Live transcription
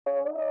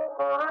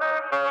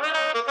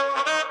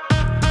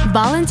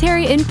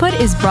Voluntary input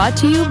is brought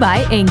to you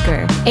by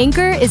Anchor.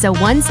 Anchor is a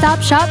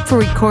one-stop shop for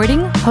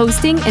recording,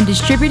 hosting, and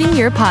distributing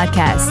your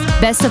podcast.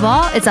 Best of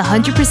all, it's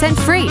 100%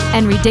 free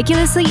and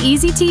ridiculously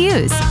easy to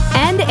use.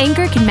 And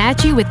Anchor can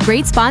match you with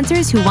great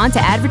sponsors who want to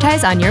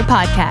advertise on your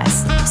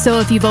podcast. So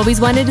if you've always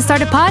wanted to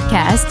start a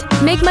podcast,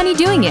 make money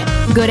doing it.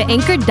 Go to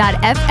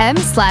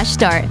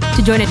anchor.fm/start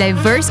to join a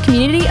diverse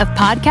community of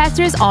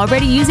podcasters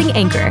already using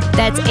Anchor.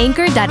 That's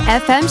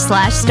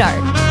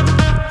anchor.fm/start.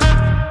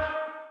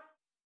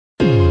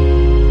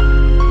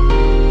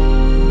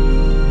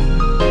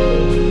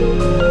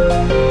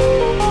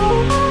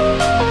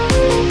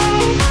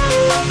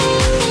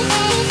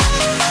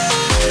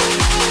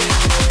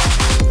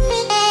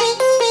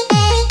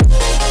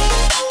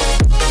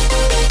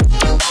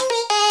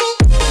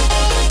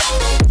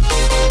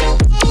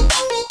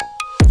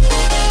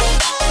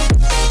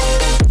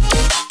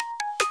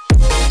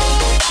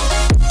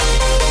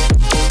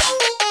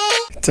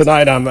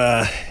 Tonight, I'm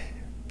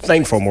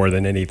thankful more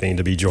than anything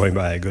to be joined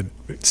by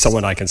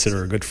someone I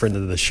consider a good friend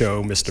of the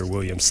show, Mr.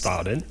 William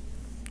Stodden.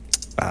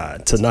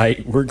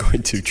 Tonight, we're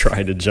going to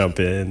try to jump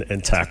in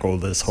and tackle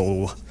this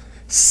whole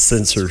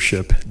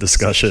censorship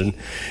discussion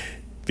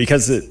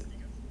because it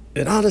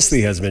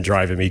honestly has been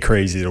driving me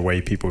crazy the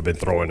way people have been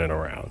throwing it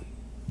around.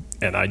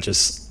 And I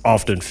just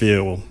often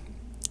feel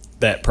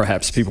that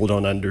perhaps people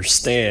don't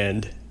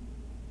understand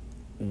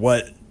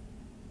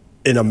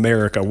in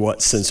America, what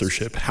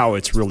censorship, how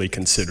it's really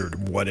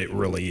considered, what it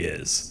really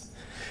is.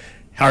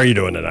 How are you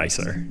doing tonight,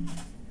 sir?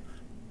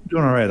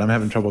 Doing all right. I'm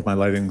having trouble with my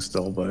lighting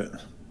still, but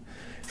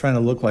trying to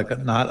look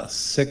like not a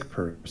sick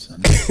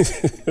person.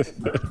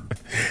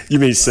 You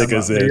mean sick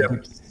as in,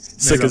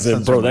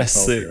 bro, that's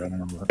sick. Here, I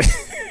don't know,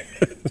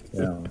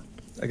 yeah,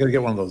 I got to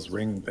get one of those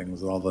ring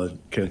things that all the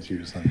kids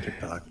use on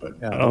TikTok. But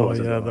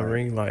yeah, the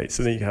ring lights.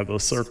 And then you have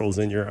those circles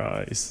in your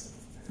eyes.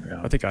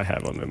 Yeah. I think I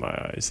have them in my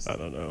eyes. I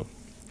don't know.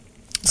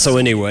 So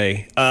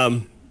anyway, I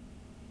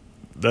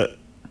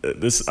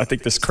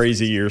think this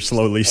crazy year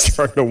slowly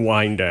starting to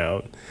wind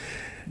down.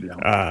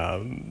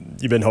 Yeah.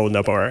 You've been holding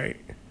up all right?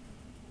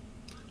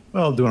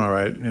 Well, doing all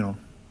right. You know,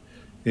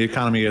 the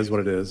economy is what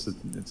it is.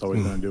 It's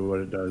always going to do what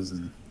it does.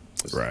 And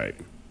right.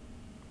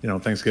 You know,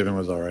 Thanksgiving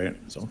was all right.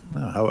 So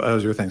how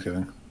was your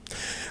Thanksgiving?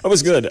 It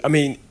was good. I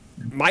mean,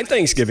 my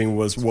Thanksgiving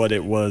was what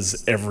it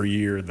was every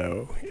year,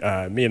 though.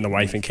 Me and the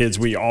wife and kids,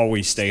 we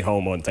always stay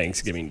home on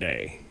Thanksgiving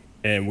Day.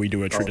 And we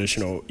do a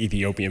traditional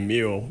Ethiopian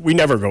meal. We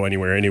never go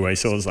anywhere anyway,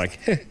 so it was like,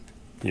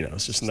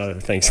 it's just another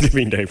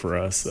Thanksgiving day for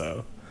us.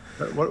 So,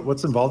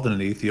 what's involved in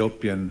an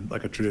Ethiopian,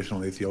 like a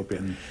traditional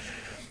Ethiopian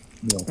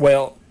meal?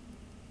 Well,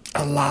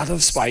 a lot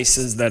of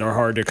spices that are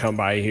hard to come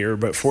by here,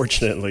 but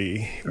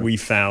fortunately, we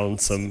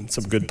found some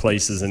good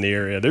places in the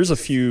area. There's a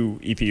few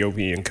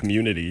Ethiopian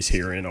communities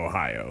here in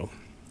Ohio,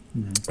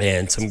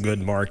 and some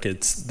good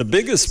markets.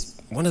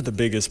 One of the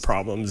biggest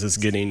problems is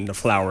getting the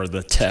flour,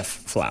 the teff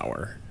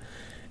flour.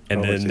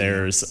 And then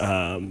there's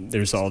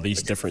all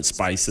these different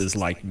spices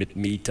like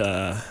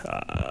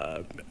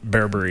mitmita,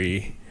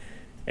 berberi,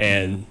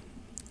 and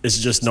it's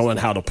just knowing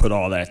how to put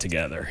all that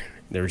together.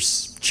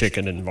 There's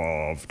chicken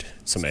involved,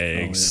 some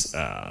eggs,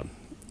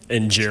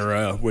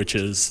 injera, which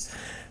is,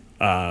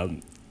 I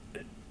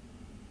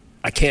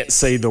can't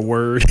say the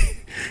word,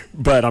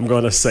 but I'm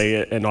going to say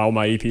it, and all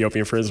my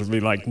Ethiopian friends will be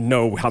like,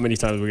 no, how many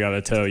times we got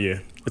to tell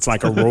you? It's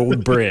like a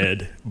rolled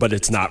bread, but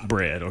it's not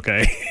bread,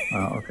 okay?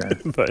 Oh, okay.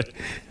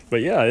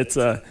 But yeah, it's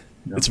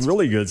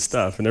really good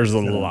stuff, and there's a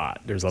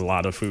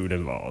lot of food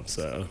involved.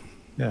 So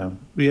yeah,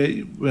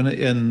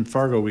 in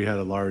Fargo we had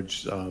a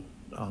large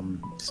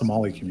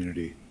Somali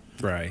community,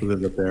 right, who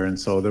lived up there, and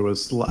so there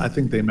was, I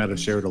think they might have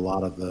shared a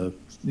lot of the,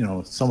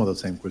 some of the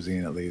same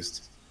cuisine at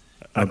least.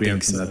 Being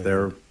from that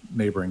their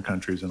neighboring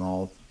countries and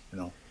all,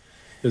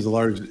 it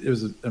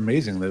was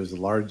amazing. There was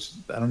a large,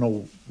 I don't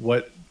know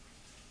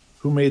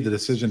who made the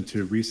decision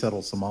to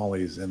resettle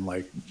Somalis in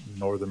like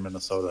northern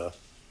Minnesota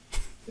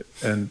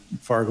and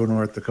Fargo,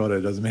 North Dakota.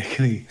 It doesn't make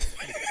any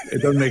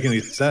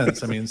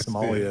sense. I mean,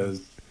 Somalia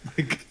is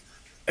like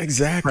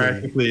exactly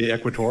practically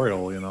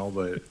equatorial,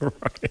 but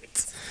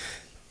right.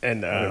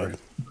 And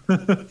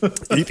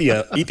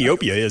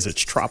Ethiopia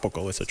it's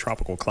tropical. It's a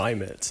tropical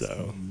climate.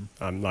 So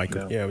I'm like,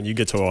 when you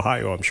get to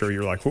Ohio, I'm sure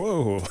you're like,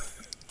 whoa.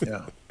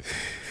 Yeah.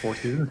 4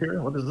 seasons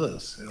here? What is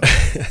this?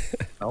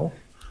 No.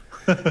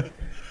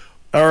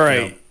 All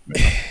right.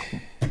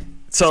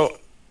 So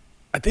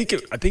I think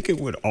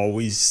it would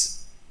always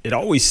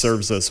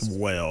serves us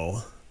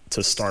well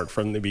to start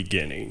from the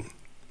beginning,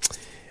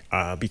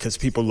 because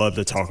people love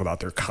to talk about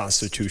their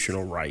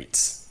constitutional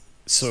rights.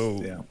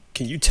 So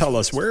can you tell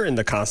us where in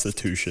the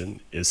Constitution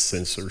is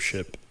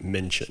censorship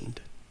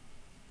mentioned?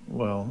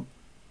 Well,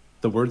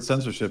 the word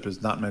censorship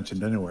is not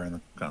mentioned anywhere in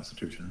the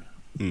Constitution.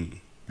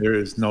 There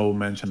is no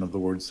mention of the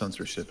word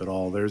censorship at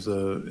all.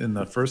 In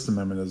the First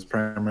Amendment is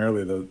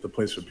primarily the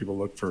place where people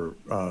look for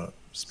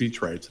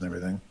speech rights and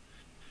everything.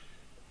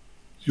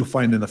 You'll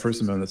find in the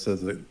First Amendment it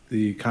says that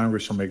the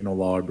Congress shall make no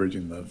law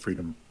abridging the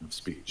freedom of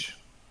speech.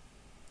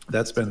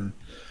 That's been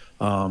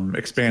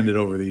expanded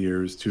over the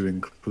years to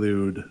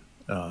include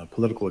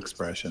political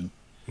expression,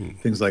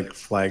 things like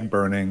flag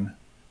burning.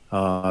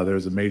 There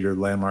was a major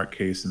landmark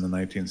case in the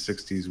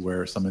 1960s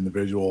where some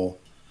individual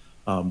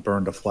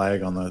burned a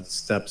flag on the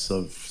steps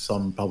of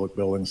some public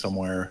building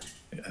somewhere,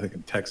 I think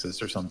in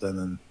Texas or something.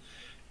 And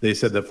they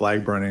said that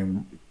flag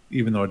burning,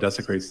 even though it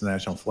desecrates the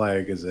national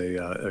flag, is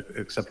a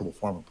acceptable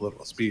form of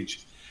political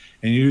speech.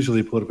 And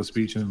usually political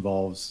speech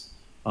involves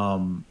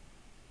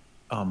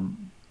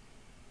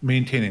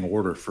maintaining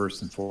order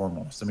first and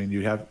foremost. I mean,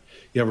 you have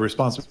a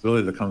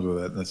responsibility that comes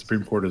with it, and the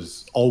Supreme Court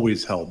has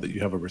always held that you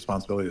have a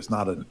responsibility. It's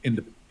not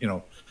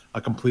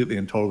a completely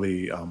and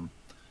totally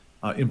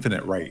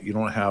infinite right. You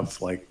don't have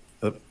like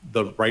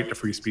the right to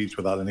free speech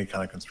without any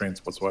kind of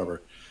constraints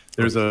whatsoever.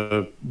 There's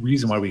a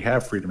reason why we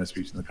have freedom of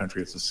speech in the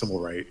country. It's a civil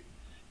right,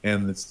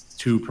 and it's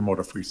to promote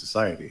a free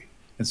society.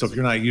 And so if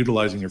you're not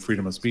utilizing your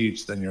freedom of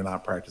speech, then you're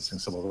not practicing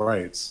civil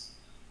rights.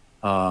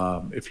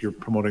 If you're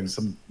promoting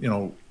some,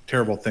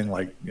 terrible thing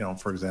like,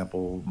 for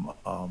example,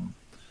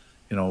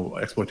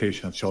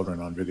 exploitation of children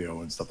on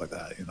video and stuff like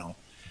that,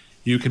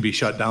 you can be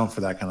shut down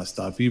for that kind of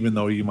stuff, even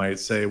though you might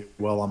say,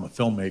 well, I'm a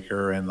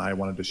filmmaker and I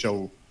wanted to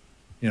show,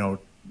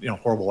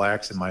 horrible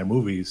acts in my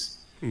movies.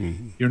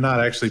 Mm-hmm. You're not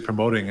actually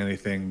promoting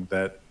anything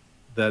that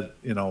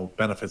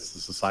benefits the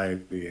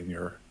society in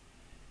your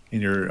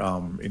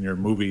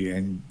movie,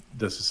 and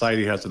the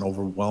society has an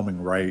overwhelming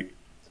right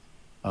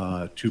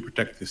to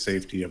protect the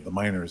safety of the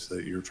minors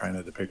that you're trying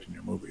to depict in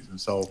your movies. And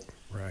so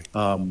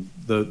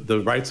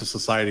the rights of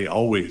society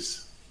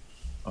always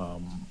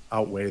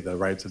outweigh the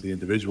rights of the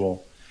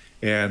individual,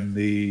 and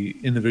the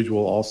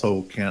individual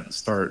also can't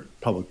start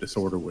public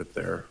disorder with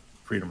their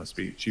freedom of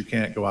speech. You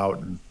can't go out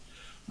and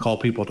call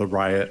people to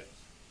riot.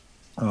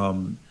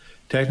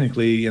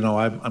 Technically,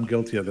 I'm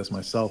guilty of this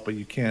myself, but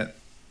you can't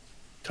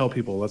tell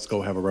people, let's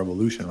go have a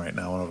revolution right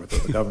now and overthrow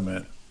the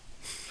government.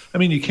 I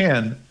mean, you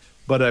can,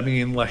 but I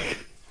mean, like,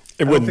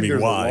 it wouldn't be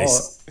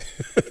wise.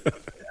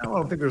 I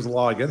don't think there's a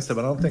law against it,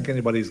 but I don't think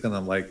anybody's going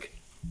to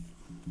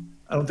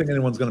I don't think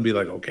anyone's going to be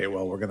like, okay,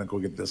 well, we're going to go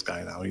get this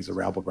guy now. He's a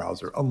rabble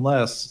rouser.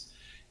 Unless,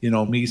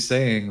 me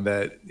saying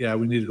that, yeah,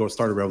 we need to go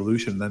start a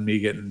revolution, then me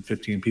getting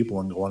 15 people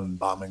and going and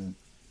bombing,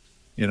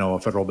 a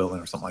federal building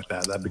or something like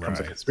that. That becomes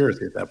a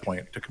conspiracy at that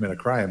point to commit a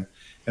crime.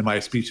 And my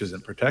speech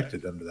isn't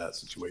protected under that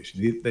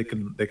situation. They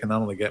can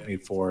not only get me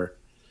for,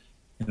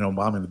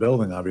 bombing the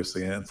building,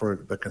 obviously, and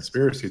for the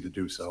conspiracy to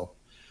do so,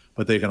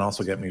 but they can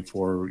also get me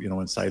for,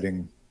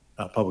 inciting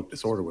public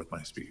disorder with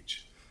my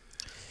speech.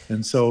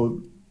 And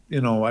so,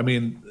 I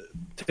mean,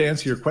 to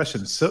answer your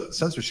question,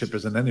 censorship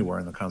isn't anywhere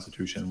in the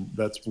Constitution.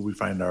 That's where we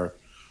find our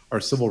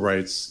civil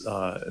rights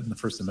in the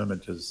First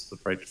Amendment is the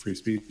right to free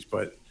speech.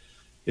 But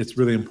it's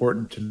really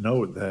important to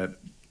note that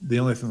the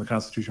only thing the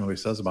Constitution really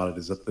says about it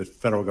is that the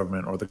federal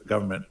government or the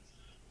government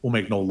will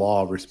make no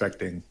law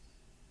respecting,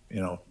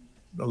 trying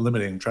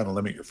to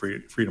limit your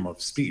freedom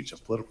of speech,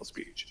 of political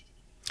speech.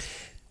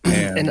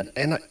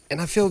 And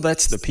I feel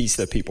that's the piece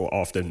that people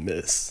often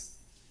miss,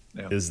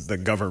 is the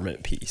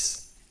government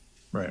piece.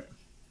 Right.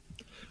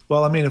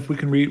 Well, I mean, if we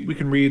can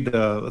read,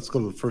 let's go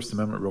to the First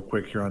Amendment real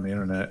quick here on the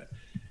internet,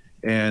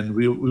 and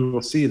we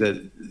will see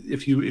that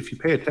if you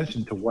pay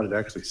attention to what it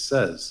actually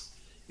says,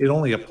 it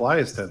only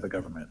applies to the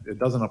government. It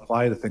doesn't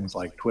apply to things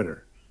like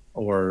Twitter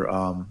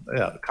or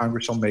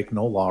Congress shall make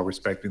no law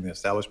respecting the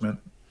establishment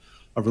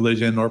of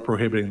religion or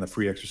prohibiting the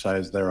free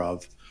exercise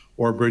thereof,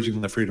 or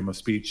abridging the freedom of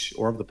speech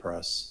or of the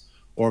press,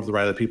 or of the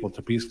right of the people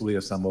to peaceably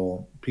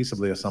assemble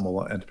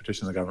and to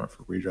petition the government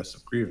for redress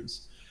of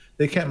grievance.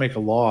 They can't make a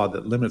law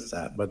that limits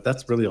that, but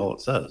that's really all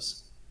it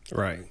says.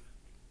 Right.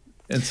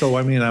 And so,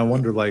 I mean, I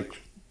wonder, like,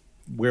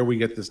 where we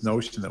get this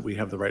notion that we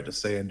have the right to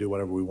say and do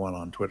whatever we want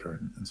on Twitter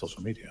and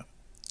social media.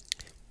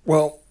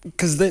 Well,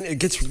 because then it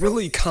gets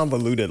really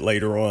convoluted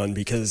later on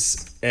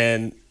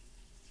and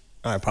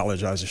I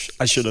apologize,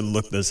 I should have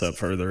looked this up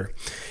further,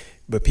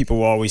 but people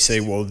will always say,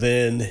 well,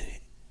 then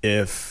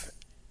if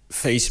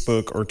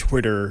Facebook or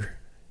Twitter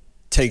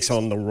takes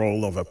on the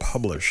role of a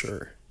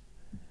publisher,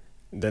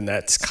 then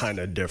that's kind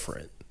of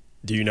different.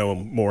 Do you know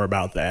more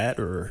about that?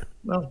 Or?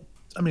 Well,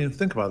 I mean,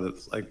 think about it.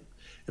 Like,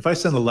 if I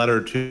send a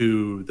letter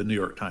to the New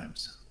York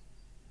Times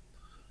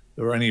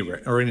or any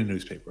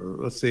newspaper,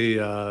 let's say,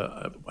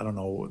 I don't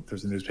know if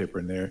there's a newspaper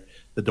in there,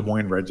 the Des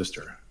Moines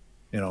Register,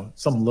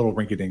 some little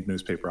rinky-dink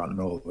newspaper out in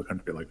the middle of the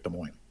country like Des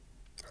Moines.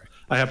 Right.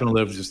 I happen to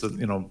live just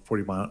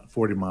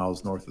 40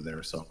 miles north of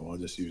there, so I'll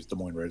just use Des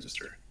Moines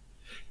Register.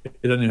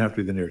 It doesn't even have to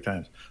be the New York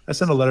Times. I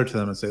send a letter to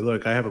them and say,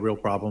 look, I have a real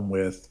problem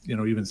with,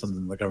 even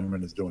something the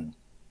government is doing,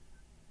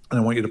 and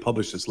I want you to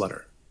publish this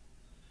letter.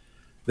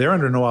 They're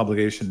under no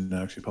obligation to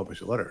actually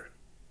publish a letter.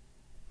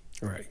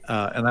 Right.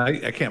 And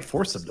I can't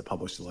force them to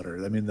publish the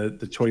letter. I mean,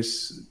 the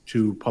choice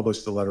to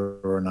publish the letter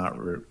or not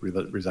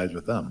resides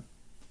with them.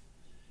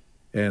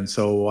 And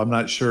so I'm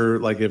not sure,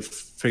 like, if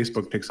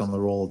Facebook takes on the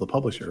role of the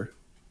publisher,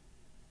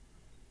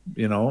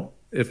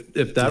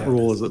 if that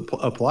rule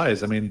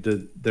applies, I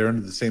mean, they're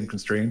under the same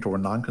constraint or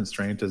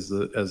non-constraint as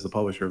the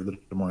publisher of the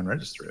Des Moines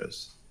Register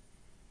is,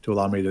 to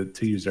allow me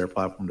to use their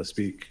platform to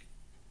speak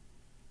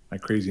my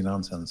crazy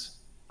nonsense.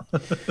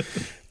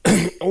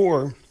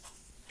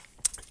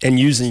 And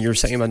using your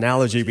same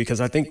analogy, because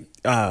I think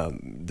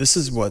this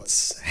is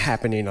what's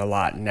happening a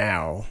lot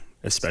now,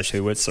 especially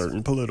with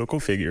certain political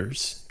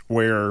figures,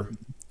 where,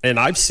 and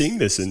I've seen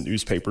this in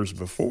newspapers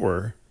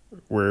before,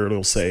 where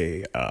it'll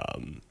say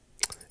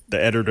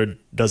the editor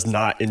does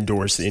not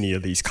endorse any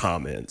of these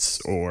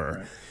comments, or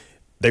right.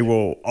 They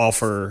will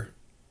offer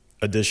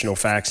additional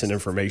facts and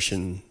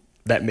information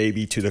that may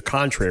be to the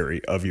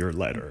contrary of your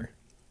letter,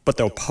 but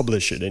they'll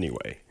publish it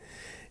anyway.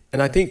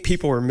 And I think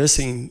people are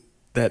missing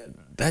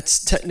that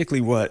that's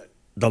technically what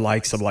the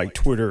likes of like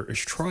Twitter is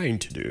trying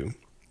to do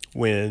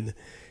when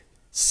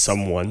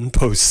someone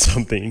posts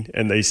something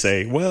and they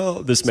say,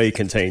 well, this may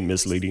contain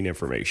misleading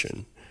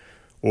information,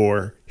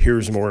 or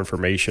here's more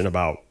information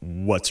about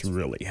what's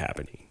really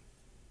happening.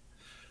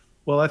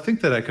 Well, I think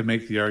that I could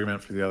make the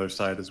argument for the other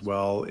side as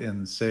well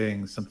in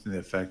saying something to the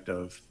effect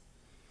of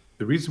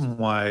the reason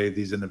why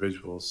these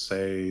individuals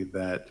say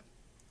that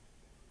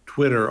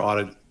Twitter ought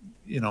to,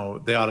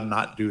 they ought to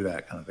not do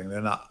that kind of thing.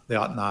 They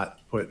ought not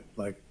put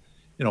like,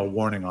 a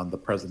warning on the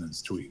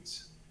president's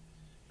tweets.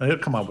 Now, he'll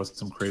come up with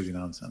some crazy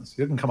nonsense.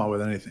 He can come up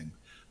with anything.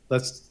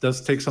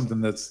 Let's take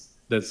something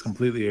that's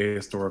completely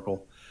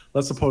ahistorical.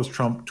 Let's suppose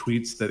Trump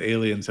tweets that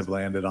aliens have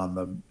landed on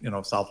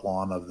the, south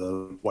lawn of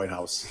the White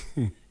House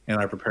and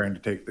are preparing to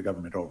take the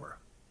government over.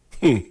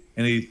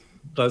 And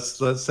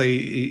let's say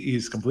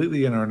he's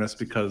completely in earnest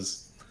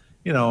because,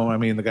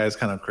 the guy's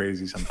kind of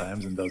crazy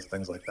sometimes and does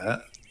things like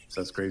that,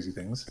 says crazy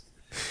things.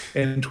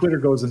 And Twitter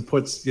goes and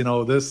puts,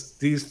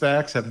 these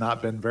facts have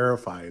not been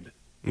verified.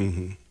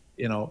 Mm-hmm.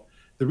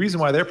 The reason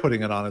why they're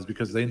putting it on is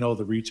because they know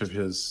the reach of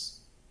his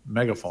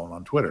megaphone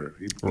on Twitter.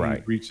 He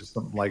reaches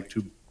something like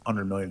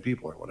 200 million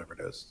people or whatever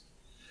it is.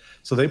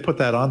 So they put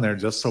that on there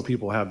just so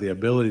people have the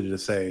ability to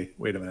say,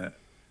 wait a minute,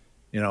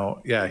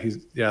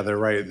 they're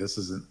right. This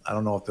isn't, I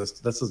don't know if this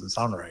doesn't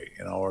sound right,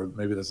 or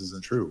maybe this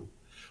isn't true.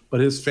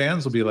 But his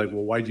fans will be like,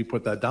 well, why'd you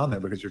put that down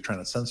there? Because you're trying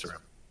to censor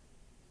him.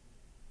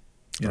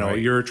 Right.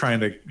 You're trying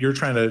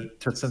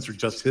to censor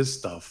just his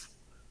stuff.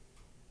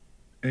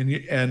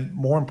 And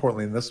more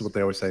importantly, and this is what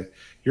they always say,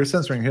 you're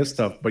censoring his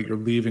stuff, but you're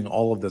leaving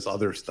all of this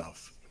other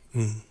stuff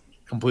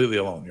completely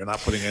alone. You're not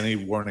putting any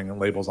warning and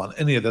labels on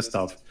any of this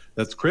stuff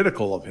that's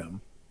critical of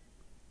him.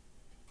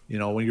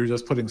 When you're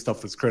just putting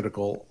stuff that's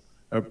critical,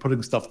 or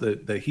putting stuff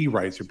that he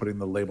writes, you're putting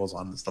the labels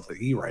on the stuff that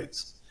he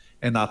writes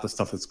and not the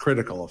stuff that's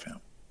critical of him.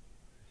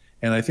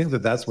 And I think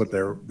that that's what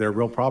their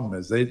real problem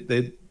is.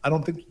 I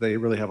don't think they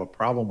really have a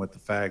problem with the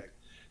fact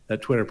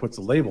that Twitter puts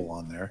a label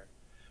on there.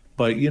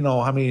 But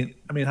how many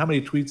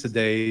tweets a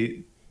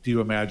day do you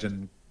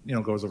imagine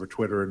goes over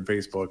Twitter and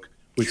Facebook,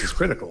 which is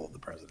critical of the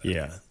president?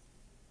 Yeah.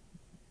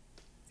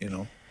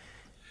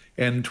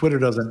 And Twitter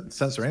doesn't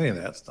censor any of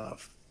that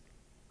stuff.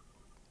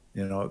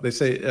 They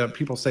say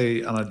people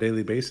say on a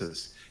daily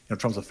basis,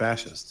 Trump's a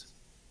fascist.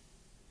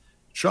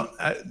 Trump,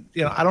 I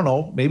don't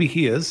know. Maybe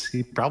he is.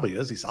 He probably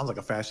is. He sounds like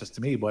a fascist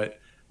to me, but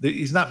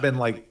he's not been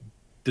like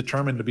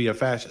determined to be a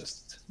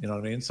fascist. You know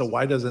what I mean? So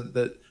why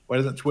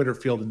doesn't Twitter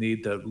feel the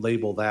need to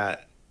label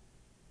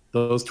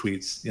those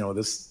tweets?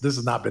 This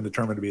has not been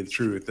determined to be the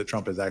truth that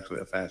Trump is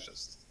actually a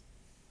fascist.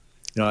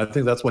 I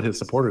think that's what his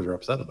supporters are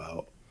upset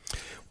about.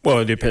 Well,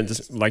 it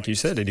depends. Like you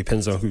said, it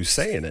depends on who's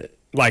saying it.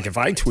 Like if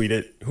I tweet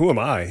it, who am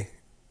I?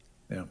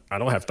 Yeah, I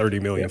don't have 30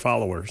 million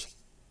followers.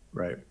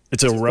 Right.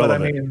 It's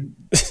irrelevant.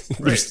 But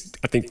There's,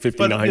 I think,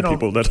 59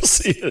 people that'll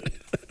see it.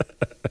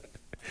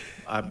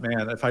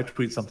 Man, if I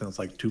tweet something, it's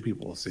like 2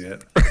 people will see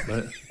it.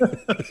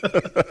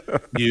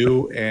 But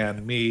you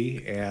and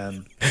me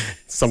and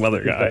some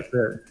other guy.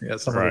 Yeah,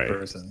 some other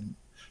person.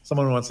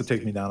 Someone who wants to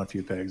take me down a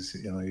few pegs.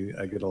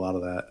 I get a lot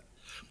of that.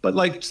 But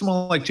like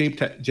someone like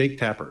Jake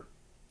Tapper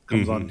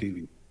comes on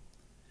TV.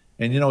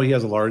 And, he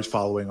has a large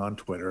following on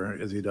Twitter,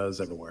 as he does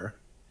everywhere.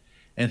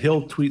 And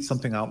he'll tweet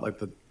something out like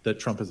that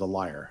Trump is a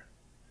liar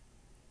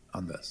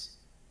on this.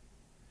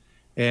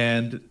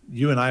 And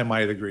you and I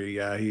might agree,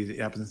 yeah, he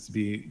happens to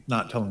be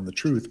not telling the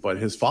truth, but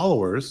his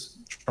followers,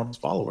 Trump's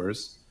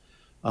followers,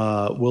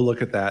 will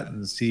look at that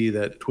and see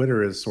that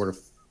Twitter is sort of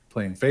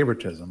playing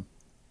favoritism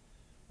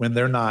when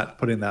they're not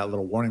putting that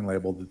little warning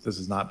label that this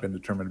has not been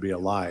determined to be a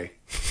lie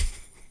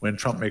when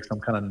Trump makes some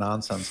kind of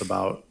nonsense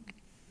about,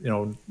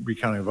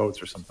 recounting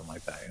votes or something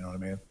like that. You know what I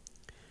mean?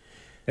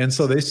 And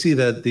so they see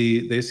that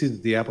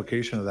the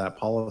application of that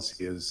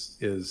policy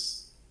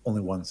is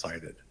only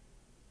one-sided.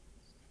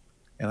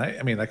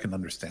 And I can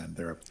understand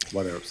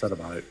why they're upset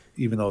about it,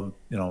 even though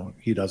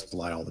he does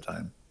lie all the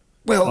time.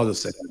 Well, I'll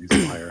just say that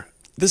he's a liar.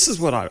 This is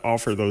what I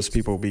offer those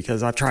people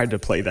because I've tried to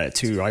play that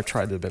too. I've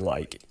tried to be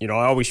like, I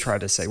always try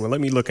to say, well,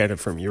 let me look at it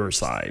from your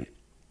side.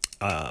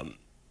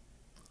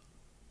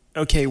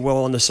 Okay,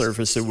 well, on the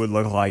surface, it would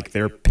look like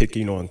they're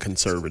picking on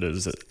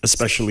conservatives,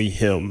 especially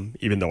him,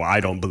 even though I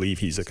don't believe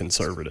he's a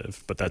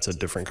conservative, but that's a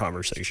different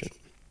conversation.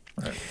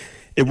 Right.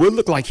 It would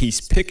look like he's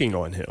picking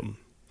on him,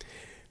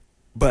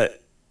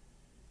 but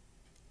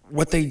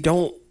what they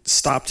don't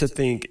stop to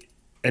think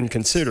and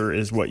consider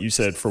is what you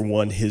said, for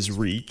one, his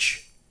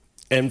reach,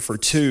 and for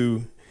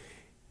two,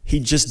 he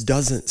just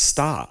doesn't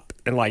stop.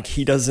 And like,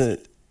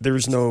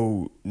 there's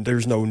no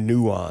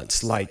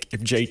nuance. Like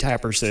if Jay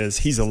Tapper says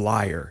he's a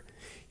liar,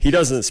 he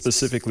doesn't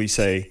specifically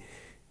say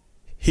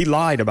he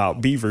lied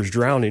about beavers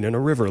drowning in a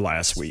river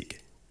last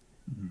week.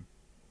 Mm-hmm.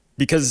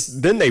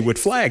 Because then they would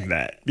flag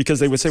that, because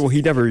they would say, well,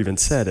 he never even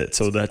said it,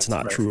 so that's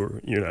not true,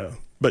 you know.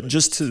 But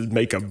just to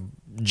make a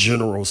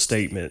general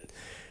statement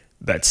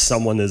that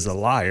someone is a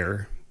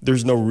liar,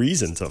 there's no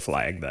reason to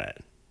flag that.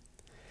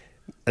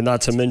 And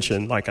not to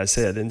mention, like I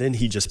said, and then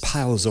he just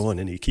piles on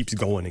and he keeps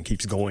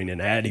going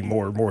and adding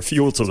more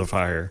fuel to the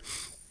fire.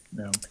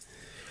 Yeah.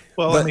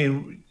 Well, I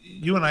mean,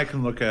 you and I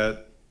can look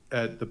at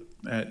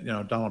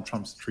Donald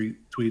Trump's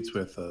tweets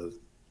with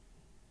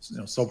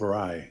sober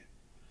eye.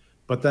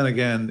 But then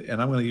again,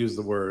 and I'm going to use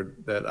the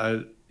word that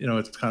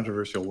it's a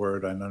controversial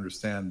word, I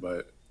understand,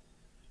 but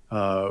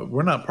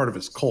we're not part of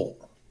his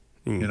cult.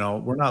 You know,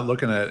 we're not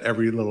looking at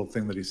every little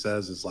thing that he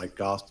says as like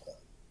gospel.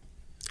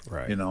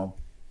 Right. You know,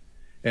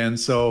 and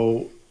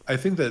so I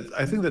think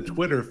that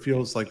Twitter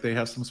feels like they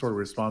have some sort of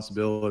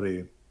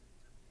responsibility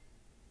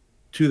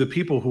to the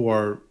people who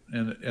are,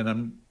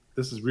 and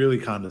this is really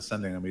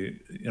condescending, I mean,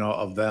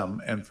 of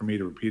them, and for me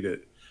to repeat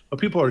it, but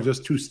people are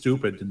just too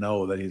stupid to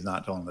know that he's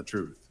not telling the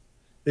truth.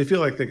 They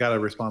feel like they got a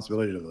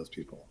responsibility to those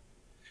people.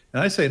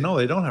 And I say, no,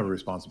 they don't have a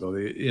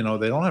responsibility. They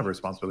don't have a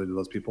responsibility to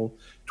those people.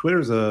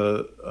 Twitter's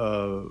it's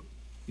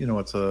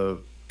a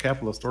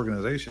capitalist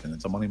organization.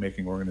 It's a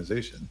money-making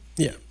organization.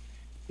 Yeah.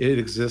 It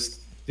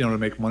exists, to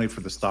make money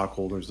for the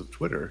stockholders of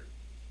Twitter.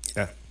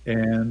 Yeah.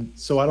 And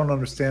so I don't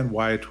understand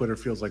why Twitter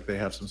feels like they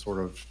have some sort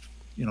of,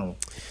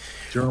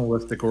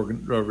 journalistic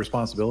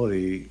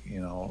responsibility,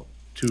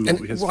 to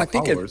his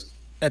followers.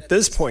 At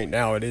this point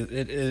now, it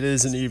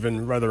isn't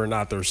even whether or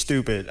not they're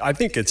stupid. I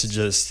think it's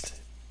just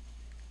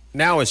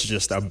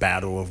a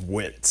battle of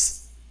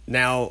wits.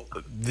 Now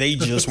they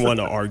just want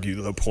to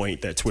argue the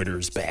point that Twitter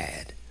is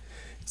bad.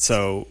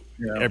 So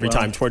every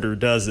time Twitter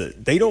does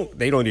it, they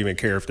don't even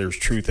care if there's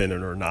truth in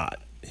it or not.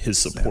 His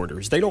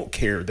supporters, they don't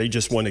care. They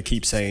just want to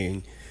keep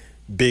saying,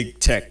 "Big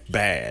tech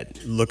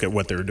bad. Look at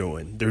what they're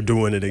doing. They're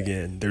doing it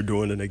again. They're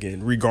doing it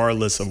again,"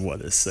 regardless of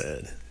what is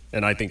said.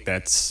 And I think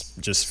that's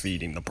just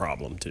feeding the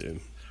problem too.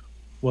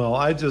 Well,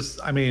 my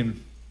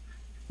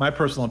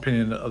personal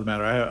opinion of the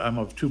matter, I'm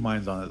of two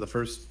minds on it. The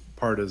first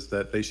part is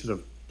that they should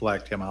have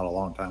blacked him out a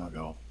long time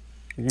ago.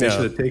 They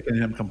should have taken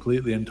him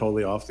completely and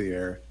totally off the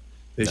air.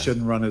 They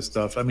shouldn't run his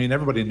stuff. I mean,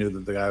 everybody knew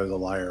that the guy was a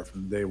liar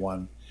from day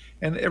one.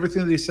 And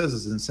everything that he says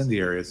is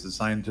incendiary. It's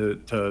designed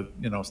to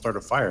start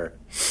a fire.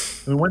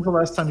 I mean, when's the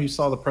last time you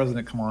saw the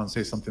president come on and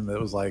say something that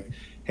was like,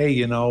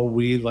 "Hey,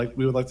 we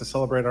would like to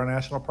celebrate our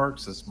national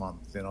parks this month.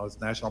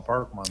 It's National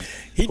Park Month.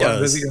 He does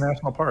visit your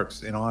national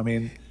parks." He does.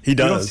 You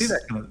don't see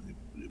that kind of.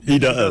 He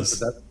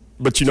does.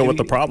 But you know what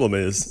the problem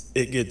is?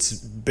 It gets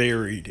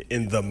buried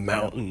in the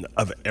mountain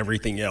of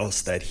everything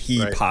else that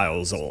he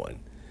piles on.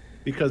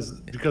 Because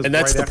and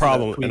that's the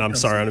problem. And I'm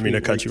sorry, I didn't mean to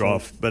cut you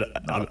off, but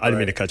I didn't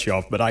mean to cut you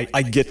off. But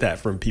I get that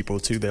from people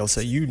too. They'll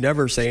say, "You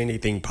never say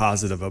anything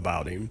positive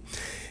about him."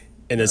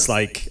 And it's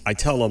like, I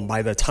tell them,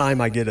 by the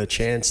time I get a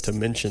chance to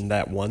mention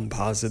that one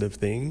positive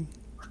thing,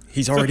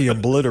 he's already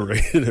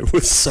obliterated it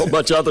with so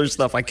much other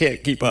stuff I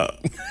can't keep up.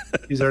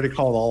 He's already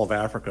called all of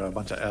Africa a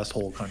bunch of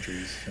asshole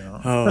countries.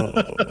 Oh.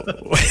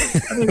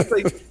 I mean,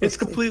 it's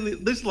completely.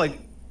 This is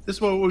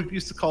what we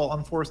used to call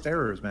unforced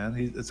errors, man.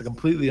 It's a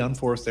completely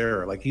unforced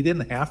error. Like, he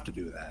didn't have to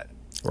do that.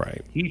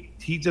 Right.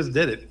 He just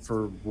did it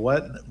for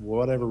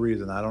whatever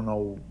reason. I don't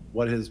know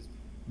what his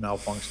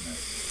malfunction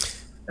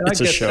is. And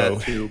it's I get a show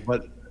that too,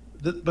 but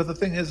the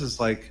thing is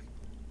like,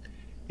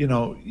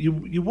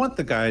 you want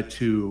the guy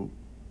to.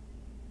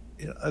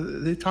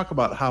 They talk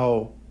about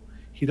how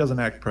he doesn't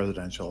act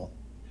presidential,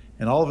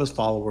 and all of his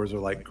followers are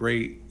like,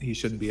 "Great, he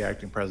shouldn't be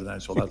acting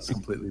presidential. That's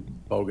completely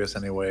bogus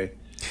anyway.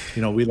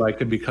 We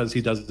like him because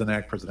he doesn't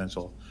act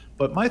presidential."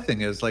 But my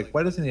thing is, like,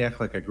 why doesn't he act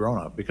like a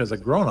grown-up? Because a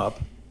grown-up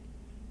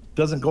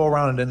doesn't go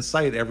around and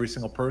incite every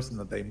single person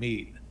that they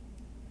meet.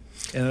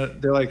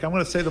 And they're like, "I'm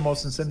going to say the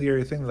most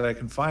incendiary thing that I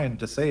can find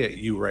to say at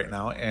you right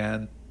now,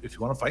 and if you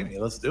want to fight me,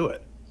 let's do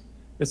it."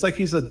 It's like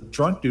he's a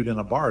drunk dude in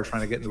a bar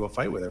trying to get into a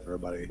fight with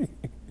everybody.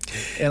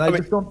 And I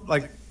just don't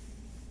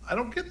I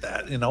don't get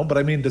that, But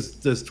I mean,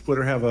 does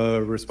Twitter have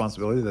a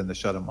responsibility then to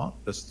shut him off?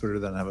 Does Twitter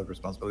then have a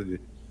responsibility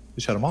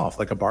to shut him off?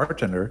 Like a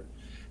bartender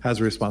has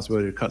a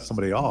responsibility to cut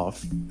somebody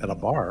off at a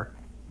bar.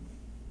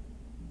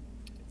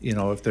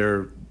 If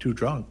they're too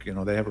drunk,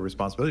 they have a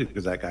responsibility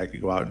because that guy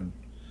could go out and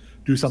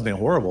do something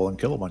horrible and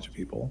kill a bunch of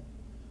people.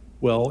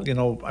 Well,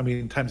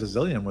 times a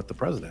zillion with the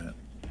president.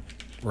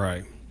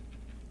 Right.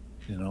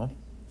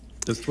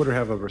 Does Twitter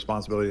have a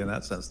responsibility in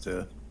that sense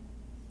to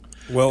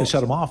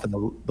shut him off? And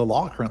the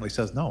law currently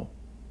says no.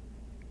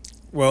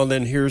 Well,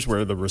 then here's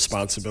where the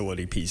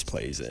responsibility piece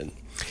plays in.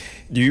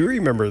 Do you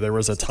remember there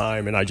was a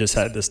time, and I just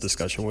had this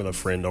discussion with a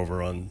friend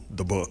over on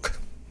the book.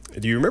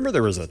 Do you remember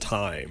there was a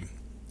time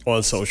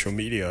on social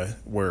media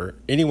where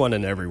anyone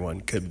and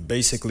everyone could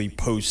basically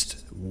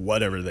post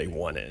whatever they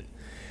wanted?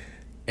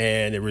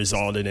 And it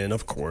resulted in,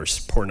 of course,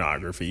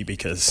 pornography,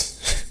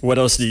 because What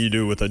else do you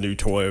do with a new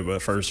toy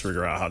but first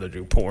figure out how to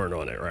do porn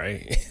on it,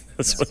 right?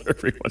 That's what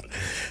everyone.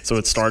 So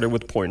it started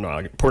with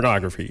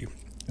pornography.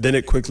 Then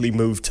it quickly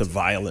moved to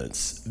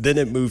violence. Then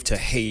it moved to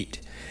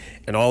hate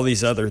and all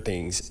these other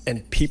things.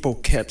 And people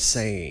kept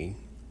saying,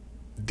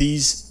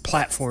 these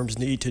platforms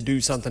need to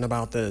do something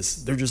about this.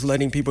 They're just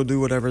letting people do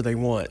whatever they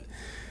want.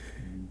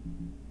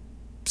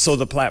 So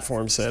the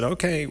platform said,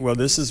 okay, well,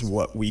 this is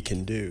what we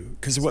can do.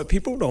 Because I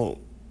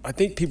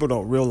think people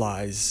don't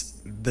realize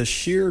the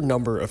sheer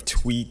number of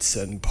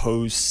tweets and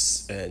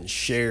posts and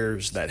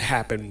shares that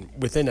happen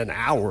within an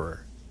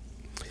hour.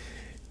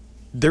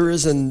 There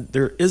isn't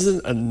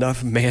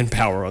enough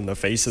manpower on the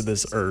face of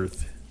this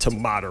earth to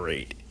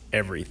moderate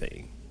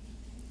everything.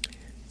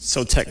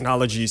 So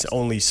technology's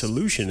only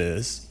solution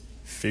is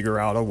figure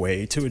out a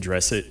way to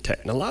address it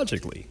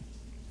technologically.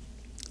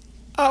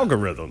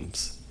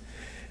 Algorithms.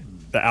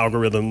 The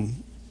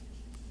algorithm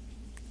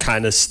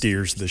kind of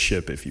steers the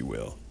ship, if you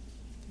will.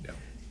 Yeah.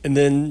 And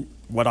then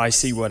what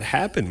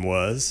happened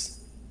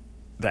was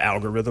the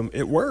algorithm,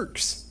 it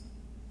works.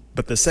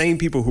 But the same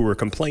people who were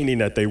complaining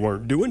that they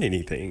weren't doing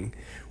anything,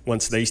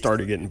 once they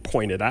started getting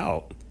pointed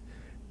out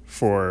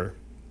for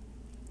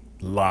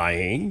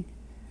lying,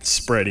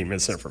 spreading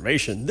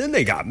misinformation, then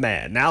they got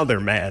mad. Now they're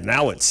mad.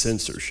 Now it's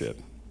censorship.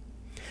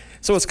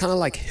 So it's kind of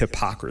like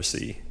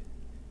hypocrisy.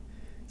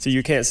 So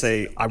you can't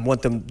say,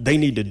 they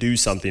need to do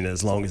something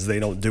as long as they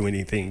don't do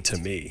anything to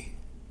me.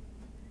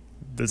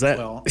 Does that?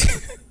 Well,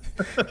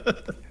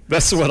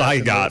 that's what I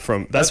get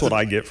from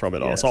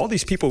it all. So all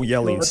these people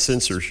yelling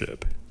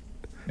censorship.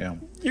 Yeah.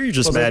 You're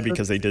just mad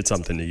because they did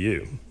something to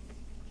you.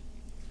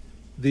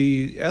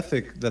 The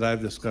ethic that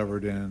I've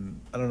discovered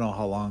I don't know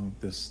how long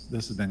this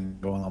has been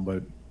going on,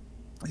 but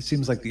it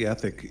seems like the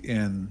ethic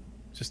in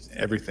just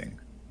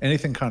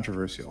anything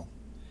controversial,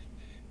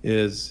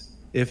 is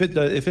if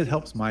it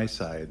helps my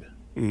side,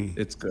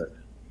 it's good.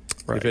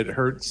 Right. If it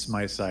hurts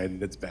my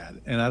side, it's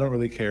bad. And I don't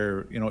really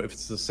care, if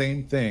it's the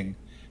same thing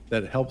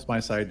that helps my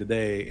side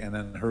today and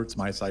then hurts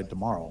my side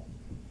tomorrow.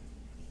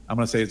 I'm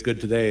going to say it's good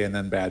today and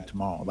then bad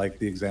tomorrow. Like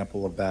the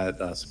example of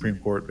that Supreme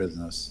Court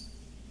business,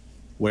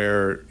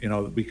 where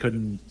we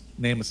couldn't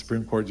name a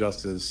Supreme Court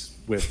justice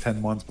with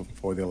 10 months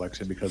before the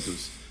election because it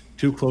was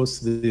too close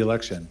to the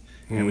election,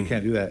 and we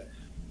can't do that.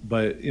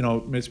 But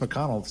Mitch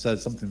McConnell said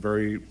something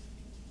very,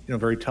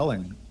 very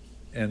telling,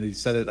 and he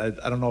said it.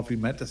 I don't know if he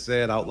meant to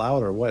say it out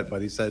loud or what,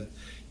 but he said,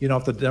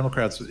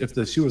 if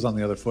the shoe was on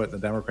the other foot,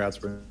 and the Democrats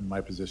were in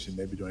my position,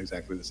 they'd be doing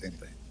exactly the same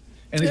thing.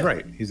 And he's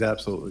right. He's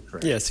absolutely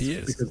correct. Yes, he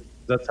is. Because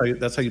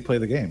that's how you play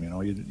the game.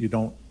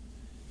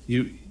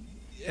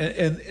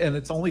 And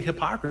it's only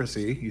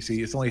hypocrisy. You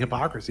see, it's only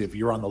hypocrisy if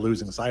you're on the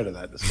losing side of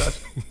that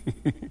discussion.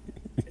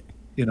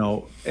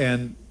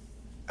 And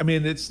I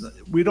mean,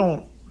 we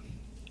don't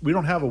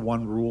have a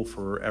one rule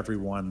for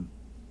everyone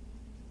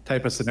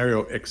type of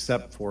scenario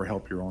except for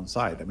help your own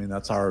side. I mean,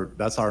 that's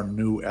our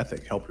new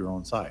ethic: help your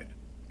own side.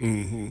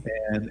 Mm-hmm.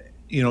 And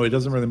it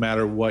doesn't really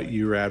matter what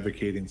you're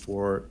advocating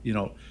for.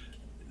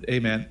 Hey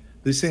man,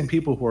 these same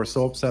people who are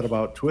so upset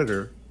about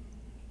Twitter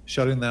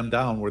shutting them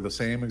down were the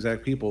same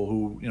exact people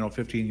who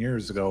 15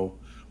 years ago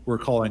were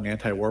calling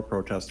anti-war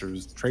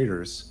protesters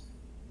traitors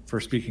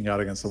for speaking out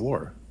against the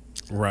war.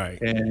 Right.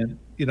 And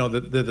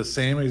they're the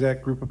same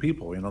exact group of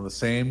people, the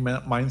same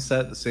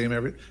mindset, the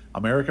same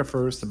America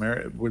first.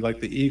 We like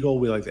the eagle,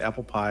 we like the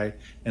apple pie,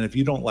 and if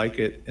you don't like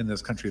it in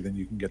this country, then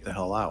you can get the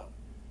hell out.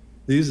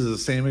 These are the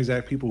same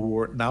exact people who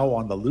are now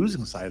on the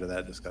losing side of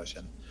that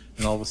discussion,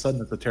 and all of a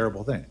sudden it's a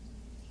terrible thing.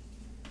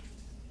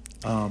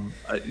 But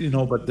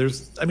the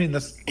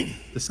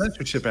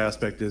censorship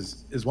aspect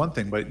is one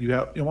thing, but you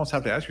almost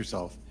have to ask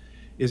yourself,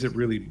 is it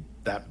really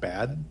that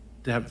bad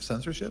to have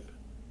censorship?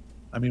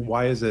 I mean,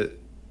 why is it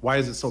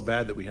so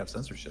bad that we have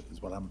censorship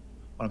is what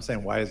I'm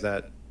saying. Why is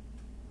that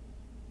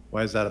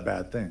a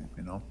bad thing,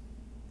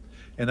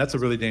 And that's a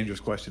really dangerous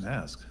question to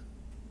ask,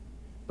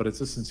 but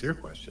it's a sincere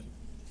question.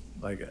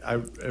 Like,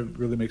 it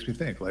really makes me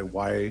think, like,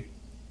 why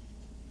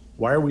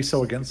are we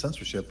so against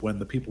censorship when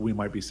the people we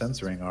might be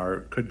censoring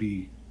could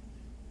be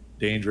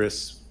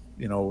dangerous,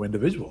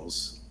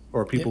 individuals,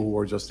 or people who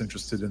are just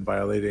interested in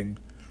violating,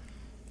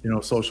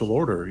 social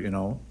order,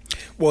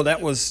 Well,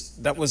 that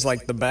was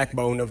like the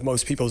backbone of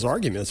most people's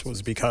arguments,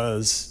 was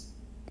because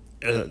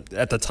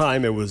at the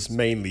time it was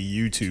mainly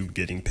YouTube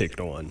getting picked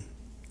on.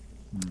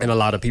 And a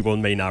lot of people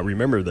may not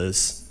remember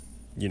this,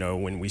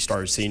 when we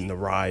started seeing the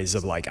rise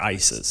of like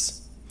ISIS.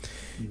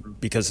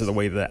 Because of the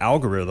way the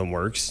algorithm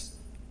works,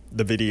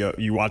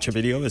 you watch a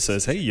video, it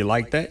says, hey, you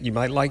like that? You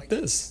might like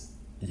this.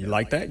 You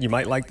like that? You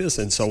might like this,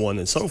 and so on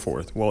and so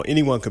forth. Well,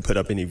 anyone could put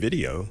up any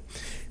video.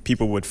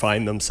 People would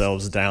find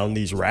themselves down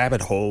these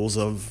rabbit holes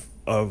of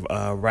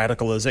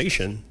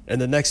radicalization,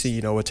 and the next thing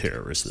you know, a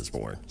terrorist is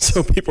born.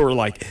 So people are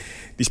like,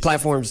 these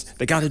platforms,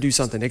 they got to do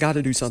something. They got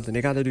to do something.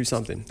 They got to do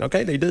something.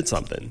 Okay, they did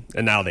something,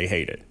 and now they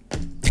hate it.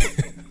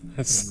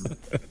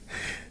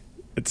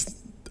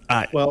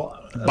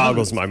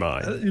 Boggles my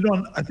mind.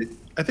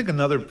 I think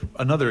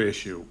another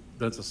issue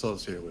that's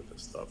associated with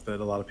this stuff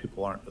that a lot of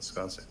people aren't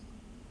discussing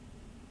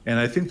And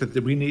I think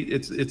that we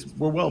need,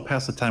 we're well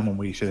past the time when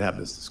we should have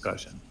this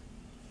discussion,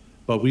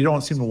 but we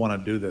don't seem to want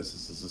to do this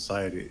as a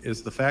society,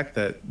 is the fact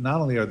that not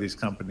only are these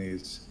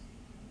companies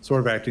sort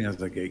of acting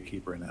as a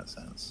gatekeeper in that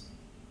sense.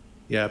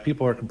 Yeah,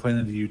 people are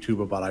complaining to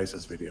YouTube about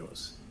ISIS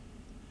videos.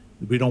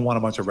 We don't want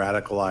a bunch of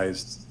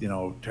radicalized,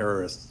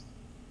 terrorists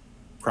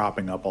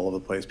cropping up all over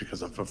the place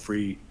because of a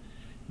free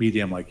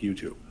medium like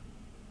YouTube.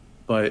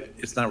 But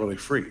it's not really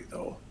free,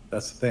 though.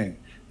 That's the thing.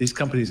 These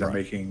companies are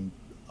making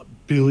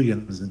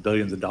billions and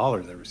billions of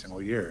dollars every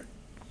single year,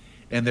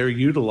 and they're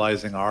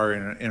utilizing our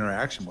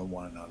interaction with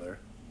one another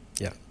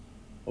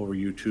over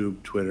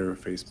YouTube, Twitter,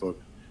 Facebook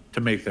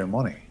to make their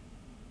money.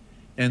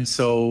 And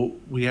so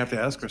we have to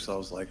ask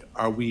ourselves, like,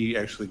 are we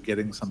actually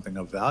getting something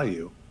of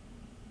value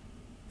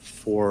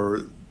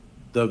for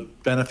the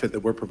benefit that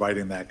we're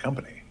providing that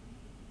company?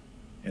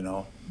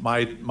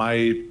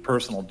 My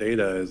personal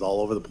data is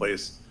all over the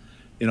place.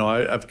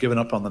 I've given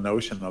up on the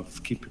notion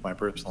of keeping my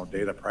personal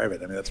data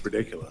private. I mean, that's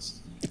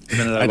ridiculous.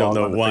 I don't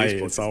know why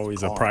it's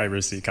always a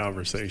privacy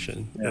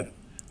conversation. Yeah.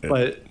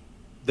 But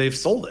they've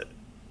sold it.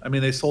 I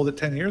mean, they sold it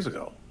 10 years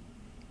ago.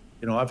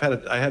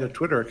 I had a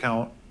Twitter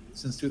account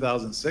since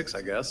 2006,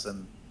 I guess.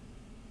 And,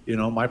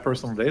 my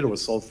personal data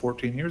was sold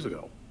 14 years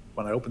ago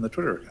when I opened the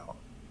Twitter account.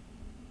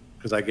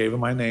 Because I gave them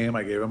my name,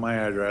 I gave them my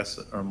address,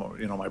 or,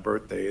 my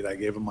birth date, I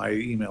gave them my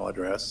email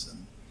address,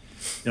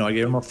 and, I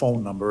gave them a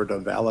phone number to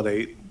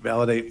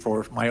validate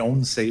for my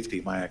own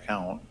safety, my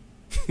account,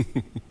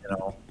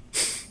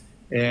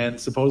 and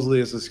supposedly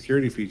it's a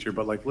security feature,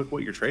 but like, look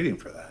what you're trading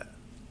for that.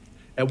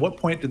 At what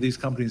point do these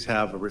companies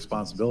have a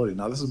responsibility?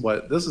 Now, this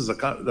is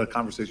the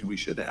conversation we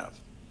should have.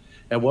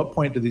 At what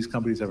point do these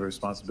companies have a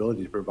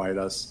responsibility to provide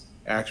us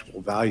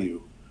actual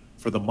value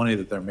for the money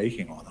that they're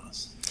making on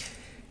us?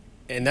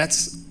 And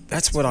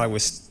that's what I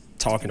was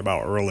talking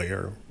about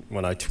earlier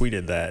when I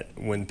tweeted that.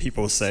 When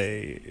people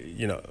say,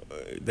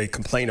 they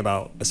complain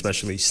about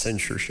especially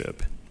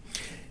censorship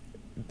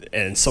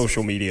and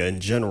social media in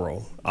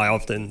general, I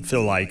often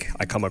feel like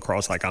I come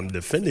across like I'm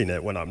defending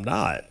it when I'm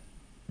not,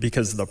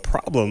 because the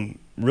problem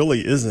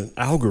really isn't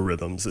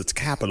algorithms, it's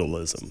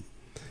capitalism.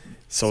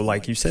 So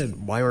like you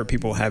said, why aren't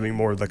people having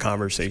more of the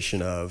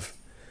conversation of,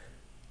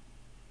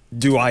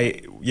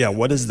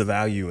 what is the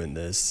value in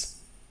this?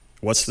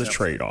 What's the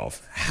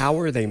trade-off? How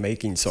are they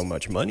making so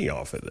much money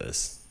off of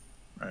this?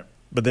 Right.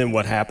 But then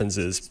what happens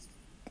is,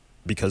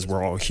 because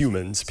we're all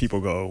humans,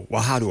 people go,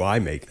 well, how do I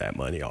make that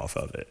money off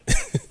of it?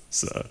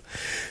 So,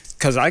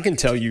 because I can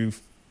tell you,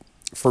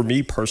 for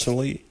me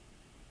personally,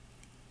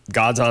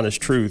 God's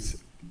honest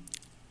truth,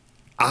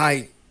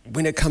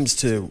 when it comes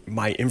to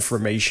my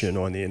information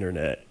on the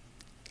internet,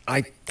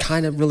 I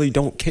kind of really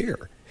don't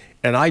care.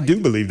 And I do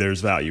believe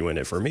there's value in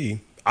it for me.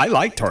 I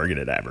like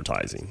targeted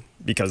advertising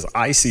because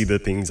I see the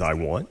things I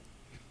want.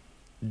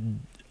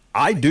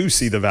 I do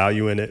see the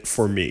value in it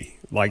for me.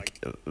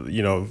 Like,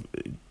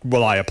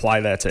 will I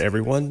apply that to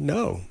everyone?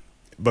 No.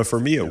 But for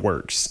me, it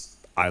works.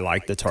 I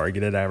like the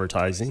targeted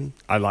advertising.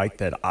 I like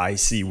that I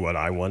see what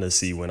I want to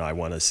see when I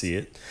want to see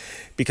it.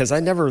 Because I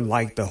never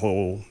liked the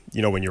whole,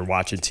 when you're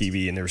watching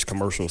TV and there's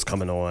commercials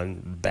coming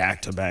on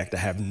back to back that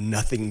have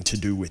nothing to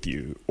do with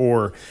you.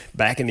 Or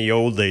back in the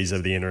old days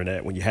of the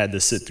internet when you had to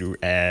sit through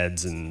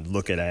ads and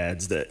look at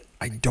ads that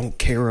I don't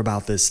care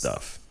about this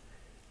stuff.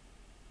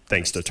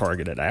 Thanks to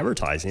targeted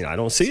advertising, I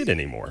don't see it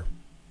anymore.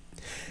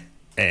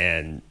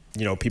 And,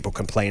 people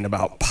complain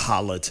about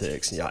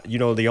politics.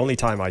 The only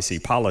time I see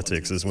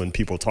politics is when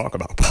people talk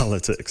about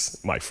politics,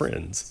 my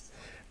friends.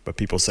 But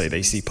people say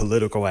they see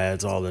political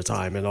ads all the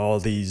time and all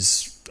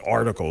these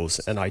articles.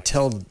 And I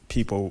tell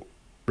people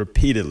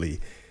repeatedly,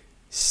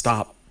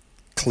 stop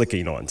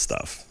clicking on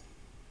stuff.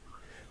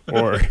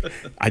 Or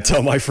I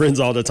tell my friends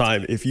all the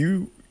time, if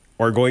you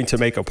are going to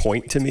make a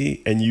point to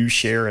me and you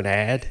share an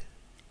ad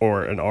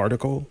or an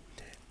article,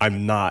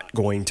 I'm not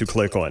going to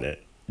click on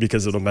it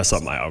because it'll mess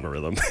up my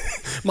algorithm.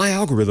 My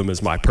algorithm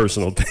is my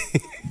personal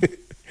thing.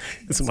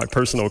 This is my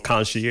personal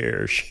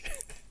concierge.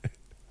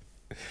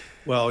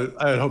 Well,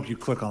 I hope you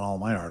click on all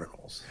my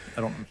articles.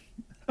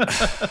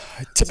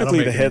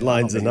 Typically the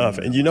headline's enough.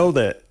 And you know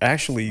that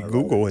actually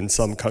Google in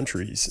some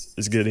countries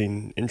is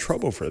getting in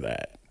trouble for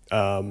that.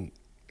 A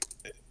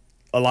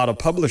lot of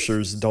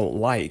publishers don't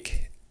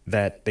like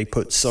that they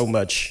put so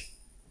much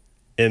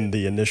in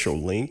the initial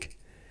link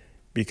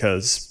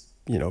because,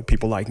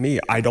 people like me,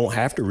 I don't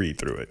have to read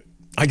through it.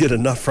 I get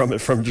enough from it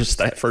from just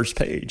that first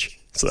page.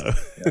 So,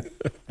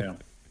 yeah.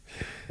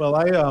 Well,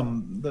 I I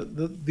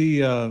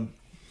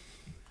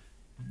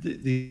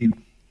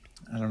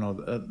don't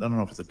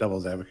know if it's a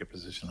devil's advocate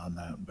position on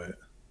that, but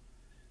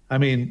I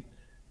mean,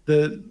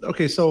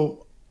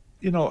 so,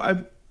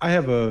 I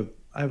have a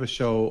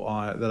show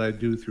on that I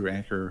do through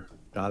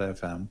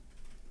Anchor.fm,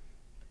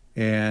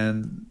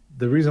 and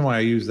the reason why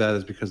I use that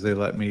is because they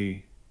let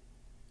me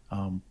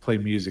play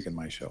music in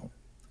my show.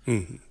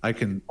 Mm-hmm. I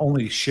can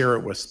only share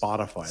it with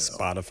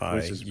Spotify,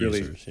 which is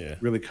users,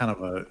 really kind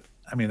of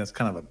that's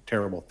kind of a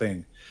terrible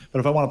thing. But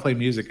if I want to play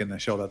music in the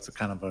show, that's a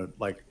kind of a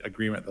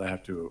agreement that I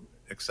have to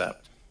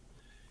accept.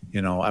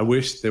 I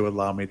wish they would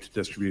allow me to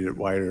distribute it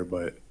wider,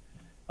 but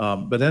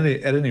But at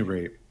any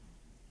rate,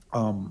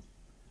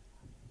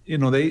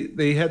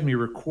 they had me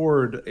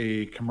record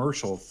a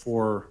commercial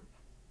for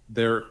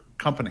their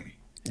company.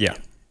 Yeah.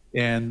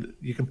 And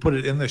you can put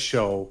it in the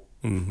show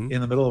in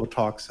the middle of a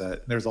talk set.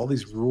 And there's all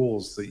these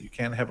rules that you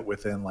can't have it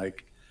within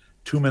like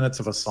 2 minutes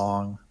of a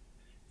song.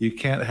 You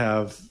can't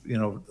have,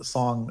 the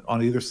song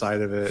on either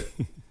side of it.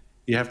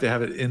 You have to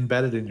have it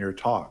embedded in your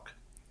talk.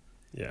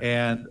 Yeah.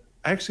 And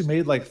I actually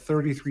made like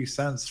 33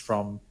 cents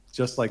from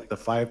just like the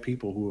 5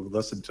 people who have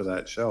listened to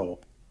that show.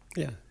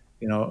 Yeah.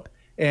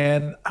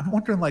 And I'm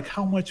wondering like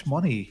how much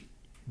money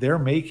they're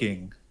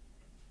making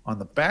on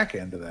the back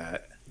end of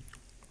that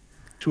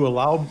to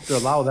allow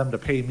them to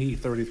pay me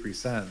 33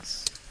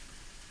 cents.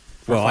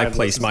 Well, I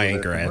place my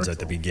Anchor ads at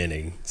the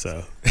beginning,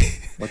 so.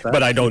 What's that?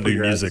 But I don't do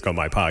music on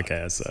my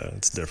podcast, so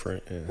it's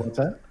different. Yeah. What's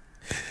that?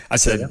 I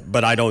said,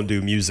 but I don't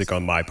do music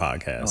on my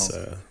podcast.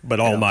 So. But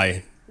all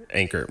my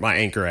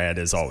Anchor ad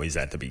is always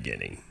at the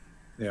beginning.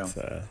 Yeah.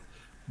 So.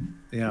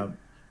 Yeah.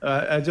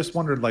 I just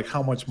wondered like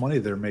how much money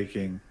they're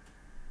making,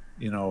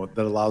 that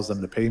allows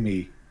them to pay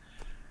me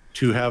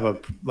to have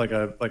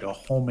a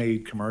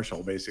homemade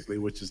commercial, basically,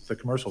 which is the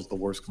commercial's the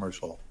worst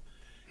commercial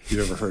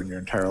you've ever heard in your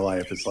entire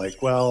life. It's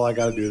like, well, I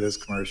got to do this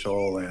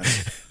commercial and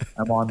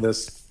I'm on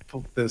this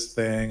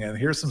thing and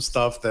here's some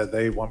stuff that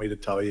they want me to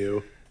tell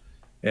you.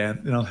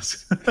 And,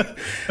 this kind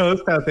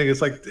of thing.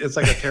 It's like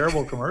a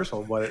terrible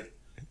commercial, but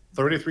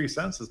 33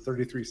 cents is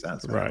 33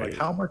 cents. Man. Right. Like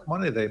how much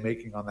money are they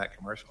making on that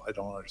commercial? I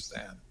don't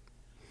understand.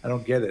 I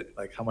don't get it.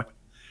 Like how much.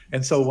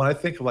 And so when I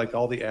think of like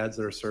all the ads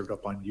that are served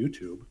up on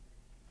YouTube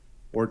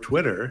or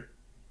Twitter,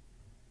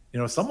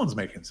 someone's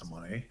making some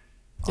money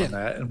on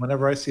that. And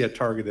whenever I see a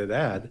targeted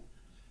ad,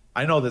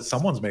 I know that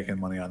someone's making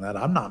money on that.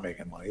 I'm not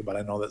making money, but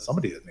I know that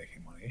somebody is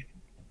making money.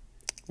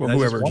 Well,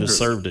 whoever just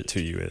served it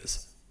to you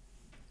is.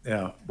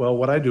 Yeah. Well,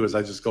 what I do is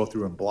I just go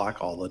through and block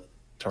all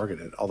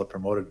the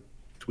promoted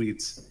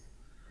tweets.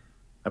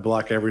 I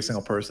block every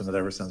single person that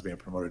ever sends me a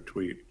promoted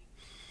tweet.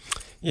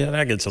 Yeah,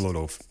 that gets a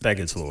little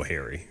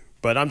hairy.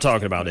 But I'm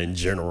talking about in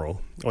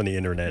general, on the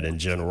internet in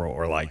general,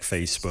 or like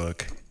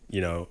Facebook,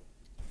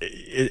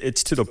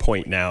 it's to the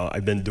point now.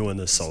 I've been doing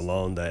this so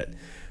long that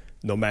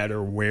no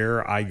matter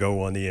where I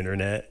go on the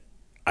internet,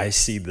 I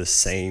see the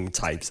same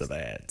types of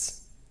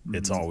ads. Mm-hmm.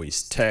 It's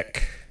always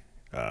tech,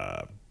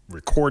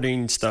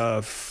 recording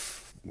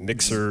stuff,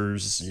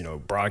 mixers,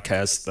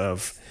 broadcast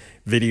stuff,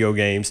 video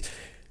games.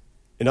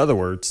 In other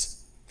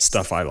words,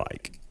 stuff I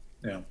like.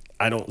 Yeah.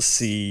 I don't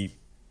see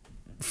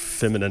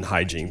feminine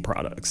hygiene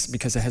products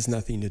because it has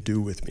nothing to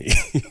do with me.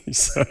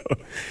 So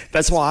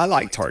that's why I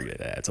like targeted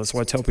ads. That's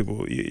why I tell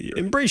people,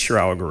 embrace your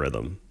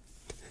algorithm.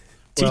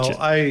 Well,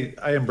 I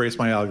embrace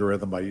my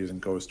algorithm by using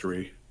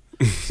Ghostery.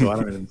 So I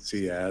don't even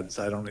see ads.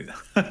 I don't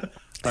when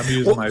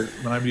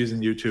I'm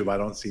using YouTube, I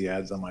don't see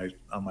ads on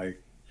my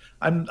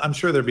I'm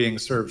sure they're being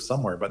served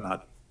somewhere, but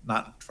not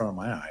in front of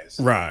my eyes.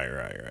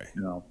 Right.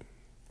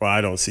 Well, I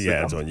don't see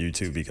ads on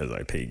YouTube because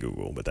I pay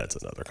Google, but that's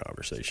another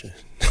conversation.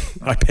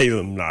 I pay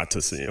them not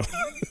to see them.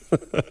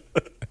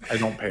 I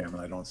don't pay them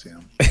and I don't see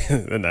them.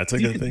 And that's a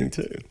good thing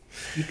too.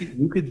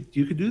 You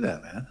could do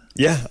that, man.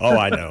 Yeah. Oh,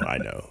 I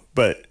know.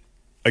 But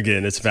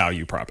again, it's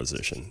value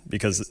proposition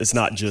because it's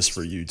not just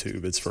for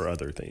YouTube, it's for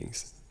other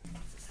things.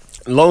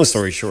 Long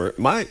story short,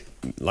 I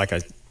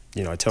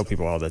tell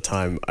people all the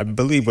time, I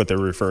believe what they're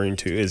referring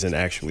to isn't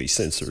actually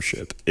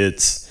censorship.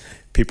 It's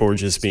people are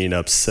just being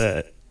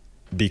upset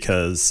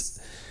because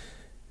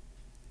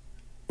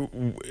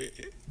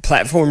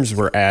platforms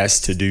were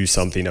asked to do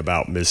something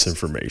about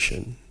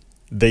misinformation.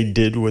 They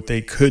did what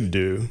they could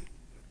do,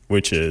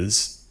 which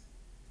is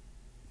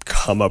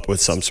come up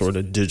with some sort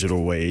of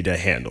digital way to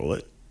handle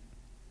it.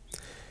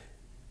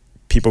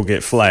 People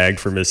get flagged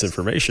for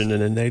misinformation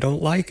and then they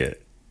don't like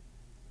it.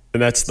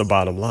 And that's the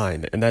bottom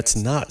line. And that's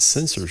not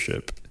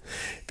censorship.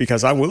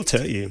 Because I will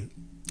tell you,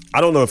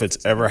 I don't know if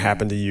it's ever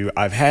happened to you.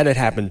 I've had it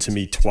happen to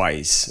me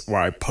twice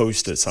where I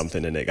posted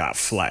something and it got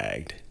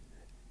flagged.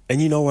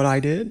 And you know what I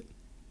did?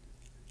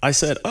 I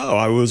said, oh,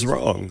 I was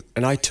wrong.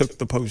 And I took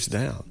the post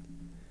down.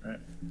 Right.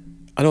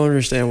 I don't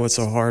understand what's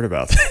so hard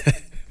about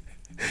that.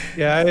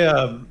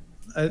 Yeah,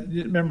 I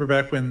remember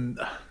back when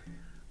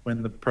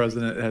the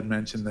president had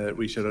mentioned that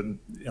we should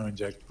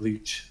inject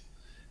bleach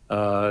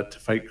to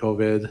fight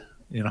COVID,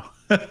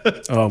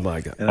 Oh,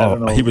 my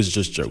God. He was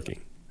just joking.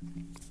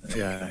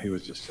 Yeah, he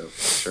was just joking,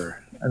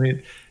 sure. I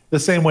mean, the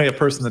same way a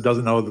person that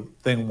doesn't know the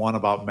thing one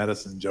about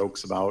medicine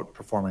jokes about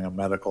performing a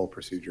medical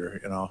procedure,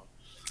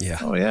 Yeah.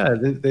 Oh, yeah,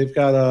 they need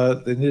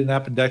an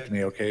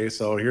appendectomy, okay,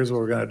 so here's what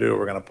we're going to do.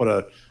 We're going to put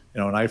a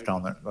knife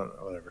down there,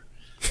 whatever.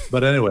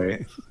 But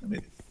anyway, I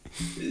mean,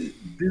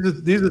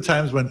 these are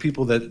times when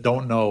people that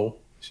don't know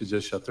should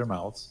just shut their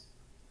mouths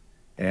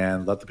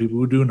and let the people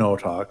who do know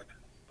talk.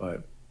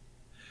 But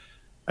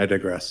I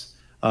digress.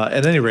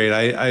 At any rate,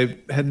 I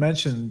had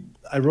mentioned,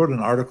 I wrote an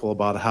article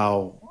about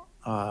how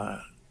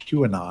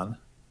QAnon,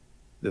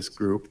 this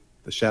group,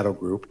 the shadow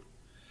group,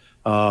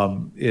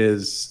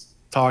 is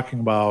talking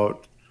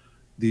about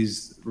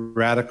these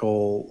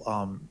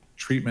radical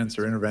treatments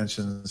or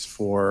interventions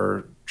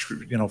for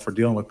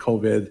dealing with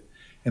COVID,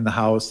 in the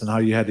house, and how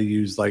you had to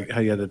use how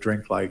you had to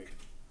drink man,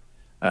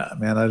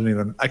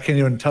 I can't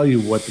even tell you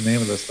what the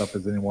name of this stuff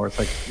is anymore. It's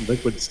like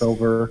liquid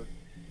silver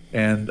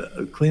and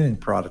a cleaning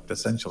product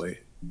essentially.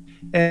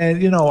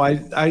 And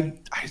I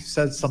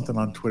said something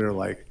on Twitter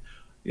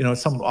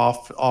some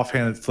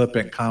offhanded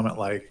flippant comment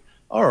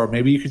or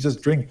maybe you could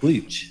just drink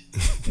bleach,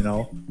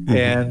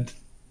 and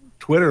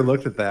Twitter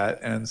looked at that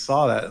and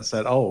saw that and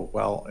said, oh,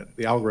 well,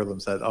 the algorithm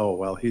said, oh,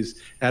 well,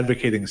 he's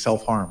advocating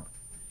self-harm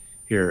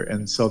here.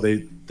 And so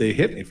they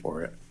hit me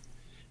for it.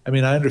 I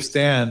mean, I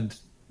understand,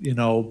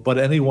 but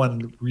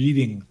anyone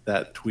reading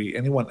that tweet,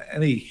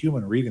 any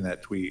human reading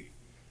that tweet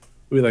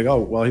would be like, oh,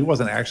 well, he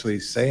wasn't actually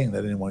saying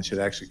that anyone should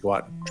actually go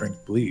out and drink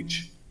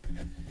bleach,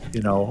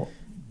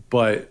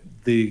 but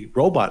the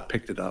robot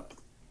picked it up.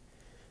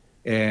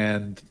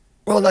 And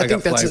I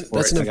think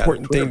that's an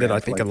important thing that I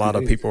think a lot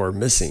of people are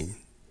missing.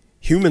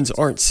 Humans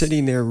aren't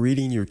sitting there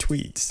reading your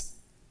tweets.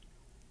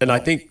 And I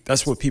think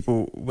that's what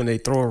people, when they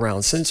throw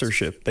around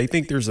censorship, they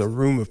think there's a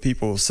room of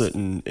people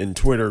sitting in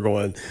Twitter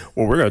going,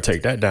 well, we're going to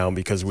take that down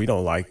because we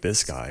don't like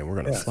this guy and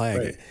we're going to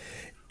flag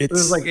it.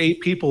 There's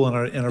 8 people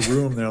in a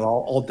room. They're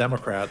all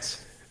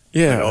Democrats.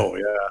 Yeah. Oh,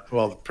 yeah.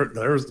 Well,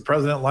 there's the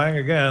president lying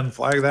again.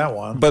 Flag that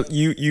one. But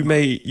you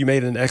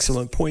made an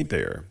excellent point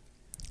there.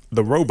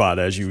 The robot,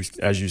 as you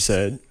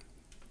said,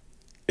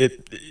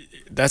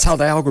 that's how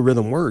the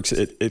algorithm works.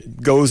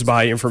 It goes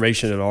by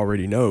information it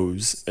already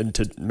knows, and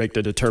to make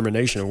the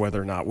determination of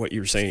whether or not what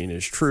you're saying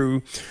is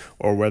true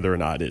or whether or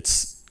not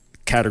it's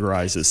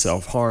categorized as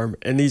self-harm.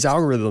 And these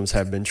algorithms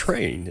have been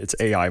trained. It's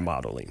AI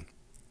modeling.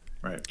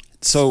 Right.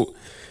 So,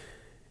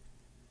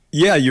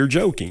 yeah, you're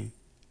joking.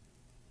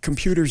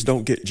 Computers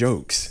don't get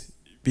jokes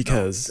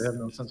because they have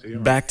no sense of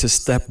humor. Back to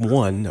step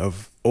 1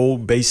 of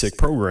old basic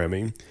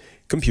programming,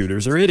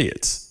 computers are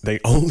idiots. They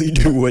only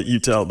do what you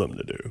tell them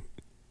to do.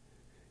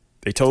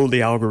 They told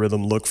the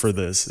algorithm, look for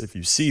this. If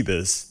you see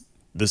this,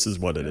 this is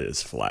what it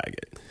is. Flag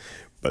it.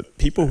 But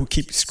people who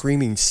keep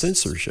screaming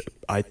censorship,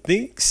 I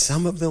think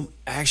some of them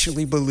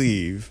actually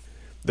believe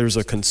there's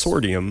a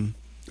consortium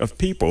of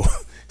people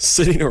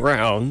sitting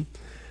around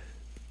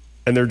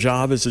and their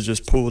job is to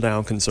just pull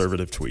down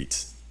conservative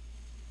tweets.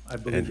 I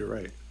believe you're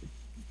right.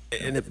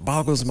 And it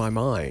boggles my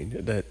mind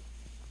that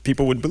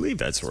people would believe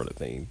that sort of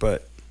thing.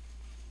 But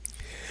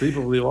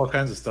people believe all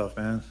kinds of stuff,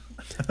 man.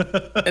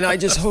 And I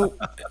just hope,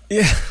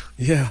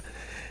 yeah.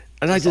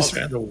 And I just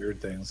all kinds of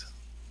weird things.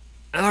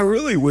 And I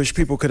really wish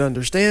people could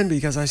understand,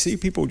 because I see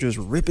people just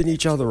ripping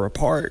each other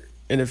apart,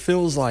 and it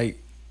feels like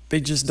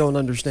they just don't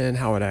understand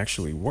how it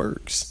actually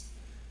works.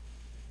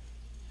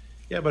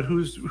 Yeah, but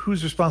whose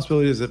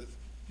responsibility is it,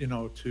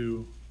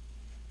 to,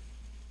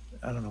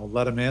 I don't know,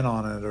 let them in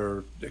on it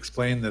or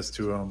explain this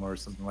to them or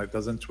something like?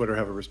 Doesn't Twitter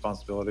have a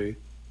responsibility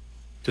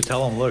to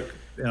tell them, look,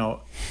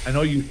 I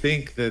know you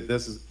think that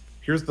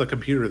here's the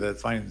computer that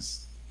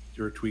finds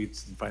your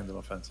tweets and finds them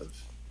offensive.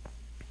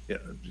 Yeah,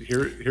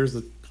 here's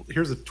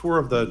a tour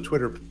of the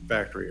Twitter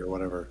factory or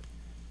whatever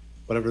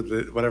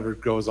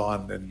goes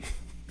on in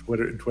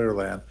Twitter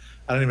land.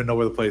 I don't even know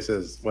where the place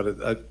is.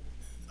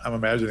 I'm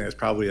imagining it's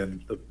probably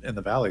in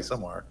the valley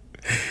somewhere.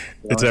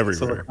 It's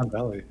everywhere. Silicon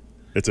Valley.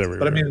 It's everywhere.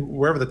 But I mean,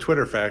 wherever the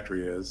Twitter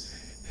factory is,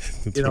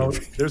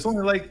 there's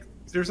only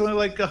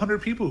like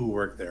 100 people who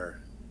work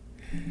there,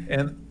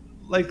 and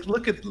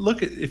look at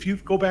if you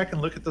go back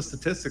and look at the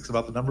statistics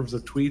about the numbers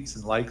of tweets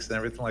and likes and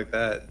everything like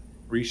that,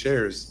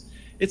 reshares,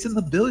 it's in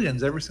the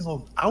billions every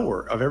single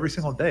hour of every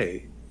single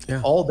day,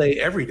 all day,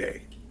 every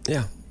day.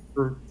 Yeah.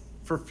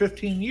 For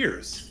 15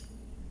 years.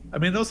 I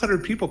mean, those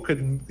 100 people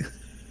couldn't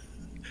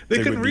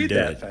read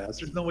that fast.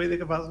 There's no way they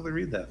could possibly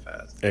read that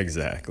fast.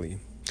 Exactly.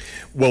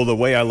 Well, the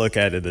way I look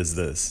at it is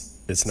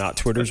this. It's not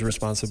Twitter's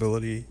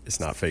responsibility. It's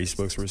not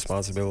Facebook's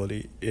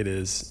responsibility. It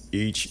is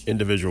each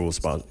individual's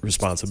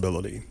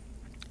responsibility.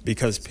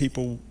 Because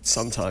people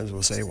sometimes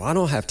will say, well, I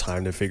don't have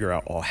time to figure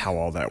out how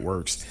all that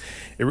works.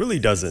 It really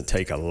doesn't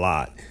take a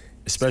lot,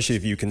 especially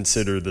if you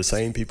consider the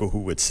same people who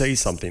would say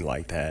something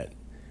like that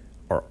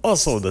are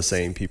also the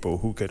same people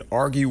who could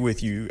argue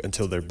with you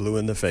until they're blue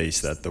in the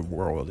face that the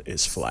world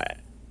is flat.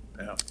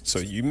 Yeah. So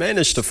you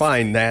manage to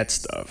find that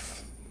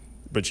stuff,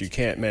 but you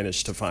can't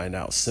manage to find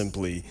out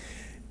simply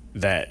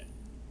that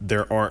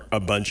there aren't a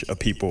bunch of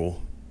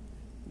people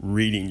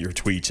reading your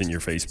tweets and your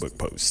Facebook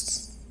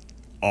posts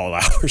all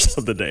hours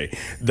of the day.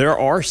 There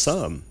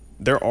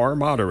are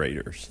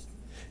moderators,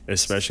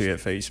 especially at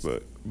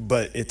Facebook,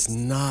 but it's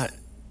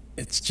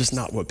just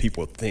not what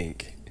people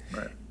think.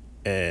 Right.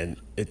 And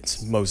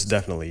it's most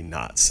definitely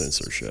not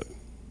censorship.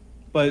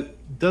 But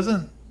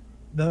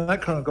that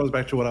kind of goes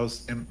back to what I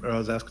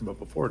was asking about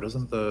before.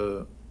 Doesn't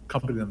the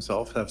company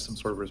themselves have some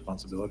sort of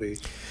responsibility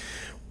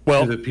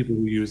to the people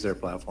who use their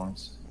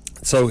platforms?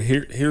 So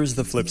here's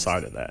the flip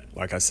side of that.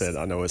 Like I said,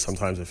 I know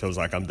sometimes it feels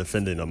like I'm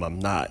defending them. I'm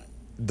not.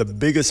 The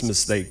biggest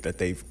mistake that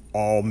they've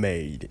all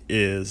made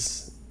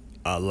is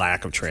a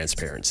lack of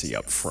transparency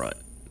up front.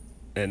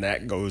 And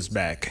that goes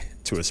back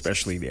to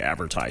especially the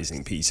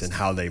advertising piece and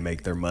how they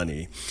make their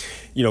money.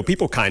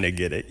 People kind of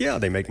get it. Yeah,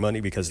 they make money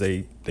because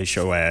they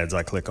show ads.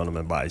 I click on them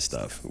and buy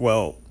stuff.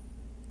 Well,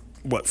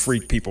 what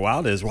freaked people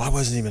out is, well, I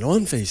wasn't even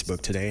on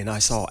Facebook today and I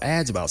saw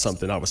ads about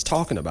something I was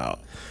talking about.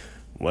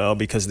 Well,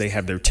 because they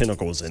have their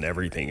tentacles in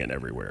everything and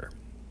everywhere.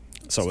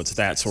 So it's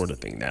that sort of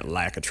thing, that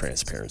lack of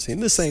transparency.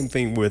 And the same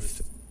thing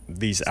with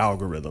these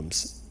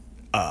algorithms,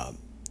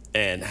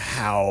 and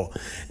how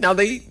now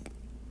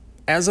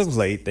as of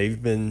late,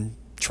 they've been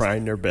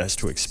trying their best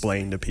to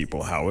explain to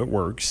people how it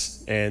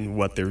works and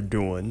what they're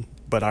doing.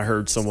 But I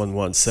heard someone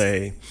once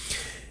say,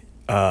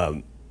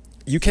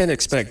 you can't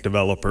expect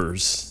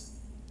developers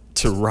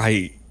to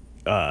write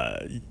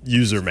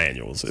user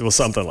manuals. It was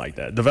something like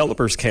that.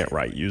 Developers can't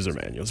write user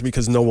manuals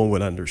because no one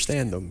would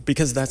understand them,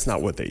 because that's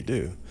not what they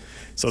do.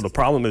 So the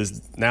problem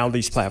is now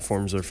these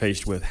platforms are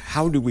faced with,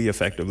 how do we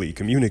effectively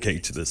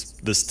communicate to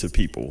this to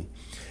people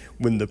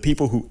when the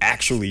people who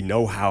actually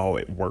know how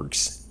it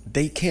works,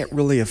 they can't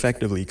really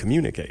effectively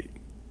communicate.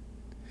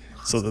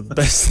 So the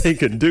best they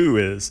can do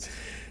is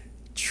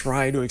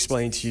try to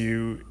explain to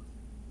you,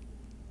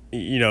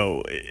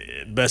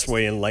 best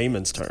way in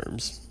layman's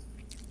terms.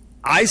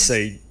 I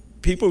say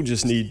people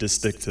just need to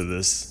stick to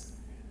this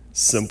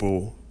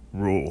simple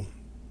rule.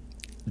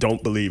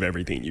 Don't believe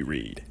everything you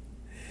read.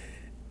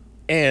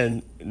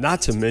 And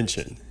not to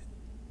mention,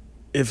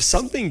 if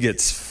something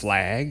gets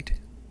flagged,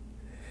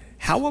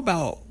 how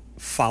about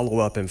follow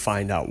up and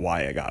find out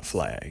why it got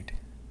flagged?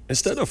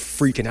 Instead of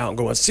freaking out and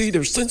going, see,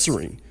 they're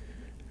censoring.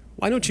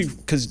 Why don't you,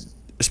 because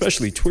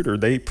especially Twitter,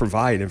 they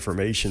provide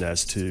information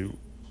as to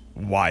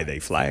why they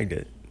flagged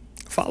it.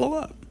 Follow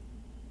up.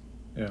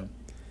 Yeah.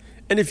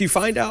 And if you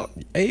find out,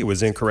 hey, it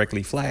was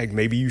incorrectly flagged,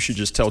 maybe you should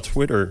just tell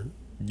Twitter,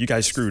 you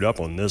guys screwed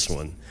up on this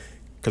one,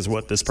 because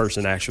what this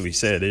person actually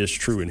said is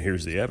true and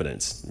here's the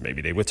evidence.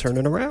 Maybe they would turn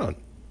it around.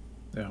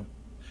 Yeah.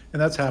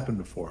 And that's happened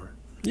before.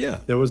 Yeah.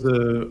 There was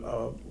it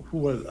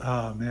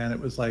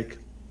was like,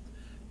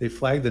 they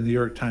flagged the New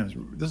York Times.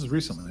 This is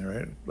recently,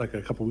 right? Like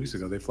a couple weeks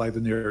ago, they flagged the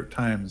New York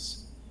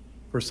Times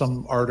for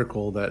some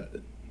article that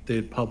they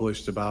had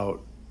published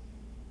about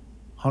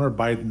Hunter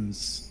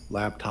Biden's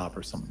laptop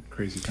or some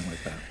crazy thing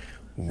like that.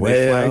 Well,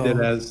 they flagged it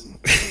as,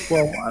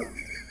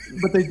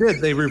 but they did.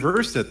 They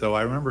reversed it, though.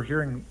 I remember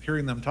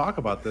hearing them talk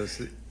about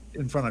this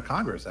in front of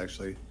Congress,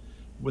 actually,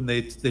 when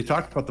they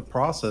talked about the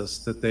process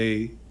that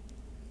it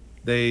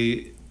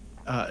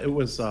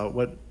was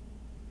what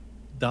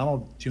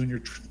Donald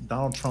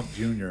Trump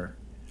Jr.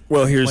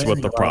 Well, here's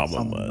what the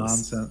problem was.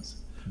 Nonsense.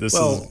 This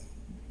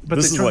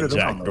is what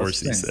Jack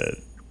Dorsey said.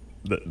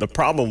 The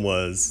problem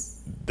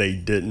was they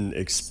didn't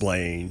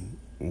explain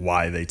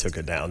why they took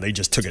it down. They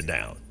just took it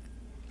down.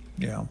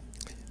 Yeah.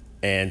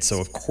 And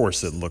so, of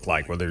course, it looked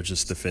like, well, they're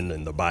just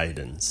defending the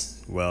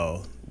Bidens.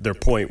 Well, their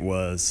point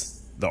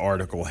was the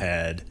article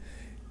had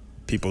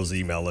people's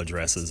email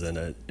addresses in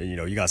it. And,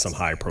 you got some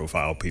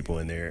high-profile people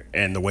in there.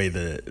 And the way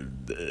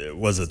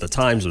was it the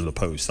Times or the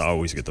Post? I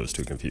always get those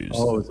two confused.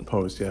 Oh, it was the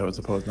Post. Yeah, it was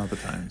the Post, not the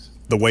Times.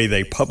 The way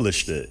they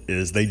published it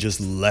is they just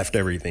left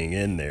everything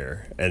in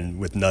there and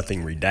with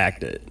nothing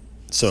redacted.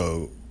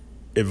 So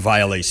it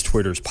violates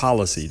Twitter's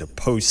policy to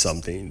post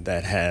something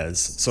that has,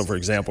 so for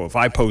example, if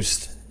I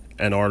post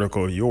an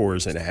article of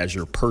yours and it has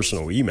your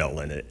personal email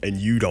in it and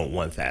you don't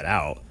want that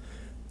out,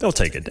 they'll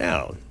take it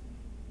down.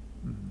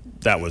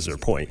 That was their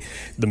point.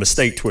 The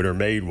mistake Twitter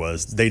made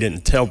was they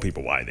didn't tell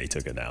people why they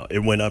took it down. It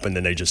went up and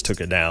then they just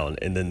took it down,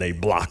 and then they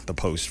blocked the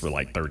post for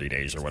like 30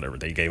 days or whatever.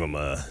 They gave them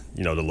the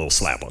little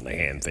slap on the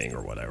hand thing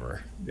or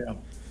whatever. Yeah.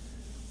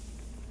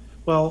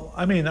 Well,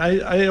 I mean,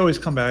 I always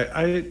come back.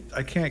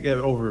 I can't get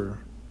over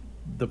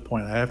the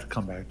point. I have to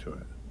come back to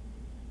it.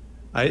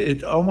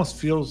 It almost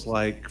feels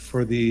like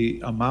for the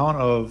amount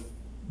of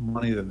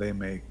money that they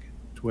make,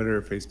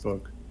 Twitter,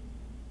 Facebook,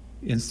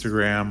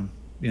 Instagram,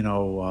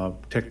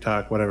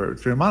 TikTok, whatever,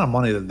 for the amount of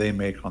money that they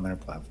make on their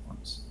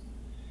platforms.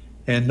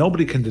 And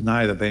nobody can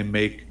deny that they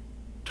make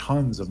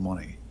tons of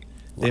money.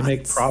 They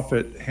make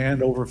profit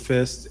hand over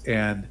fist.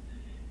 And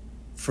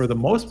for the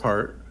most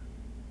part,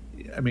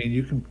 I mean,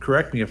 you can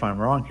correct me if I'm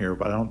wrong here,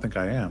 but I don't think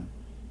I am.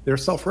 They're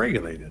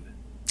self-regulated.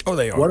 Oh,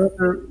 they are.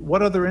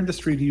 What other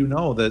industry do you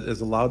know that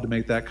is allowed to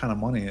make that kind of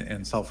money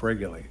and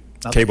self-regulate?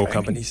 Cable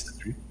companies.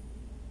 Industry.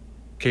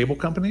 Cable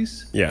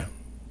companies? Yeah.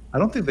 I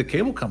don't think the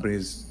cable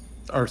companies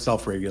are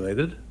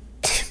self-regulated.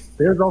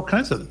 There's all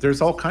kinds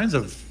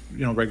of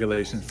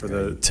regulations for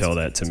the. Tell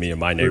that to me in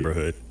my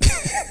neighborhood.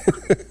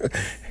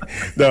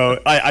 No,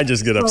 I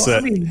just get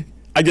upset.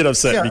 I get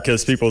upset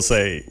because people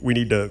say we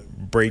need to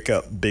break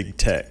up big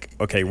tech.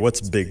 Okay, what's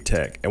big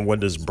tech and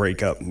what does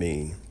break up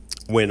mean?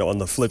 When on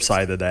the flip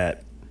side of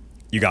that,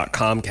 you got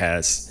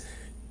Comcast.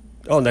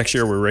 Oh, next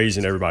year we're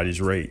raising everybody's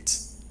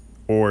rates.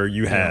 Or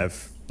you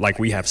have, like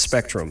we have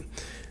Spectrum.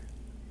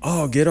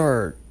 Oh, get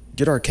our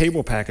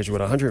cable package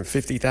with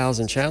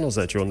 150,000 channels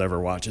that you'll never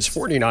watch. It's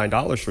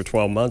 $49 for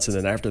 12 months, and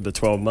then after the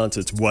 12 months,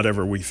 it's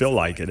whatever we feel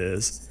like it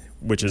is,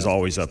 which is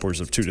always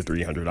upwards of $200 to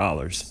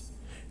 $300.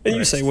 And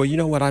you say, well, you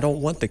know what? I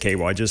don't want the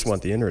cable. I just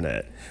want the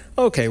internet.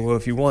 Okay, well,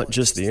 if you want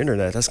just the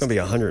internet, that's going to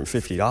be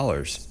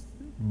 $150.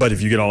 But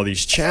if you get all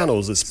these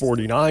channels, it's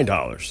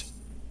 $49.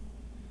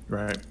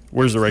 Right.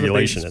 Where's the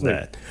regulation in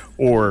that?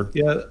 Or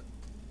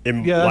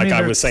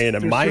I was saying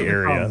in my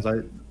area.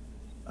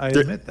 I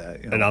admit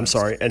that. And I'm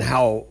sorry, and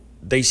how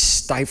they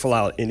stifle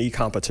out any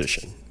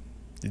competition.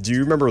 Do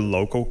you remember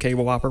local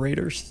cable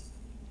operators?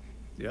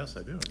 Yes,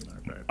 I do.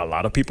 A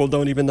lot of people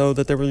don't even know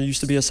that there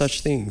used to be a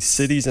such thing.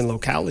 Cities and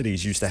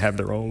localities used to have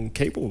their own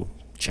cable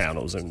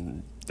channels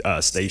and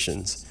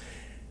stations.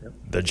 Yep.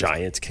 The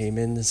giants came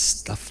in and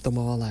stuffed them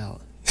all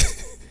out.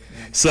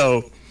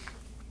 So,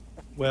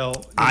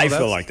 I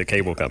feel like the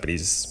cable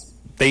companies,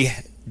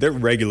 they're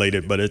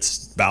regulated, but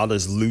it's about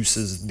as loose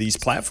as these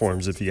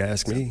platforms, if you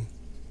ask me.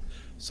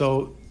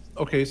 So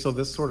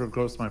this sort of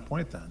goes to my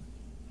point then.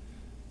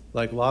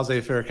 Like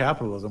laissez-faire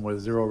capitalism with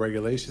zero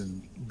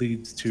regulation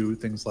leads to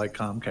things like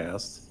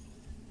Comcast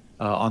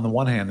on the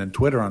one hand and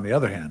Twitter on the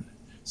other hand.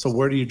 So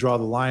where do you draw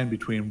the line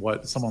between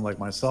what someone like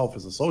myself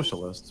as a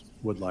socialist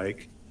would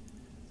like,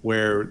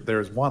 where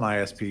there's one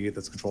ISP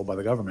that's controlled by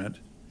the government,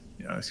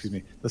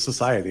 the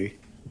society,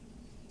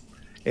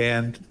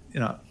 and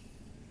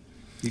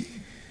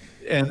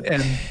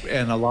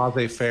and a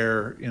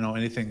laissez-faire,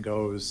 anything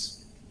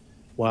goes,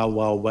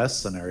 Wild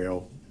West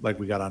scenario like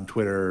we got on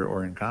Twitter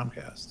or in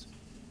Comcast.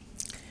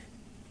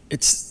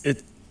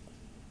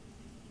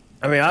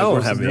 I mean, I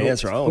don't have the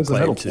answer. I don't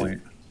claim to.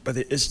 But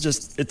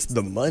it's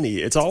the money.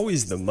 It's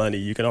always the money.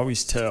 You can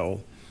always tell.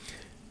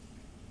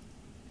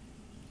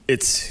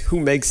 It's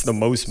who makes the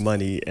most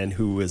money and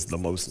who is the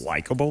most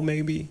likable,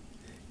 maybe.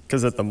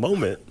 Because at the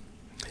moment,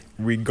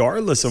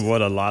 regardless of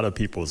what a lot of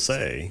people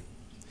say,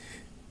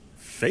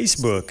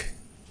 Facebook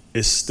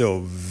is still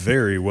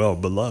very well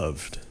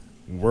beloved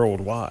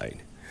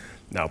worldwide.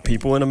 Now,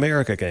 people in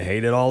America can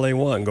hate it all they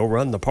want and go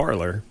run the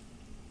parlor,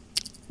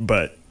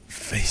 but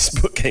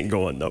Facebook ain't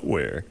going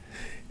nowhere.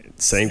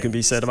 Same can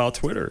be said about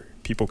Twitter.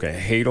 People can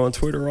hate on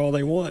Twitter all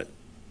they want.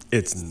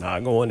 It's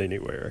not going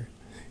anywhere.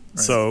 Right.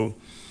 So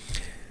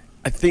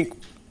I think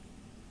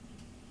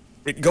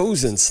it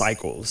goes in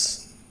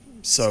cycles.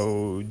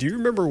 So do you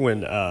remember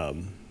when,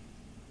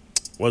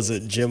 was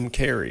it Jim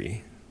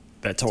Carrey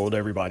that told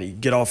everybody,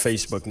 get off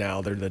Facebook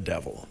now, they're the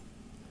devil?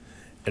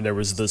 And there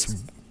was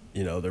this,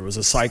 there was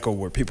a cycle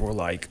where people were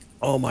like,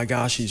 oh my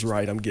gosh, he's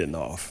right, I'm getting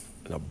off.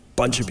 And a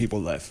bunch of people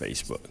left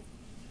Facebook.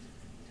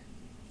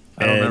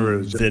 I don't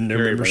remember. Then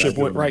their membership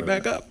went right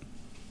back up.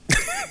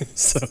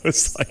 So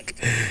it's like,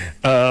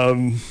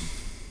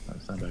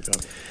 that's not back up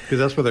because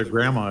that's where their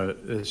grandma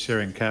is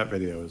sharing cat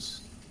videos,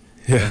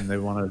 and they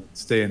want to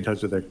stay in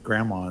touch with their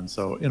grandma. And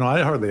so,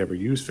 I hardly ever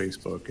use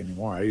Facebook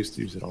anymore. I used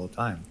to use it all the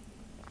time,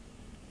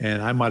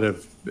 and I might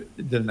have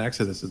did an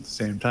exodus at the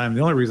same time.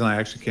 The only reason I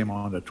actually came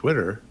on to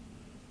Twitter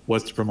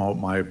was to promote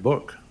my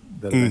book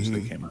that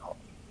eventually came out,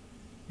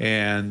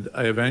 and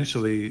I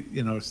eventually,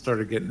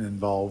 started getting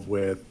involved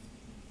with.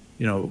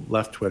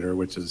 Left Twitter,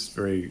 which is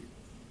very.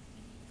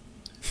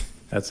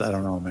 I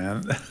don't know,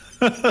 man.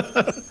 I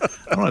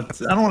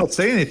don't want to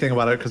say anything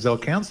about it because they'll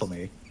cancel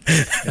me.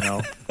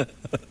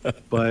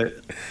 But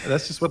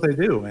that's just what they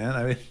do, man.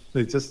 I mean,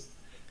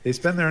 they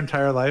spend their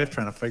entire life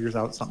trying to figure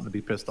out something to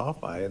be pissed off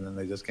by, and then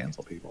they just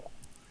cancel people.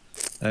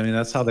 I mean,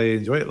 that's how they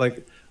enjoy it.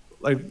 Like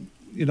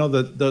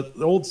the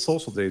old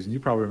social days, and you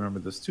probably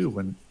remember this too,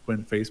 when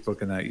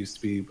Facebook and that used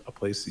to be a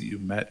place that you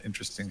met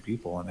interesting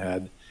people and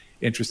had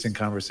interesting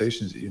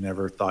conversations that you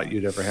never thought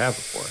you'd ever have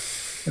before.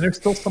 And there's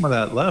still some of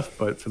that left,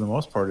 but for the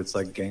most part, it's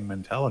like gang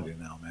mentality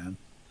now, man.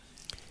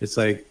 It's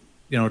like,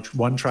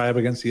 one tribe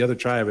against the other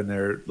tribe, and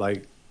they're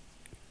like,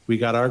 we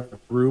got our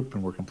group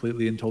and we're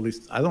completely and totally,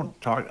 I don't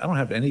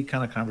have any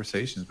kind of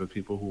conversations with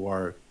people who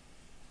are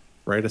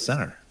right of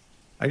center.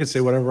 I can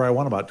say whatever I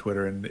want about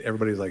Twitter and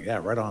everybody's like,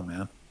 yeah, right on,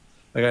 man.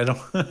 Like, I don't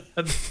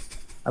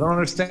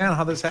understand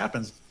how this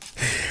happens.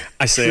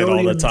 I say it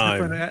all the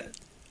time.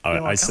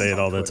 I say it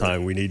all the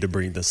time. We need to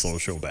bring the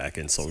social back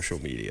in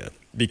social media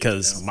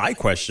because my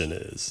question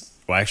is,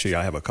 well, actually,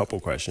 I have a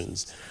couple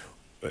questions.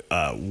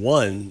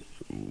 One,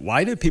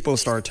 why did people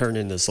start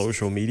turning to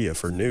social media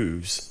for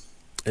news?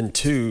 And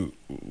two,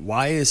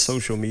 why is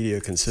social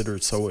media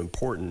considered so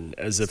important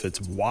as if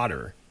it's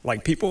water?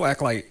 Like people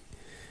act like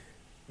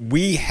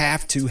we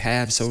have to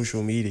have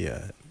social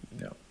media.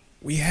 Yeah.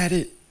 We had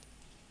it.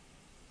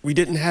 We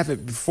didn't have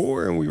it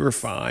before and we were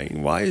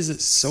fine. Why is it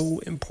so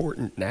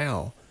important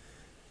now?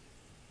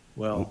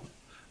 Well,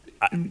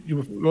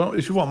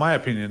 if you want my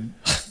opinion,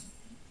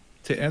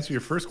 to answer your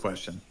first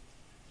question,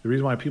 the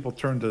reason why people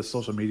turn to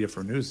social media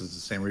for news is the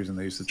same reason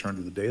they used to turn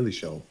to the Daily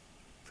Show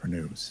for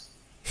news,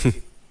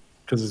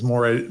 because it's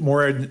more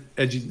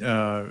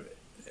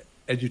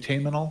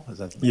edutainmental. Is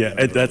that?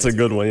 Yeah, that's a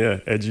good one. Yeah,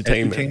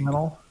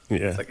 edutainmental. Yeah,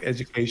 it's like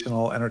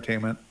educational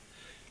entertainment,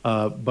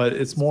 but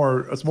it's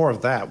more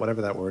of that,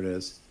 whatever that word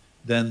is,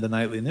 than the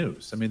nightly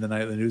news. I mean, the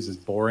nightly news is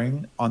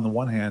boring on the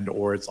one hand,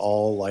 or it's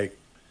all like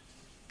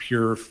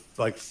pure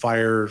like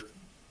fire,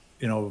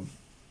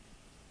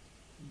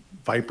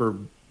 viper,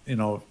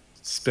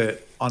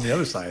 spit on the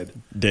other side.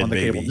 Dead on the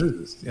baby. Cable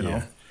news,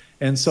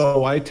 And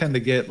so I tend to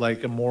get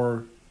like a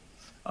more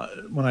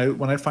when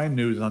I find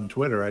news on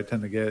Twitter, I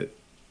tend to get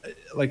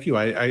like you.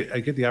 I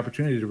get the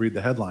opportunity to read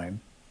the headline,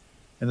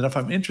 And then if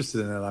I'm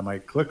interested in it, I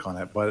might click on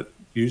it. But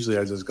usually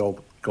I just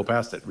go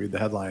past it, read the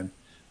headline,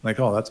 like,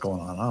 oh, that's going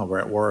on. Oh, we're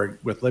at war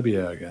with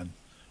Libya again,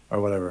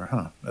 or whatever.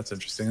 Huh, that's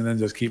interesting. And then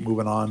just keep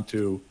moving on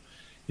to,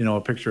 a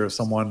picture of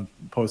someone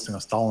posting a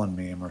Stalin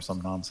meme or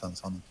some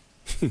nonsense on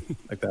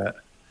like that.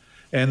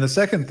 And the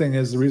second thing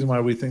is the reason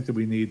why we think that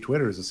we need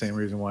Twitter is the same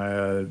reason why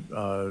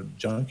a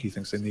junkie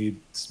thinks they need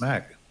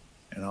smack.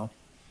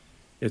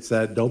 It's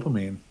that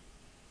dopamine.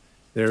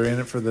 They're in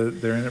it for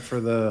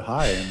the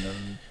high, and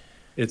then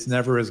it's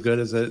never as good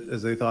as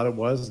they thought it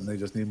was, and they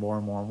just need more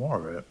and more and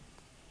more of it.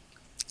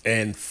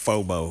 And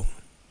FOMO,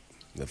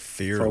 the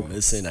fear of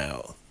missing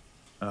out.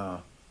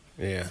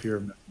 Yeah, fear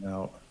of missing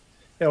out.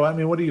 Yeah, well, I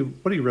mean, what do you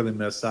really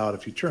miss out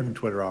if you turn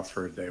Twitter off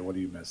for a day? What do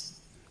you miss?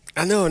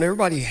 I know, and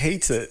everybody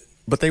hates it,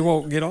 but they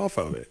won't get off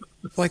of it.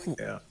 Like,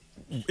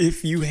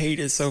 if you hate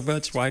it so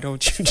much, why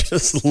don't you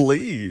just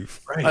leave?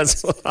 Right.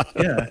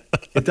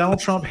 If Donald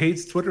Trump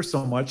hates Twitter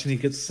so much and he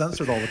gets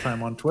censored all the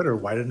time on Twitter,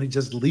 why didn't he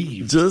just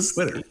leave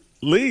Twitter?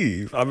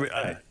 Leave. I mean,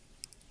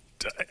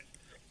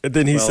 and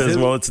then he says,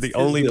 well, it's the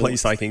only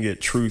place I can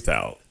get truth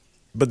out.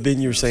 But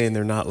then you're saying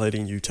they're not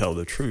letting you tell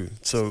the truth.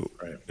 So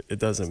it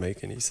doesn't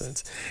make any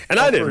sense. And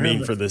I didn't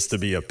mean for this to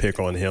be a pick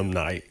on him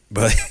night,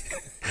 but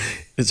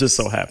it just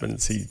so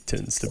happens he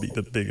tends to be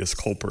the biggest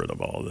culprit of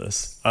all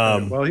this.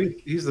 Well,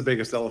 he's the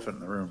biggest elephant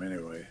in the room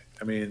anyway.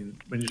 I mean,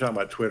 when you're talking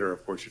about Twitter,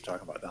 of course, you're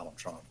talking about Donald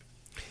Trump.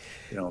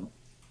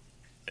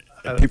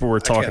 People were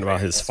talking about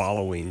his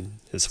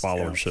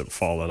followership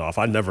falling off.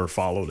 I never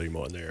followed him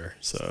on there.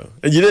 So,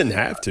 and you didn't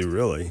have to,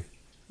 really.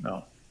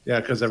 No.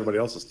 Yeah, because everybody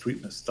else is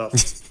tweeting his stuff.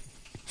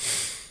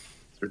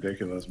 It's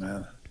ridiculous,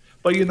 man.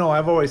 But,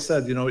 I've always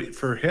said,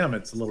 for him,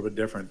 it's a little bit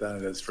different than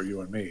it is for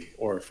you and me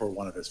or for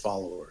one of his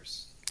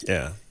followers.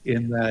 Yeah.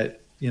 In that,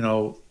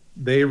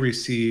 they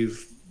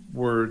receive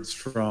words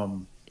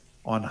from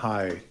on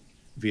high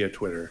via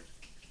Twitter.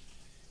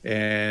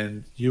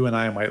 And you and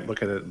I might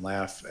look at it and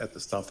laugh at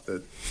the stuff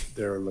that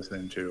they're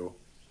listening to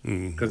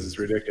because it's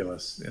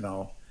ridiculous,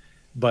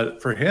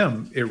 But for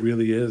him, it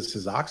really is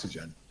his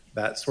oxygen,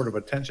 that sort of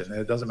attention.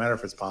 And it doesn't matter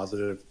if it's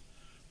positive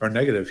or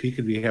negative. He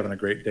could be having a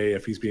great day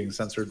if he's being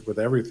censored with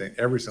every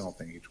single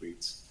thing he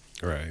tweets.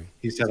 Right.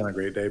 He's having a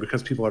great day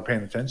because people are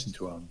paying attention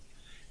to him.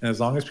 And as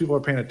long as people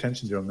are paying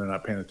attention to him, they're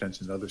not paying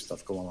attention to other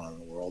stuff going on in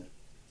the world.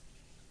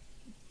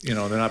 They're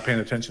not paying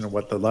attention to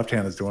what the left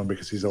hand is doing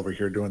because he's over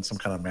here doing some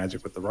kind of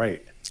magic with the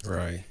right.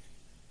 Right.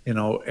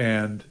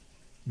 And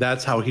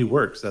that's how he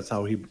works. That's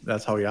how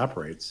he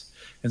operates.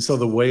 And so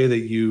the way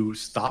that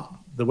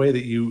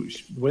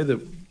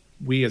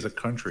we as a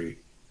country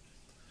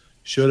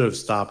should have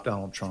stopped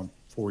Donald Trump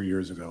 4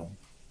 years ago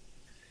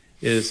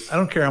is, I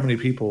don't care how many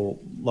people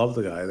love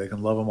the guy. They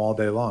can love him all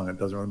day long. It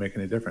doesn't really make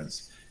any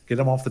difference. Get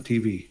him off the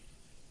TV.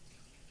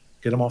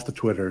 Get him off the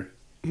Twitter.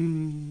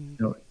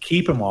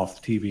 Keep him off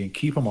the TV and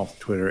keep him off the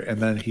Twitter, and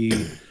then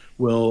he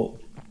will,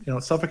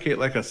 suffocate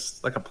like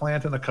a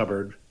plant in a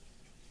cupboard,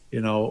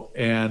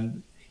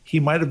 and he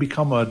might have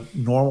become a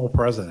normal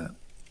president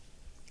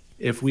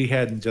if we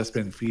hadn't just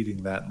been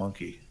feeding that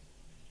monkey,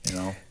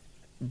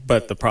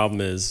 But the problem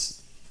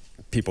is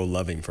people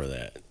love him for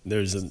that.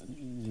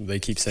 They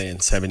keep saying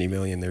 70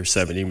 million. There's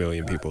 70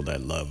 million people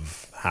that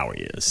love how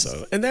he is.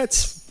 So, and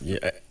that's,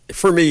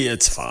 for me,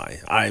 it's fine.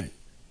 I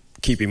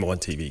keep him on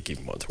TV, keep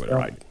him on Twitter.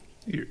 Well,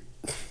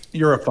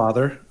 you're a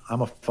father.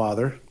 I'm a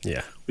father.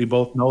 Yeah. We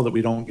both know that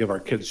we don't give our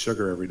kids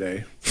sugar every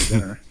day for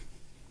dinner.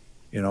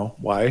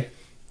 Why?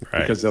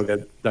 Right. Because they'll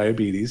get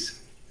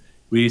diabetes.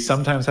 We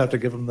sometimes have to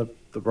give them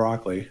the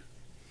broccoli.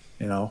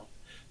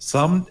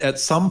 At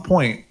some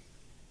point,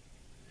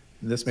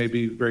 and this may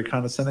be very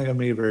condescending of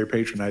me, very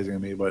patronizing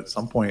of me, but at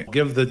some point,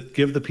 give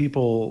the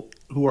people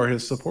who are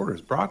his supporters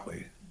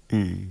broccoli.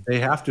 They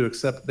have to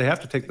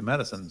take the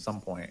medicine at some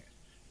point.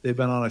 They've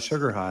been on a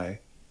sugar high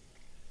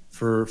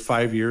for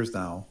 5 years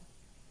now.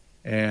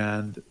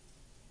 And,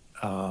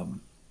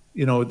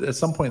 at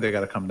some point they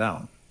got to come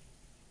down.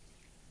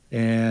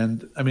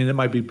 And I mean, it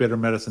might be bitter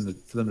medicine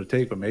for them to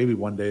take, but maybe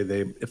one day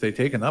if they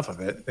take enough of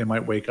it, they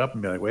might wake up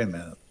and be like, wait a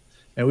minute.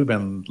 And we've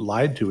been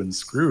lied to and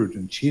screwed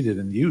and cheated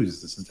and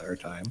used this entire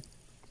time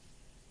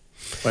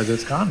by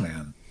this con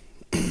man.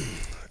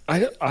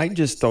 I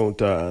just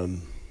don't, I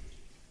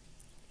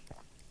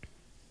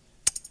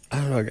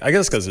don't know. I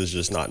guess because it's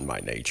just not in my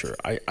nature.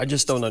 I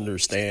just don't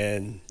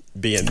understand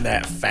being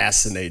that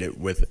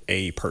fascinated with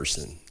a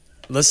person.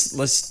 Let's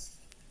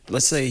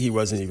say he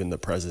wasn't even the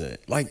president.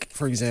 Like,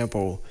 for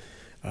example,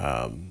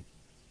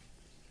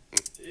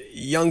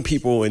 young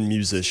people and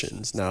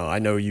musicians. Now, I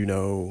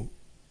know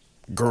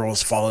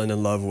girls falling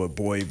in love with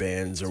boy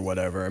bands or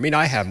whatever. I mean,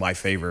 I have my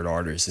favorite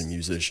artists and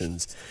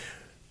musicians,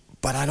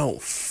 but I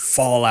don't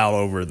fall out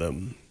over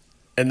them.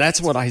 And that's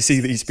what I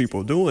see these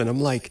people doing. I'm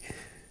like,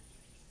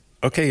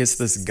 okay, it's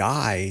this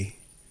guy,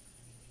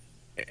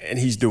 and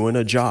he's doing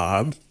a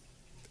job,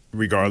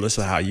 regardless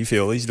of how you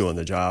feel he's doing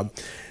the job.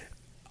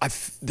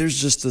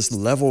 There's just this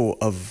level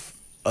of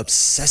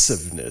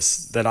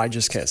obsessiveness that I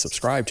just can't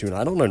subscribe to, and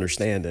I don't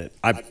understand it.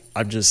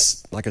 I'm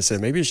just, like I said,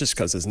 maybe it's just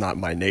because it's not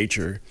my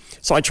nature.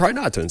 So I try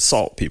not to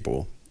insult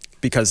people.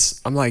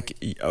 because I'm like,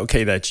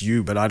 okay, that's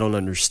you, but I don't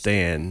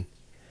understand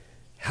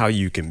how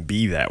you can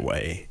be that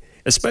way,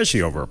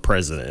 especially over a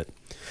president,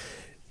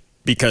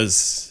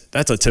 because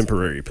that's a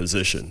temporary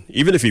position.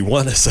 Even if he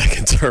won a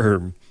second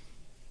term,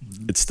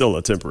 it's still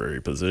a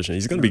temporary position.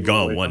 He's going to be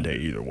gone one day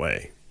either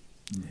way.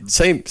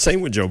 Same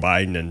with Joe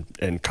Biden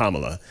and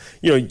Kamala.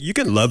 You know, you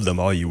can love them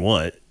all you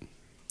want.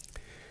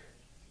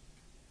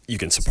 You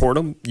can support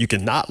them. You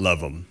can not love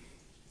them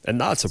and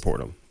not support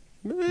them.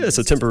 It's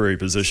a temporary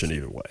position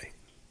either way.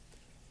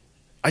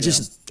 I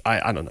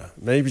don't know.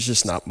 Maybe it's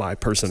just not my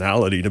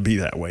personality to be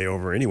that way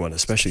over anyone,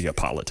 especially a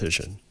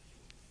politician.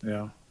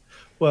 Yeah.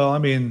 Well, I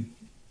mean,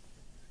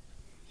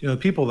 you know,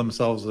 people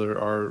themselves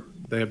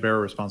they bear a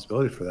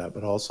responsibility for that,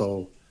 but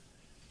also,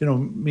 you know,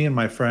 me and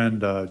my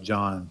friend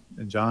John,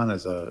 and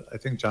I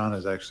think John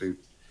has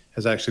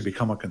actually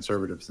become a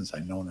conservative since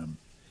I've known him,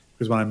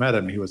 because when I met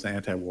him, he was an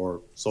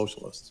anti-war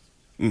socialist,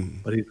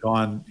 but he's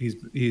gone.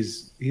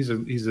 He's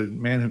a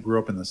man who grew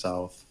up in the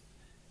South,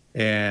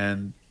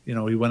 and you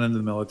know, he went into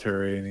the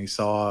military and he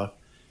saw,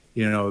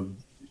 you know,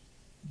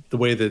 the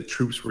way that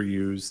troops were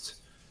used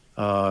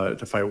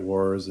to fight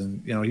wars,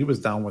 and you know, he was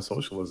down with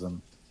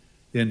socialism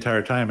the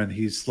entire time, and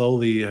he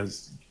slowly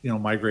has, you know,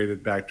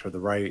 migrated back to the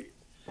right,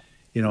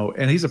 you know,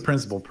 and he's a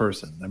principled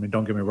person. I mean,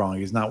 don't get me wrong,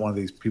 he's not one of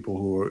these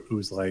people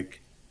who's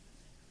like,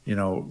 you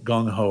know,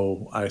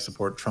 gung-ho, I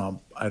support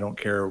Trump, I don't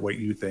care what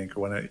you think,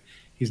 or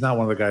he's not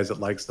one of the guys that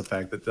likes the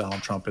fact that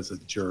Donald Trump is a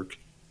jerk,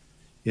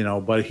 you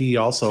know, but he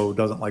also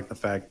doesn't like the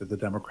fact that the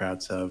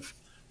Democrats have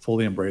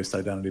fully embraced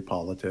identity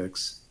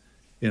politics,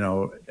 you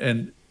know,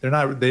 and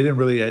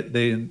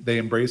they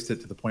embraced it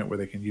to the point where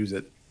they can use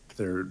it to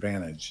their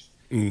advantage.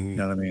 You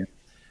know what I mean?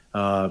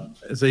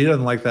 So he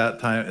doesn't like that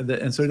time,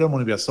 and so he doesn't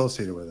want to be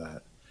associated with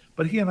that.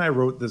 But he and I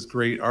wrote this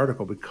great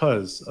article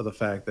because of the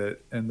fact that,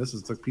 and this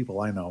is the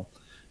people I know,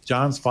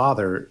 John's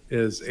father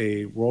is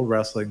a World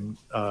Wrestling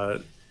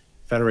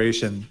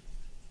Federation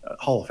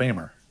Hall of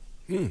Famer.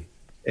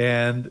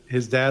 And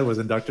his dad was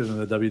inducted in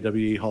the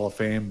WWE Hall of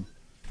Fame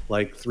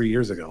like 3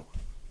 years ago,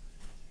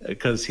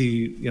 because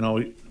he, you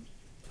know,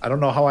 I don't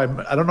know how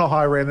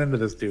I ran into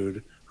this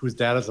dude whose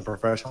dad is a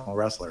professional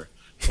wrestler,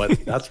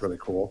 but that's really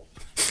cool.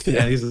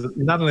 Yeah. And he's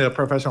not only a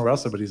professional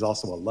wrestler, but he's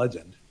also a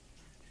legend.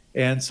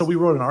 And so we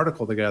wrote an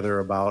article together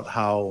about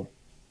how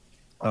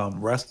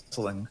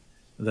wrestling,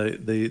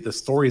 the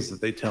stories that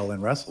they tell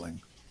in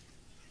wrestling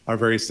are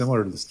very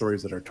similar to the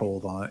stories that are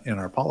told in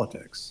our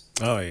politics.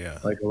 Oh yeah,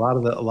 like a lot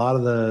of the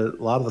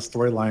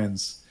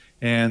storylines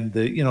and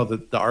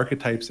the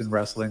archetypes in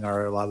wrestling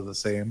are a lot of the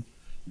same.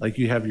 Like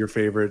you have your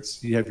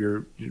favorites, you have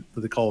your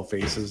what they call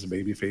faces,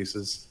 baby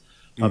faces,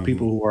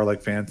 people who are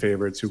like fan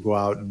favorites who go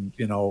out and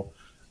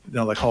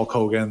like Hulk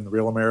Hogan, the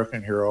real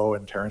American hero,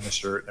 and tearing the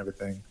shirt and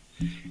everything.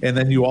 And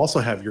then you also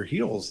have your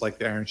heels like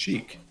the Iron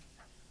Sheik,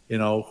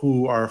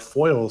 who are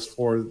foils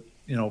for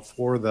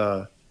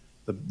the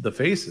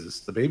faces,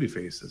 the baby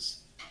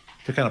faces,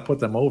 to kind of put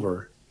them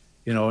over,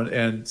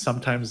 and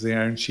sometimes the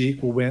Iron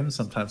Sheik will win,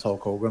 sometimes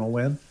Hulk Hogan will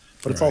win,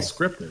 but it's all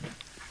scripted.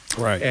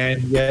 Right.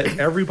 And yet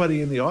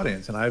everybody in the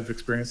audience, and I've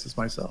experienced this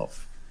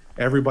myself,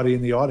 everybody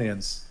in the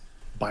audience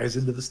buys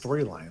into the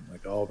storyline.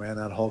 Like, oh man,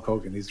 that Hulk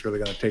Hogan, he's really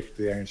going to take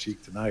the Iron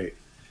Sheik tonight,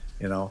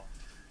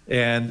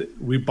 and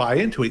we buy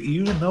into it,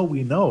 even though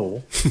we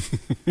know,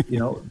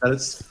 that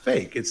it's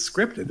fake, it's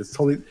scripted, it's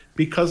totally,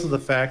 because of the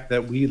fact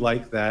that we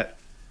like that,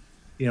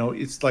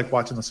 it's like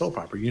watching the soap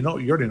opera. You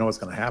already know what's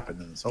going to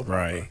happen in the soap opera.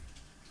 Right.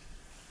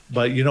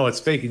 But it's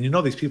fake,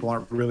 and these people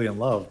aren't really in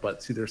love,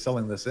 but see, they're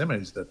selling this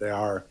image that they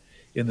are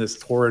in this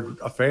torrid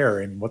affair,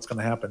 and what's going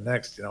to happen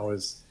next,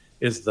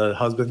 is the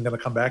husband going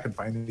to come back and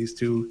find these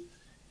two,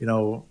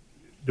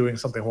 doing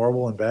something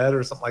horrible in bed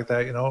or something like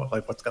that,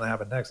 like what's going to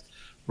happen next.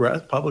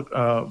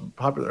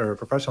 Popular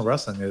professional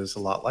wrestling is a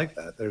lot like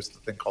that. There's the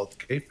thing called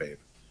kayfabe.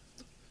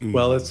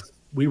 Well,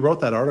 we wrote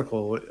that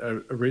article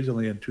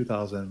originally in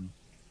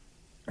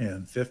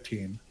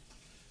 2015,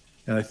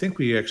 and I think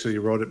we actually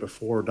wrote it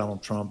before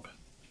Donald Trump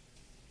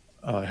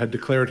had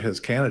declared his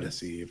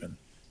candidacy even.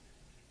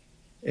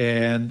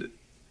 And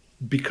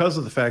because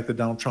of the fact that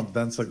Donald Trump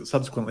then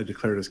subsequently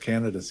declared his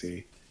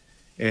candidacy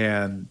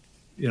and,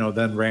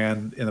 then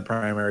ran in the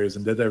primaries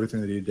and did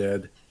everything that he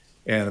did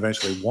and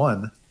eventually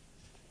won,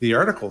 the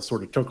article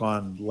sort of took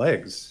on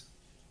legs.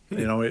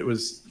 It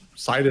was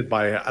cited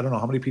by, I don't know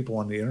how many people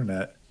on the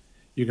internet.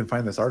 You can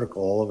find this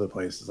article all over the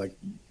place. It's like,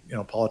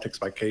 Politics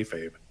by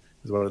Kayfabe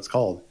is what it's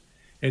called.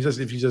 And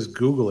if you just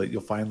Google it,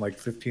 you'll find like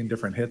 15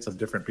 different hits of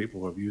different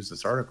people who have used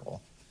this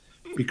article.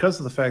 Because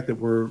of the fact that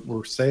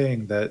we're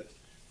saying that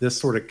this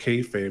sort of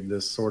kayfabe,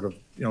 this sort of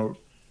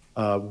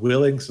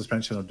willing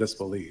suspension of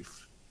disbelief,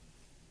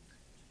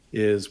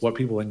 is what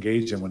people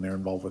engage in when they're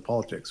involved with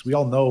politics. We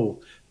all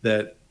know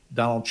that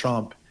Donald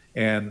Trump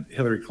and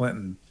Hillary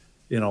Clinton,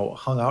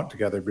 hung out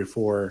together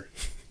before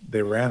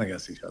they ran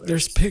against each other.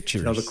 There's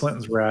pictures. The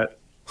Clintons were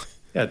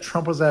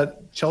Trump was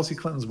at Chelsea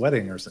Clinton's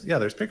wedding or something. Yeah,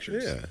 there's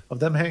pictures of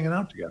them hanging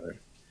out together,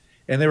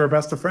 and they were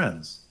best of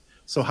friends.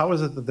 So how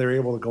is it that they're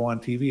able to go on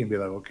TV and be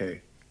like,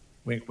 okay,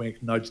 wink,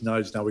 wink, nudge,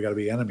 nudge. Now we got to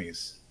be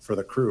enemies for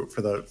the crew,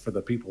 for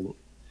the people.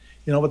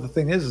 But the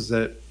thing is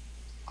that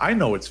I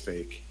know it's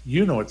fake.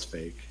 You know it's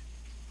fake.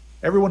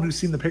 Everyone who's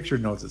seen the picture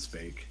knows it's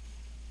fake.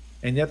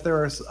 And yet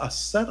there is a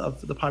set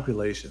of the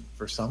population,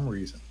 for some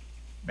reason,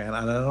 man,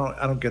 and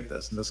I don't get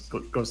this, and this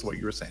goes to what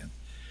you were saying,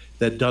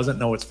 that doesn't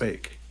know it's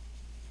fake,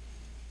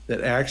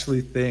 that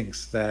actually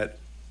thinks that,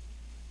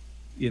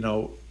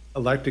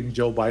 electing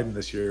Joe Biden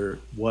this year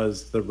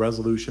was the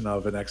resolution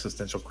of an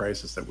existential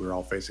crisis that we're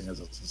all facing as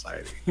a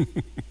society.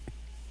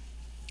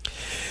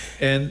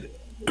 And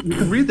you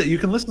can read that, you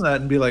can listen to that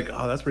and be like,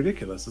 oh, that's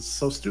ridiculous. It's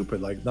so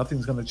stupid. Like,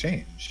 nothing's going to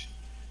change.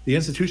 The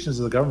institutions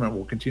of the government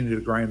will continue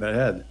to grind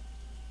ahead,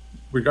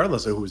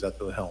 regardless of who's at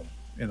the helm,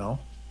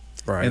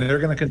 Right. And they're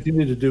going to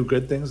continue to do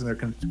good things, and they're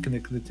going to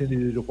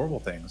continue to do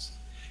horrible things.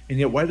 And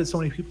yet, why did so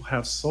many people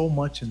have so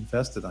much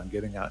invested on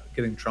getting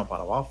Trump out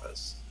of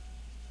office?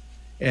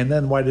 And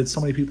then why did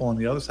so many people on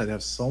the other side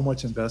have so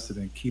much invested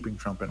in keeping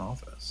Trump in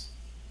office?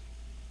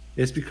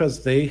 It's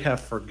because they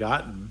have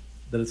forgotten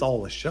that it's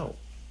all a show.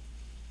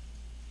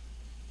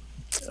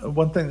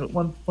 One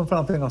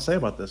final thing I'll say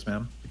about this,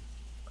 man.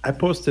 I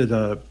posted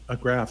a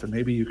graph, and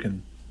maybe you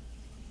can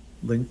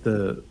link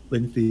the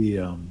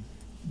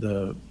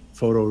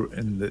photo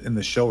in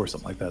the show or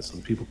something like that, so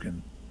that people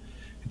can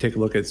take a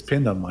look. It's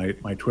pinned on my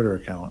Twitter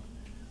account.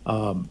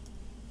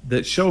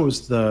 That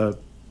shows the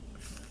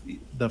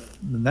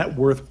net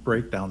worth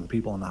breakdown of the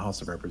people in the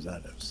House of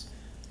Representatives.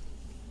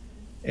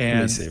 And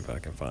let me see if I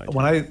can find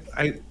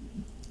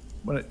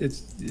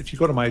if you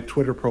go to my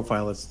Twitter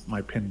profile, it's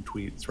my pinned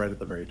tweet. It's right at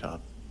the very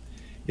top.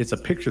 It's a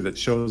picture that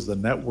shows the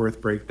net worth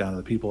breakdown of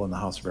the people in the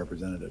House of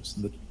Representatives,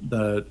 the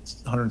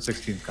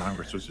 116th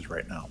Congress, which is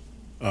right now.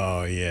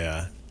 Oh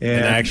yeah,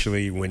 and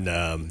actually, when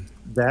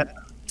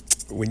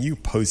you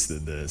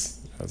posted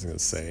this, I was going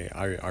to say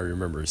I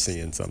remember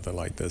seeing something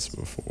like this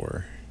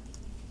before.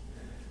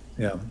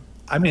 Yeah,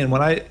 I mean,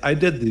 when I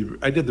did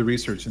the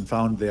research and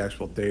found the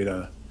actual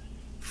data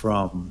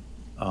from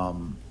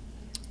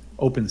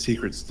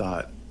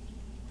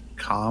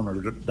OpenSecrets.com or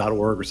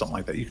 .org or something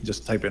like that. You can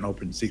just type in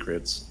Open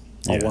Secrets,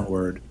 all one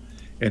word,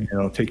 and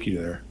it'll take you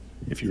there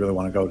if you really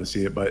want to go to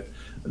see it. But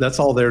that's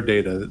all their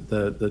data.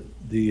 The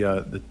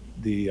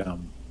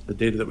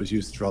data that was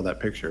used to draw that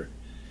picture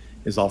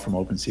is all from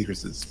Open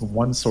Secrets. It's from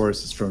one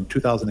source. It's from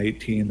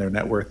 2018. Their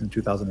net worth in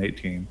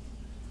 2018.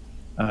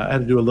 I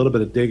had to do a little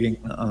bit of digging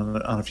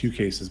on a few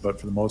cases, but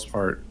for the most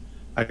part,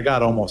 I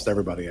got almost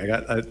everybody. I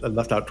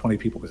left out 20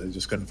 people because I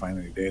just couldn't find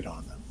any data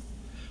on them.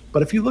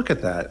 But if you look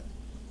at that,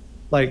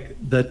 like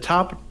the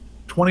top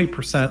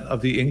 20%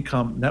 of the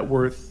income net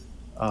worth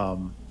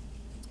quintile,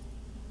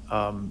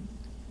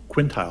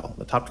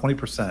 the top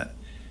 20%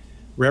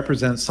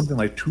 represents something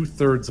like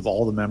 2/3 of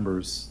all the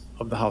members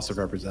of the House of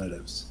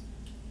Representatives.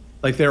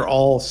 Like, they're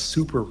all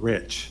super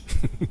rich.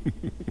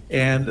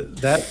 And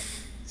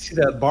see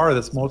that bar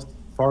that's most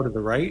far to the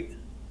right?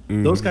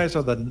 Mm-hmm. Those guys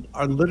are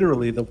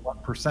literally the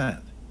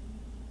 1%.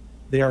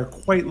 They are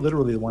quite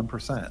literally the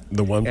 1%.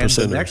 The 1%. And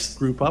the next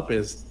group up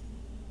is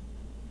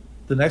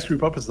the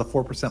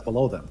 4%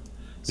 below them.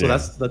 So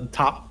that's the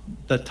top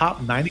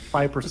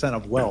 95%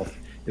 of wealth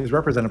is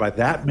represented by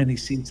that many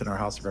seats in our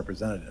House of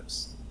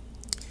Representatives.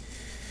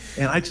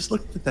 And I just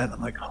looked at that and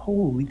I'm like,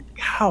 holy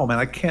cow, man,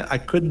 I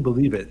couldn't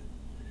believe it,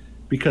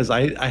 because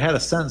I had a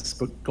sense,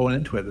 but going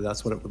into it,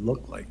 that's what it would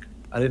look like.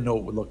 I didn't know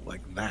it would look like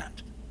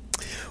that.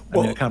 I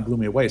mean, it kind of blew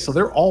me away. So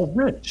they're all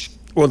rich.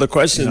 Well, the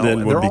question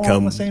then would become, they're all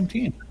on the same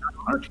team. They're not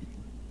on our team.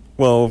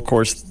 Well, of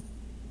course,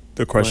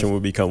 the question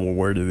would become, well,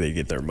 where do they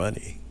get their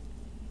money?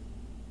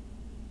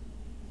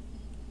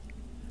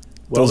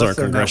 Well, those aren't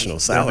congressional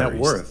salaries.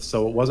 Net worth,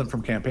 so it wasn't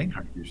from campaign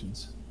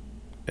contributions.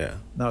 Yeah.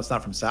 No, it's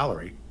not from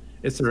salary.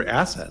 It's their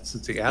assets.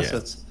 It's the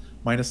assets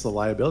minus the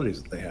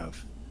liabilities that they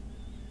have.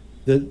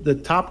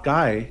 The top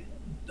guy,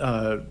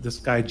 this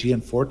guy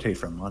Gianforte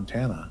from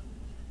Montana,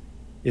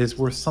 is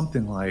worth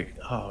something like,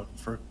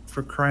 for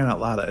crying out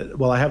loud.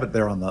 Well, I have it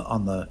there on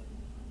the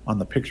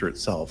picture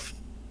itself,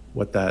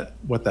 what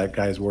that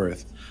guy's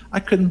worth. I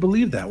couldn't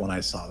believe that when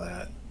I saw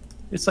that.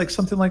 It's like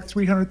something like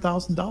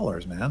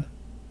 $300,000, man.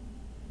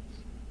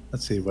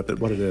 Let's see what it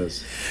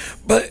is.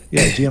 But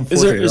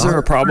GM4 is there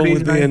a problem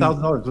with being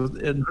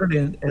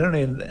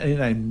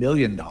 $189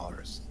 million?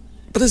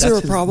 But is there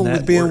a problem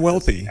with being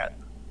wealthy?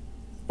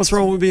 What's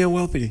wrong with being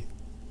wealthy?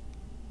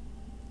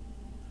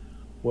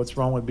 What's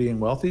wrong with being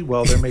wealthy?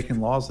 Well, they're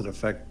making laws that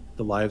affect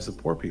the lives of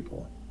poor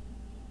people.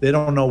 They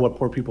don't know what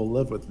poor people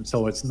live with, and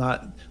so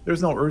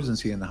there's no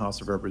urgency in the House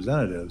of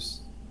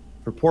Representatives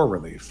for poor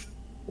relief,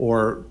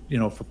 or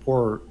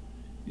for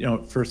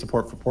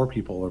support for poor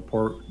people or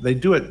poor. They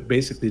do it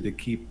basically to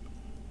keep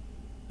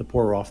the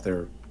poor off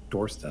their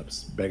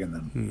doorsteps, begging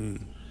them. Mm-hmm.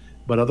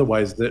 But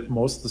otherwise, there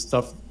doesn't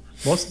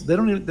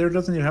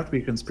even have to be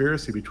a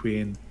conspiracy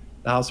between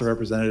the House of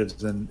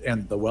Representatives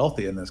and the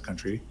wealthy in this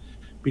country,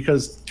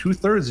 because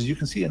 2/3, as you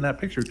can see in that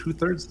picture,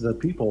 2/3 of the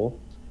people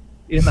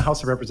in the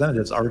House of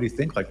Representatives already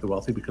think like the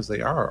wealthy because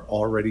they are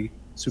already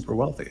super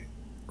wealthy.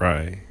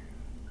 Right.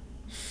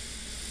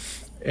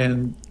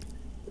 And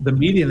the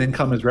median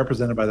income is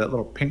represented by that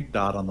little pink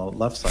dot on the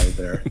left side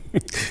there.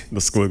 The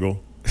squiggle.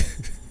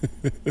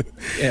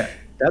 Yeah,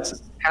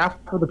 that's half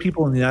of the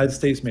people in the United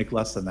States make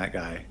less than that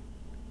guy.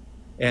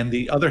 And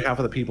the other half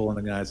of the people in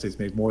the United States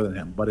make more than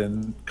him. But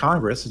in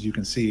Congress, as you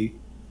can see,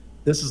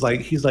 this is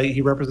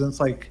he represents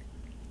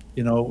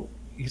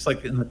he's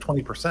like in the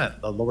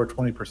 20%, the lower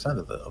 20%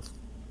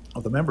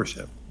 of the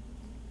membership.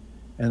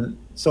 And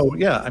so,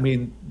 yeah, I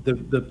mean,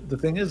 the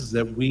thing is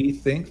that we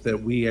think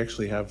that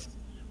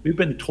we've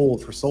been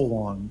told for so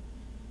long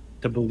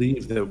to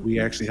believe that we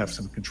actually have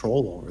some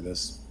control over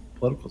this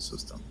political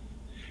system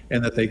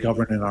and that they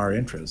govern in our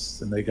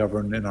interests and they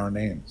govern in our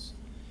names.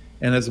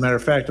 And as a matter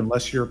of fact,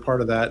 unless you're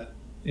part of that,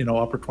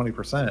 upper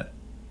 20%,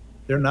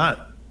 they're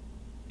not.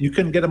 You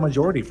couldn't get a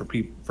majority for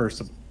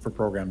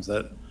programs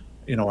that,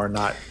 are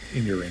not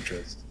in your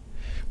interest.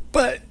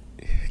 But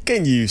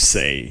can you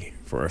say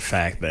for a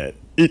fact that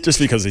just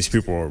because these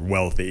people are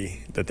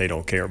wealthy, that they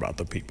don't care about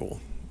the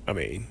people? I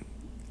mean,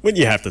 when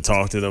you have to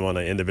talk to them on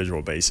an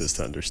individual basis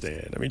to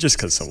understand. I mean, just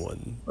because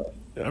someone,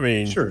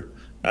 sure.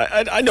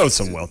 I know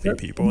some wealthy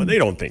people and they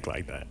don't think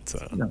like that.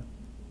 So. No.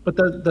 But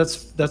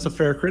that's a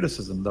fair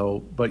criticism,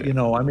 though. But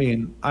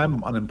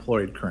I'm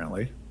unemployed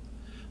currently.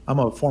 I'm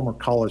a former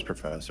college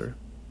professor.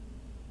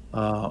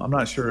 I'm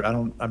not sure.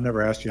 I've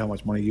never asked you how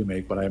much money you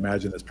make, but I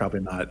imagine it's probably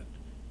not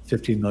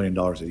 $15 million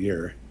a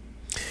year.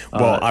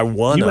 Well, I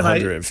won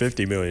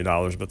 $150 million,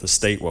 but the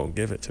state won't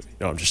give it to me.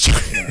 No, I'm just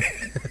joking.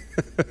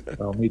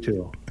 Well, me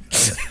too.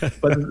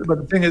 But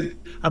the thing is,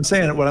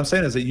 what I'm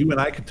saying is that you and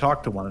I could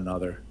talk to one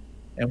another,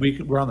 and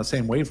we're on the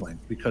same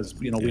wavelength because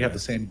we have the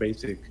same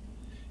basic.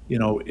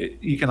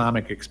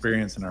 Economic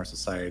experience in our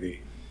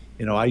society.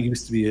 I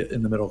used to be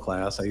in the middle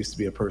class. I used to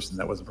be a person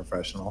that was a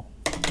professional,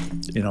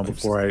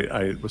 before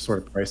I was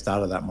sort of priced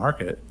out of that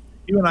market.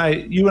 You and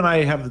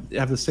I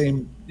have the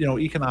same,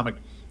 economic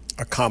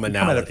commonality. We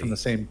come at it from the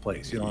same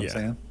place. You know what I'm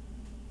saying?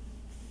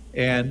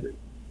 And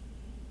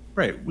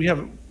right, we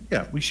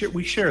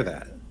share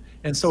that.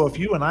 And so if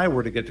you and I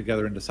were to get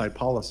together and decide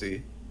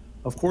policy,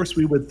 of course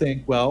we would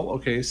think, well,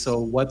 okay, so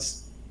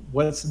what's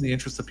in the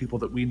interest of people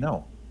that we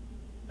know?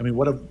 I mean,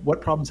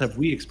 what problems have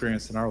we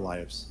experienced in our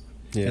lives,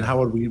 and how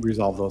would we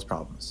resolve those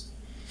problems?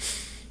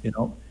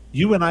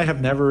 You and I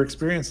have never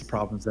experienced the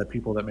problems that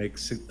people that make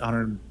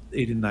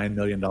 $189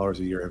 million a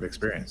year have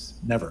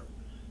experienced. Never,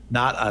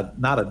 not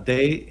a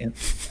day. And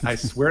I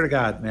swear to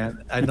God,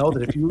 man, I know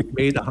that if you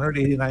made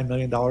 $189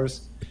 million,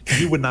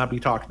 you would not be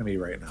talking to me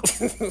right now.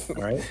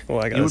 All right,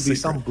 well, you would be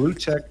some blue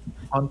check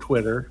on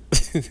Twitter,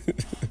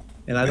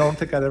 and I don't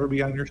think I'd ever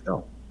be on your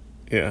show.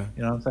 Yeah,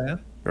 you know what I'm saying?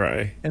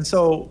 Right. And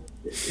so,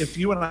 if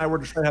you and I were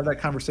to try to have that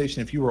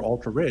conversation, if you were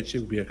ultra rich, it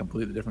would be a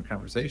completely different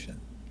conversation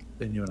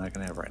than you and I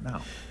can have right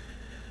now.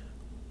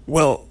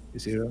 Well, you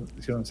see what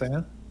I'm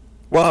saying?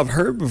 Well, I've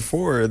heard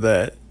before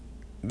that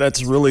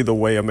that's really the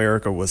way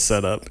America was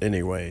set up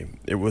anyway.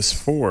 It was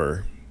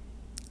for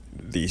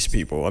these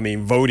people. I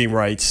mean, voting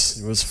rights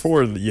was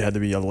for, you had to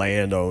be a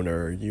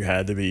landowner, you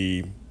had to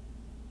be,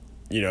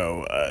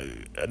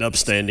 an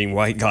upstanding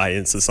white guy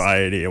in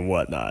society and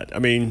whatnot. I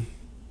mean,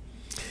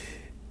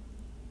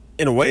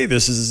 in a way,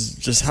 this is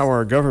just how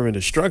our government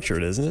is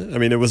structured, isn't it? I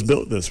mean, it was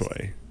built this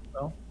way.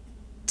 Well,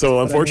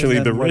 so unfortunately,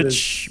 the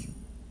rich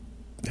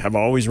have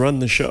always run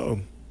the show.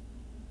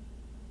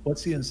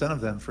 What's the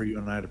incentive then for you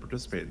and I to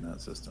participate in that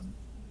system?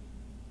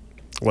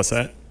 What's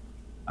that?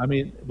 I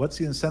mean, what's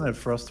the incentive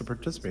for us to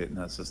participate in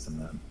that system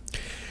then?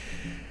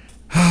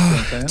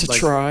 To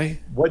try.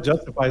 What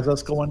justifies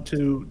us going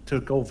to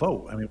go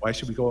vote? I mean, why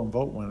should we go and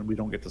vote when we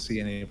don't get to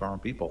see any of our own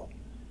people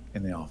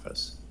in the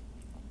office?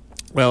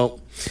 Well,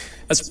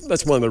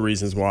 that's one of the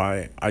reasons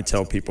why I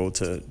tell people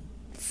to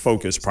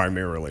focus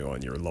primarily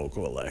on your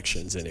local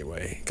elections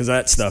anyway, because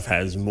that stuff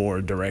has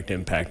more direct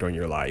impact on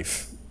your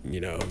life.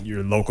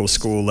 Your local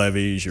school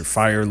levies, your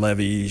fire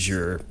levies,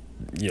 your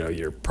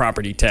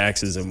property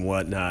taxes and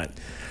whatnot.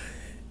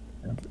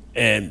 Yeah.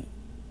 And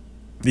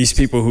these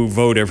people who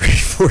vote every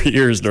 4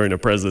 years during a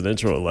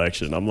presidential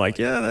election, I'm like,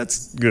 yeah,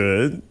 that's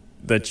good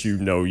that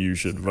you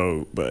should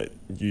vote, but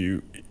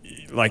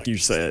like you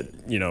said,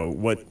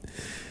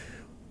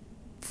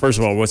 first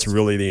of all, what's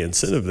really the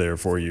incentive there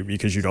for you?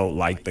 Because you don't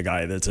like the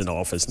guy that's in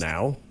office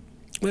now?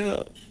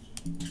 Well,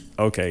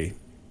 okay.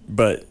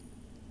 But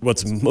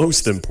what's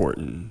most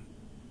important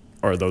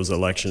are those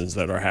elections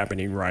that are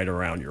happening right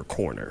around your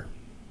corner.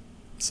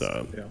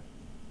 So,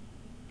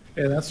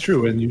 yeah, that's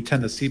true. And you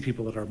tend to see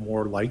people that are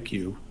more like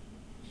you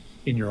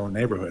in your own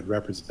neighborhood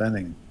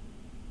representing,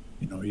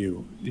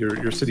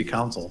 your city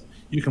council.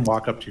 You can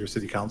walk up to your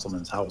city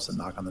councilman's house and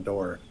knock on the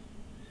door,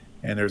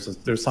 and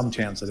there's some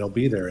chance that he'll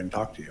be there and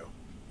talk to you.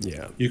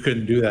 Yeah, you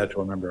couldn't do that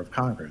to a member of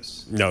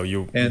Congress. No,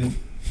 And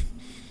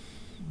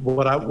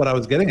what I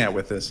was getting at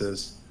with this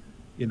is,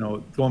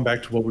 going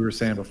back to what we were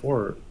saying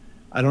before,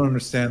 I don't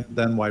understand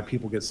then why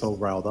people get so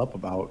riled up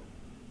about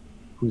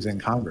who's in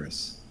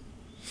Congress.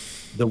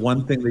 The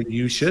one thing that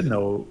you should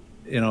know,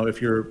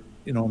 if you're,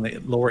 in the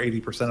lower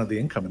 80% of the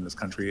income in this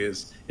country,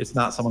 is it's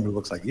not someone who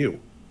looks like you,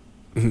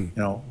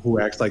 who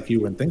acts like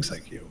you and thinks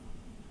like you.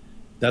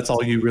 That's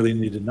all you really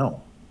need to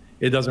know.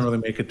 It doesn't really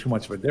make it too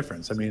much of a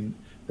difference. I mean,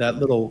 that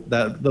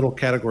little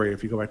category,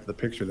 if you go back to the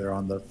picture there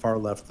on the far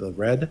left, the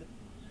red,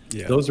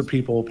 those are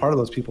people, part of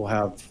those people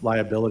have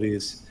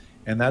liabilities,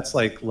 and that's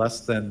like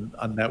less than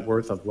a net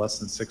worth of less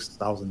than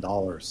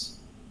 $6,000.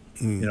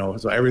 You know,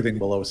 so everything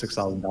below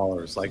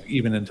 $6,000, like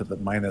even into the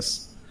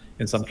minus,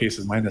 in some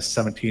cases, minus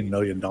 $17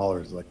 million,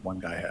 like one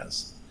guy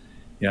has.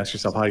 You ask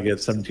yourself how you get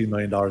 $17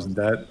 million in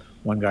debt.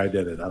 One guy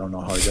did it. I don't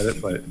know how he did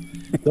it, but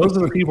those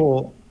are the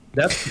people,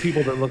 that's the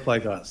people that look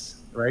like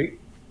us, right?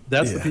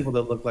 That's the people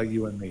that look like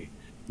you and me.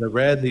 The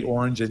red, the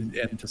orange,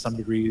 and to some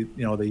degree,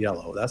 you know, the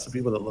yellow. That's the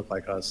people that look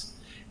like us.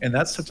 And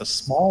that's such a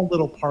small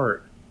little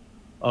part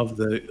of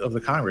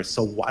the Congress.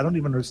 So I don't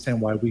even understand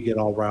why we get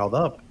all riled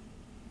up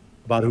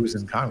about who's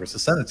in Congress. The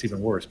Senate's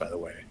even worse, by the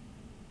way.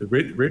 The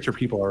richer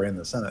people are in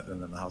the Senate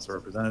than in the House of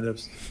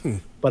Representatives.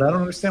 But I don't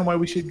understand why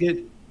we should get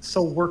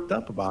so worked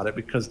up about it,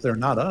 because they're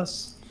not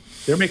us.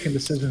 They're making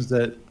decisions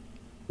that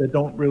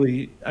don't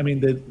really, I mean,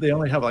 they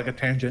only have like a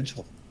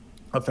tangential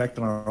effect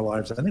on our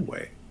lives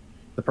anyway.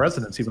 The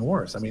president's even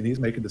worse. I mean, he's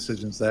making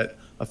decisions that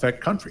affect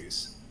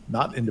countries,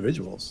 not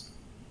individuals.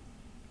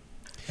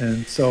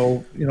 And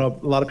so, you know,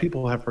 a lot of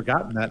people have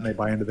forgotten that, and they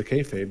buy into the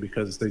kayfabe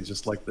because they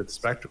just like the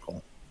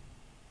spectacle.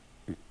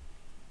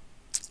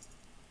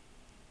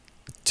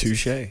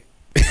 Touche.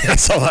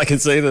 That's all I can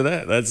say to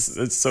that.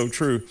 That's so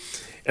true.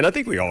 And I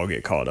think we all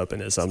get caught up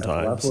in it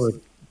sometimes.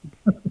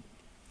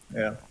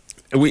 Yeah.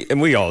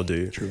 And we all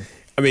do. True.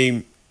 I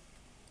mean,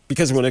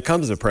 because when it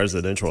comes to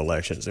presidential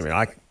elections, I mean,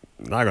 I'm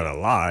not going to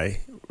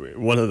lie.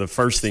 One of the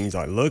first things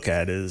I look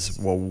at is,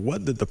 well,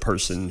 what did the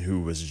person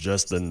who was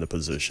just in the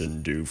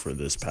position do for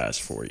this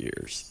past 4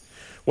 years?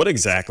 What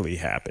exactly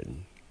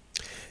happened?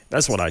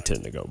 That's what I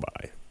tend to go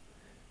by.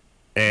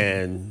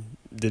 And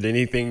did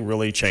anything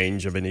really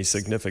change of any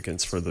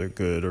significance for the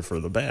good or for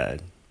the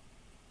bad?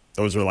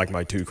 Those are like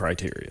my two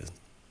criteria.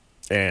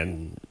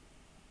 And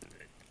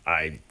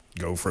I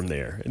go from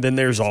there. And then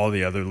there's all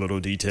the other little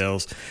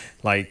details.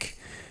 Like,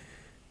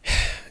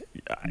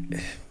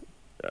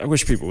 I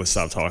wish people would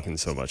stop talking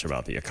so much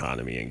about the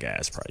economy and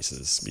gas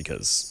prices,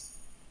 because,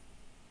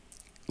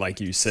 like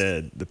you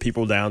said, the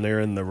people down there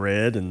in the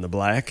red and the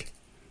black,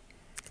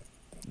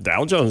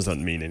 Dow Jones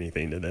doesn't mean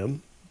anything to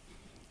them.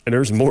 And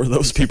there's more of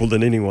those people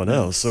than anyone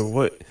else. So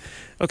what?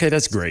 Okay,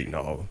 that's great and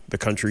all. The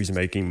country's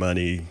making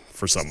money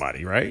for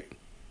somebody, right?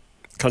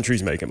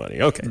 Country's making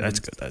money. Okay, that's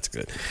good. That's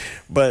good.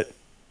 But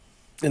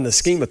in the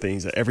scheme of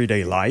things,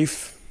 everyday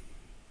life,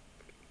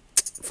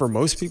 for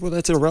most people,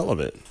 that's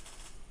irrelevant.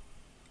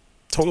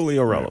 Totally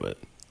irrelevant.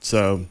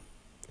 So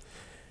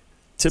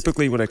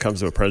typically when it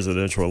comes to a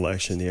presidential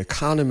election, the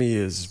economy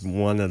is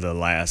one of the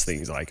last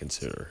things I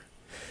consider,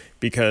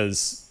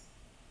 because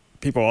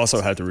people also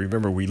have to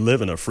remember we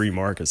live in a free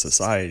market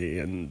society,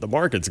 and the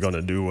market's going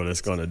to do what it's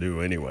going to do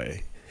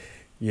anyway.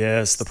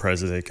 Yes, the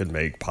president can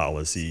make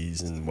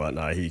policies and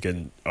whatnot. He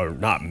can, or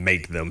not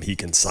make them, he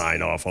can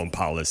sign off on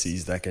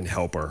policies that can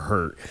help or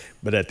hurt.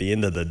 But at the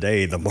end of the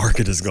day, the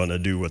market is going to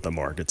do what the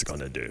market's going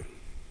to do.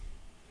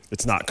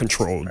 It's not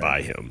controlled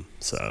by him.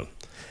 So,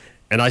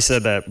 and I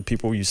said that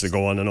people used to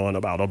go on and on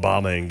about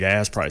Obama and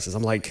gas prices.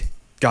 I'm like,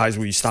 guys,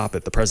 will you stop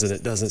it? The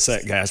president doesn't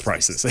set gas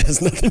prices. It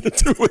has nothing to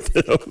do with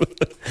him.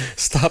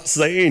 Stop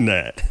saying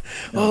that.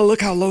 Yeah. Oh,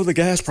 look how low the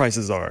gas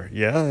prices are.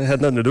 Yeah, it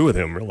had nothing to do with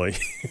him, really.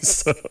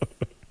 So.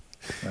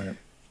 Right.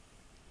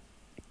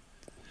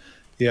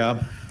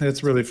 Yeah,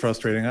 it's really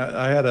frustrating.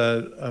 I had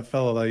a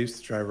fellow that I used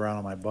to drive around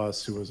on my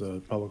bus who was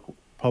a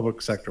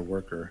public sector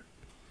worker,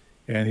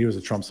 and he was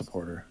a Trump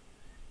supporter.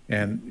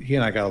 And he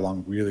and I got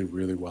along really,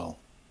 really well.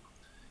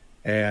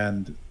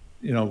 And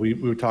you know, we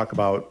would talk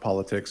about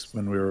politics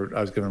when I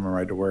was giving him a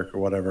ride to work or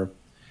whatever.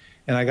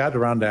 And I got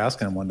around to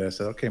asking him one day, I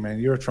said, okay, man,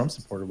 you're a Trump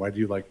supporter. Why do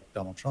you like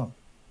Donald Trump?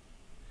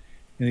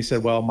 And he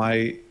said, well,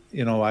 I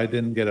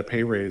didn't get a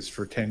pay raise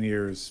for 10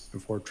 years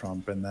before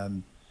Trump. And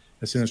then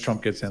as soon as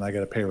Trump gets in, I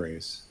get a pay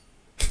raise.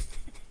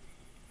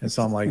 And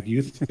so I'm like,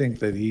 you think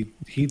that he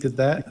did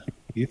that?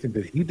 You think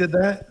that he did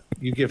that?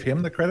 You give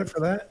him the credit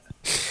for that?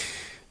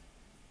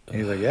 And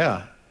he's like,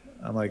 yeah.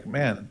 I'm like,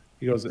 man.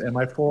 He goes, and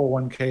my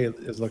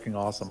 401k is looking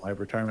awesome. My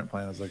retirement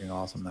plan is looking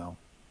awesome now.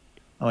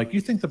 I'm like, you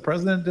think the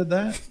president did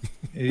that?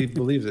 He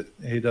believes it.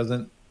 He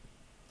doesn't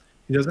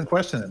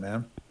question it,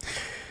 man.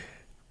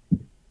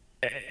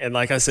 And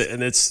like I said,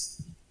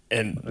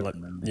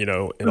 you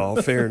know, in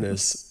all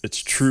fairness,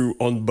 it's true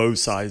on both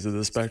sides of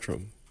the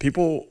spectrum.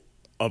 People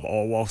of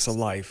all walks of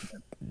life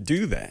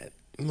do that.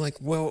 I'm like,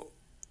 well,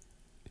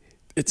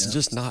 it's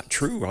just not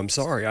true. I'm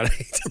sorry. I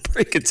hate to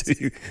break it to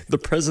you. The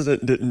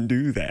president didn't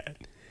do that.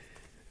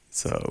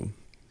 So,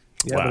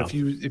 yeah, wow. But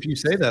if you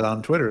say that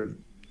on Twitter,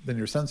 then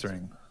you're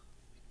censoring.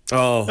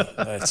 Oh,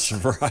 that's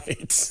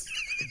right.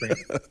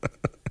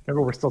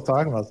 Remember, we're still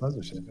talking about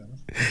censorship.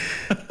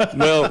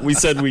 Well, we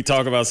said we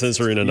talk about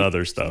censoring and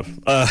other stuff.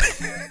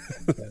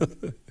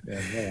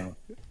 Yeah.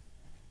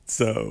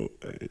 So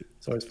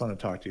it's always fun to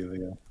talk to you,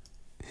 Leo.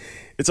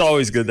 It's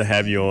always good to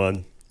have you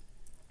on.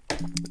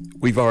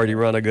 We've already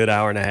run a good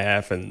hour and a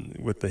half, and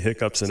with the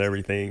hiccups and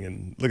everything,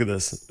 and look at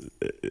this.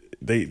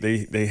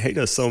 they hate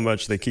us so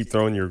much they keep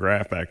throwing your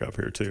graph back up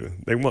here too.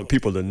 They want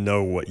people to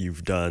know what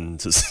you've done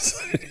to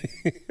society.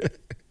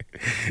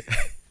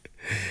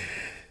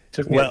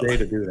 Took me a day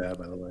to do that,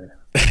 by the way.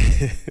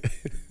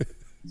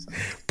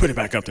 Put it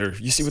back up there.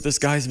 You see what this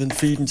guy's been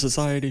feeding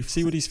society?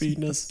 See what he's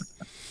feeding us?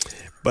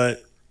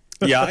 But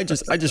yeah, I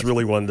just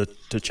really wanted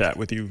to chat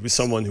with you, with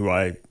someone who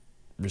I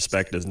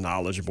respect as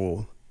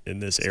knowledgeable in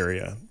this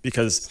area,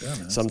 because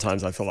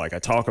sometimes I feel like I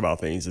talk about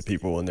things to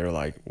people and they're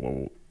like,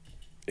 well,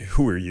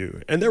 who are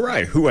you? And they're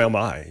right. Who am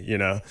I? You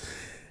know?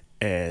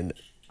 And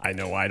I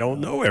know I don't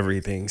know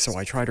everything. So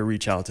I try to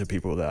reach out to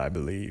people that I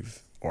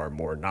believe are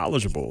more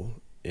knowledgeable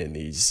in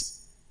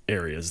these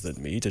areas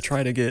than me to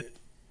try to get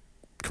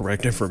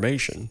correct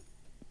information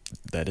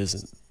that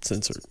isn't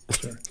censored.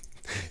 Sure.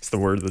 It's the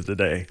word of the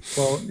day.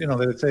 Well, you know,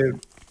 they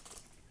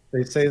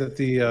say that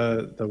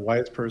the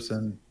wise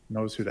person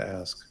knows who to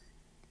ask.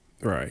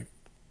 Right.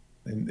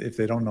 And if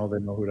they don't know, they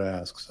know who to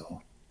ask.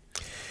 So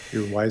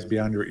you're wise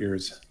beyond your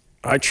ears.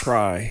 I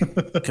try,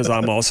 because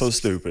I'm also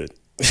stupid.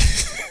 I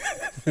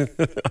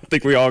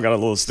think we all got a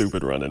little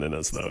stupid running in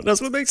us, though.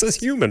 That's what makes us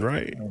human,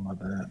 right? I don't know about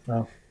that.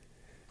 Well,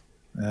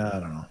 yeah, I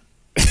don't know.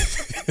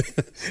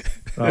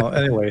 Well,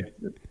 anyway,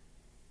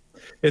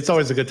 it's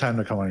always a good time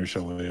to come on your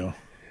show, Leo.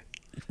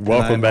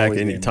 Welcome back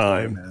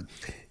anytime.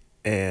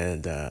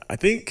 And I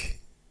think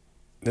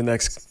the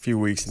next few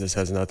weeks, and this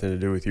has nothing to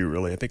do with you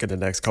really, I think in the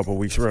next couple of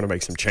weeks we're going to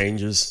make some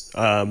changes,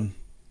 some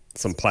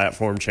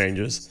platform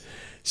changes.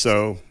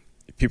 So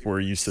people are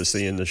used to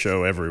seeing the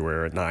show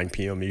everywhere at 9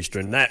 p.m.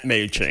 Eastern. That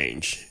may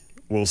change.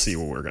 We'll see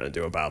what we're going to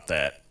do about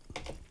that.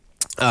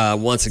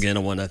 Once again,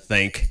 I want to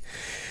thank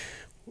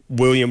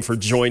William for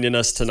joining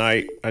us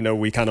tonight. I know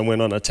we kind of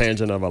went on a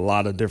tangent of a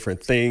lot of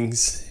different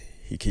things.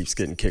 He keeps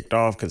getting kicked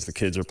off because the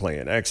kids are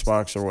playing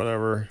Xbox or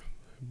whatever,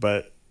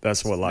 but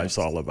that's what life's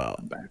all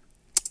about.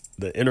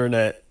 The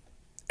internet.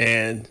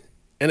 And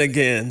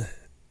again,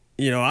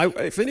 you know,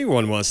 if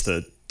anyone wants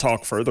to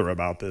talk further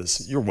about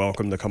this, you're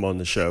welcome to come on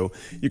the show.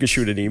 You can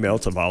shoot an email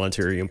to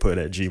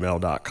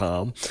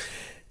volunteerinput@gmail.com.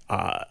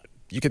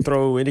 You can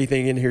throw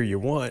anything in here you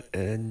want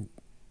and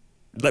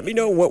let me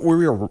know what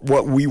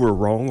we were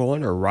wrong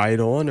on or right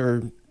on,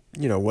 or,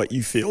 you know, what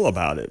you feel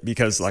about it.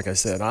 Because like I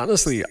said,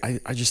 honestly,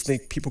 I just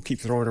think people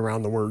keep throwing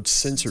around the word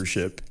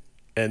censorship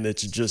and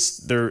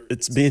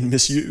it's being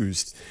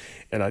misused.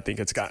 And I think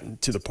it's gotten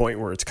to the point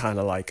where it's kind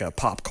of like a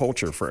pop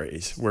culture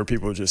phrase where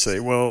people just say,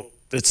 well,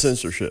 it's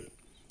censorship.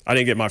 I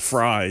didn't get my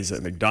fries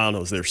at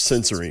McDonald's. They're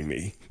censoring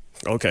me.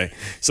 Okay.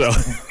 So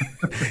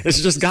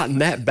it's just gotten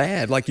that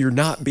bad. Like, you're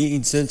not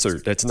being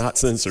censored. That's not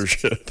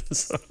censorship.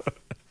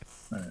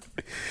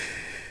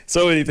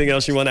 So anything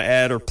else you want to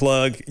add or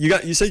plug?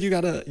 You said you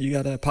got a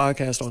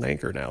podcast on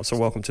Anchor now. So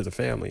welcome to the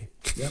family.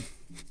 Yeah.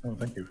 Oh,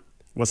 thank you.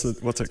 What's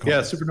it called?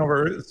 Yeah,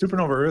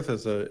 Supernova Earth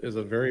is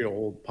a very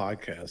old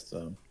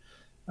podcast.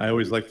 I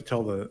always like to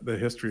tell the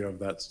history of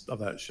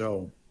that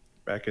show.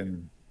 Back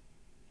in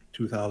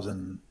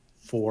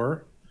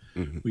 2004,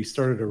 we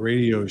started a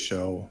radio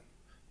show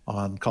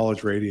on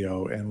college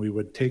radio, and we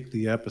would take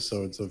the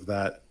episodes of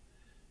that,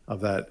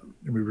 and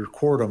we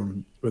record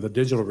them with a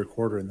digital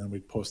recorder, and then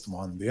we'd post them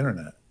on the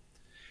internet.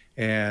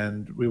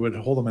 And we would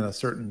hold them in a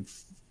certain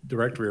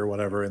directory or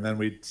whatever, and then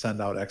we'd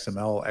send out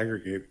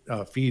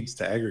XML feeds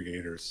to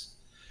aggregators.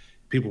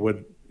 People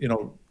would, you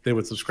know, they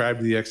would subscribe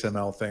to the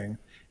XML thing,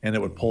 and it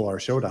would pull our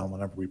show down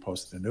whenever we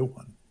posted a new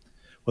one.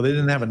 Well, they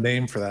didn't have a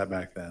name for that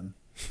back then.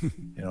 You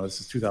know, this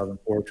is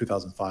 2004,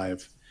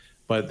 2005,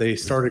 but they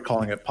started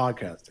calling it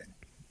podcasting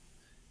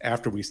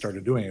after we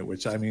started doing it,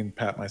 which, I mean,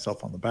 pat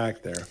myself on the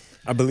back there.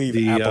 I believe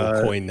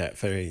Apple coined that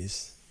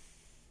phrase.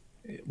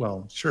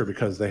 Well, sure,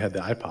 because they had the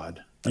iPod.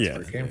 That's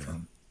where it came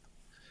from.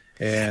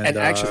 And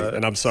actually,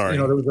 and I'm sorry,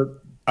 you know,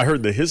 I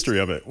heard the history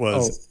of it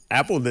was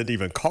Apple didn't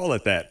even call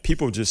it that.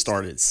 People just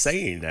started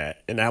saying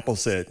that, and Apple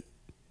said,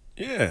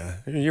 "Yeah,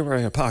 you're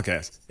running a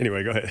podcast."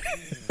 Anyway, go ahead.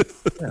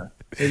 Yeah,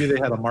 maybe they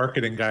had a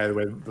marketing guy that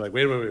would be like,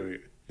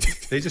 wait.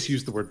 They just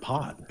used the word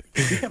pod.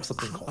 We have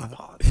something called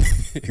pod.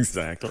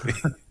 Exactly.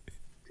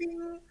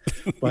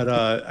 But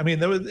I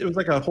mean, it was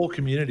like a whole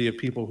community of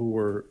people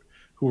who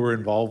were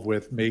involved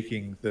with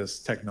making this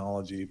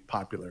technology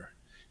popular.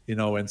 You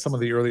know, and some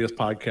of the earliest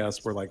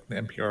podcasts were like the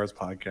NPR's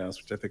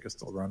podcast, which I think is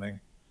still running.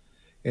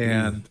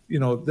 And, you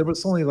know, there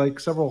was only like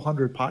several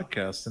hundred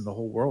podcasts in the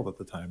whole world at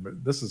the time.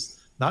 But this is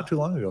not too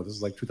long ago. This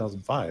is like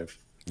 2005.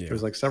 Yeah. There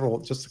was like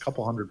just a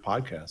couple hundred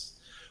podcasts.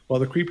 Well,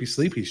 the Creepy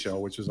Sleepy Show,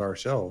 which is our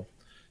show,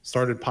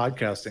 started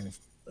podcasting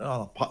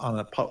on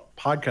a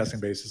podcasting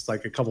basis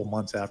like a couple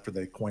months after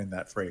they coined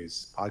that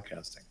phrase,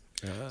 podcasting.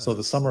 So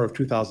the summer of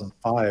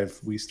 2005,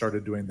 we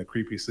started doing the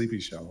Creepy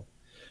Sleepy Show.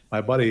 My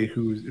buddy,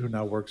 who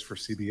now works for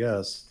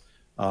CBS,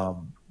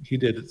 he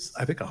did,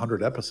 I think,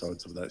 100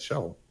 episodes of that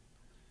show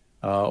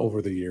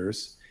over the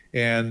years.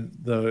 And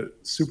the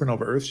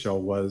Supernova Earth show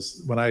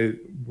was when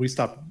we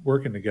stopped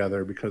working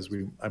together because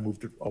I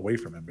moved away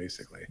from him,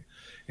 basically.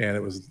 And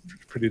it was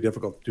pretty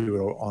difficult to do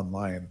it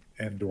online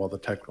and do all the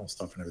technical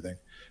stuff and everything.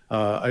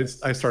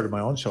 I started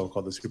my own show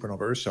called the Supernova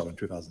Earth Show in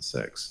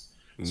 2006,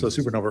 So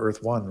Supernova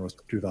Earth 1 was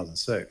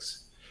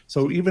 2006.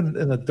 So even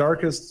in the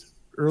darkest,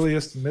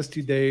 earliest,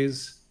 misty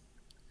days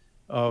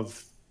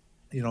of,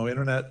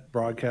 internet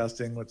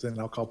broadcasting, what's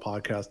now called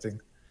podcasting,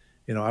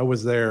 I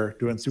was there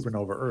doing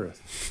Supernova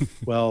Earth.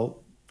 Well,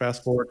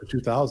 fast forward to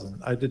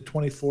 2000, I did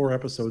 24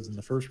 episodes in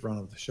the first run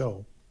of the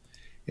show.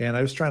 And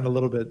I was trying a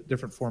little bit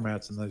different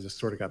formats, and I just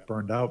sort of got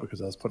burned out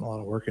because I was putting a lot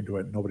of work into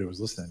it and nobody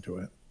was listening to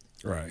it.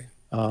 Right.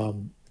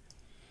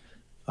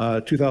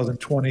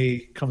 2020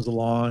 comes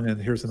along,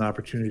 and here's an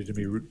opportunity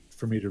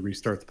for me to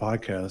restart the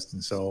podcast.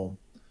 And so,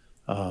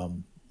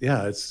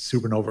 it's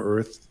Supernova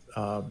Earth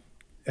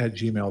at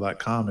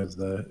gmail.com is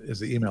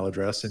the email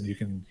address, and you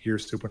can hear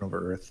Supernova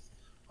Earth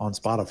on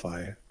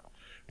Spotify.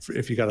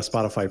 If you got a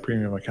Spotify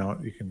premium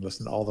account, you can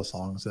listen to all the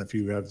songs. And if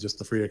you have just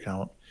the free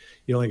account,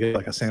 you only get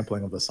like a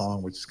sampling of the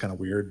song, which is kind of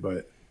weird,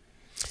 but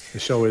the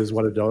show is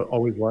what it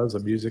always was, a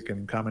music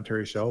and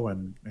commentary show.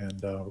 And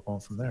we're going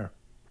from there.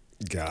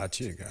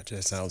 Gotcha.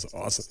 That sounds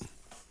awesome.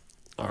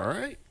 All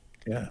right.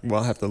 Yeah. Well,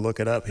 I'll have to look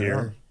it up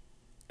here.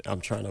 Yeah.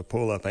 I'm trying to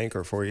pull up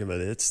Anchor for you,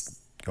 but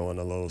it's going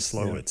a little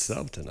slow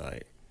itself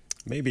tonight.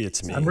 Maybe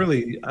it's me.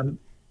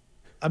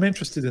 I'm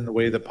interested in the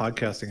way that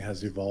podcasting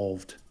has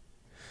evolved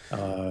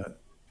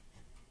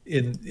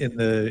in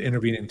the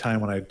intervening time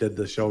when I did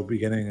the show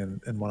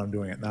beginning and when I'm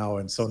doing it now.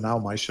 And so now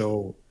my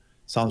show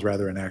sounds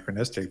rather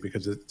anachronistic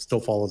because it still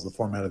follows the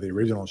format of the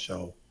original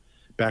show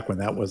back when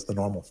that was the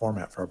normal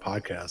format for a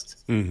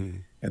podcast. Mm-hmm.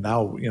 And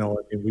now,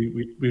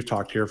 we've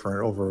talked here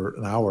for over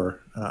an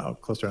hour,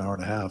 close to an hour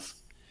and a half.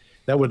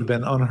 That would have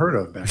been unheard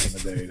of back in the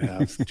day to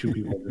have two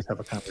people just have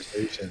a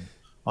conversation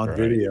on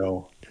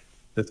video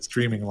that's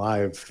streaming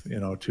live,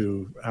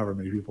 to however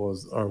many people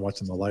are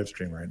watching the live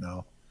stream right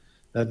now.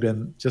 That'd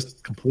been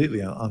just completely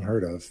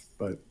unheard of,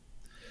 but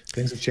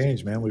things have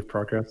changed, man. We've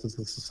progressed as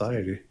a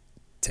society.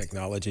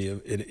 Technology,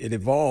 it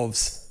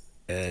evolves,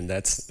 and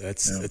it's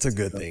a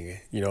good thing.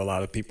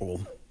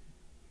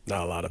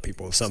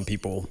 Some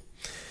people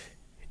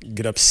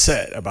get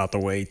upset about the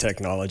way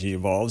technology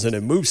evolves, and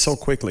it moves so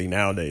quickly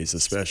nowadays,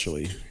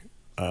 especially.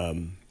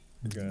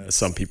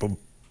 Some people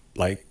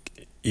like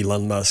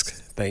Elon Musk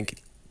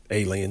thank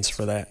aliens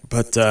for that,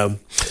 but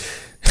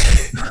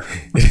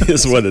it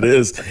is what it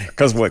is,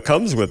 because what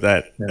comes with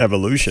that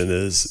evolution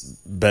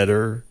is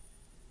better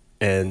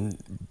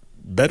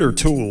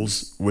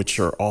tools, which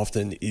are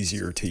often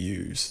easier to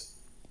use.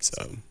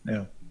 So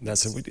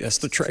that's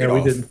the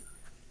trade-off.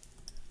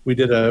 We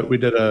did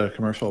a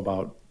commercial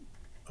about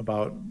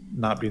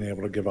not being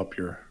able to give up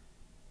your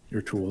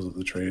tools of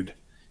the trade.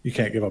 You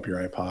can't give up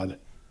your iPod.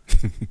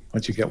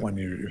 Once you get one,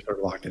 you're sort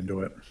of locked into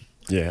it.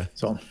 Yeah.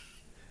 So,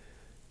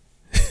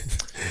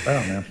 right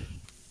on, man.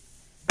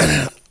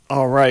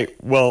 All right.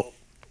 Well,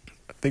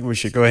 I think we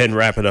should go ahead and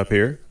wrap it up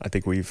here. I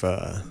think we've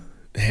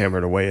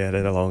hammered away at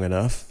it long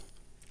enough.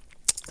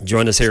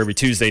 Join us here every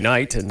Tuesday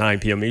night at 9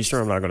 p.m.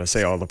 Eastern. I'm not going to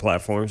say all the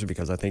platforms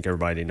because I think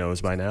everybody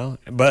knows by now.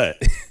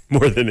 But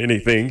more than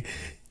anything,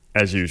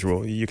 as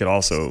usual, you can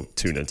also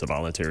tune into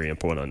Voluntary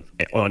Input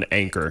on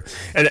Anchor.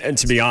 And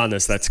to be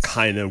honest, that's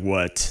kind of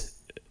what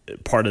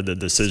part of the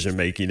decision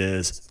making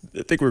is.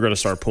 I think we're going to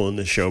start pulling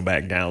the show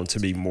back down to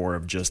be more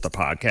of just a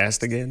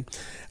podcast again.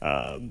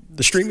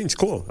 The streaming's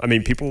cool. I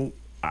mean,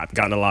 I've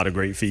gotten a lot of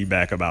great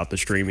feedback about the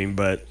streaming,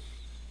 but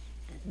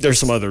there's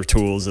some other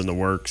tools in the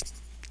works,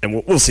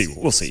 and we'll see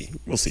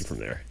from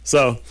there.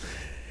 So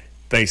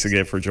thanks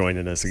again for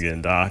joining us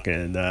again, Doc.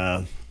 And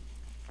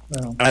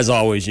as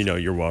always,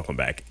 you're welcome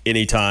back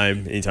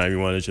anytime you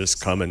want to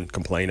just come and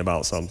complain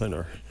about something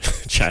or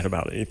chat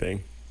about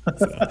anything.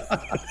 So.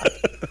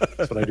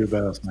 That's what I do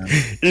best, man.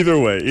 Either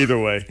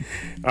way.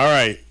 All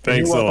right.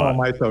 Thanks a lot. You're welcome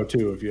on my show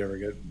too if you ever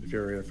get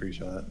a free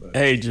shot. But.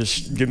 Hey,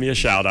 just give me a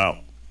shout out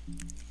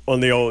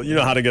on the old. You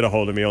know how to get a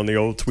hold of me on the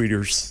old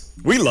tweeters.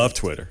 We love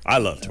Twitter. I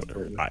love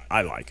Twitter.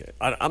 I like it.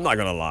 I'm not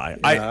gonna lie.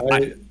 Yeah,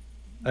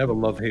 I have a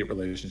love-hate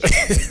relationship.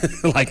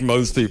 Like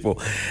most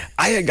people,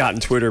 I had gotten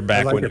Twitter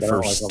back when it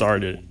first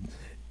started,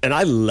 and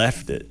I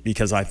left it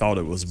because I thought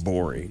it was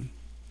boring.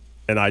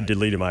 And I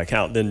deleted my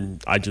account.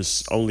 Then I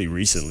just only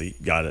recently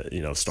got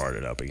it,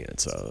 started up again.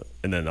 So,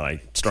 and then I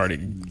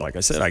started, like I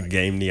said, I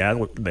gamed the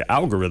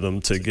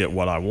algorithm to get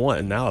what I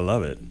want, and now I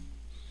love it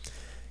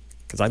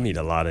because I meet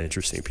a lot of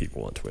interesting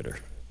people on Twitter.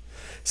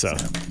 So,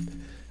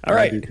 all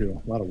right, I do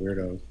too. A lot of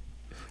weirdos.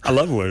 I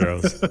love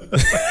weirdos.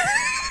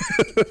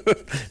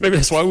 Maybe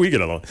that's why we get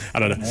along. I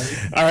don't know.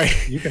 All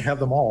right. You can have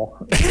them all.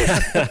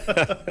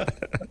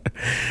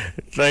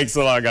 Thanks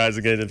a lot, guys.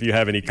 Again, if you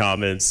have any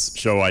comments,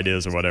 show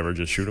ideas, or whatever,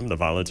 just shoot them to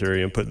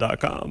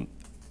voluntaryinput.com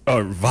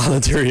or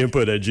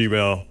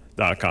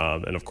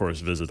voluntaryinput@gmail.com. And, of course,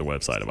 visit the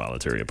website at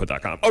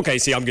voluntaryinput.com. Okay,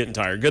 see, I'm getting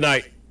tired. Good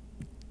night.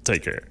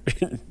 Take care.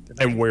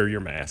 And wear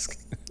your mask.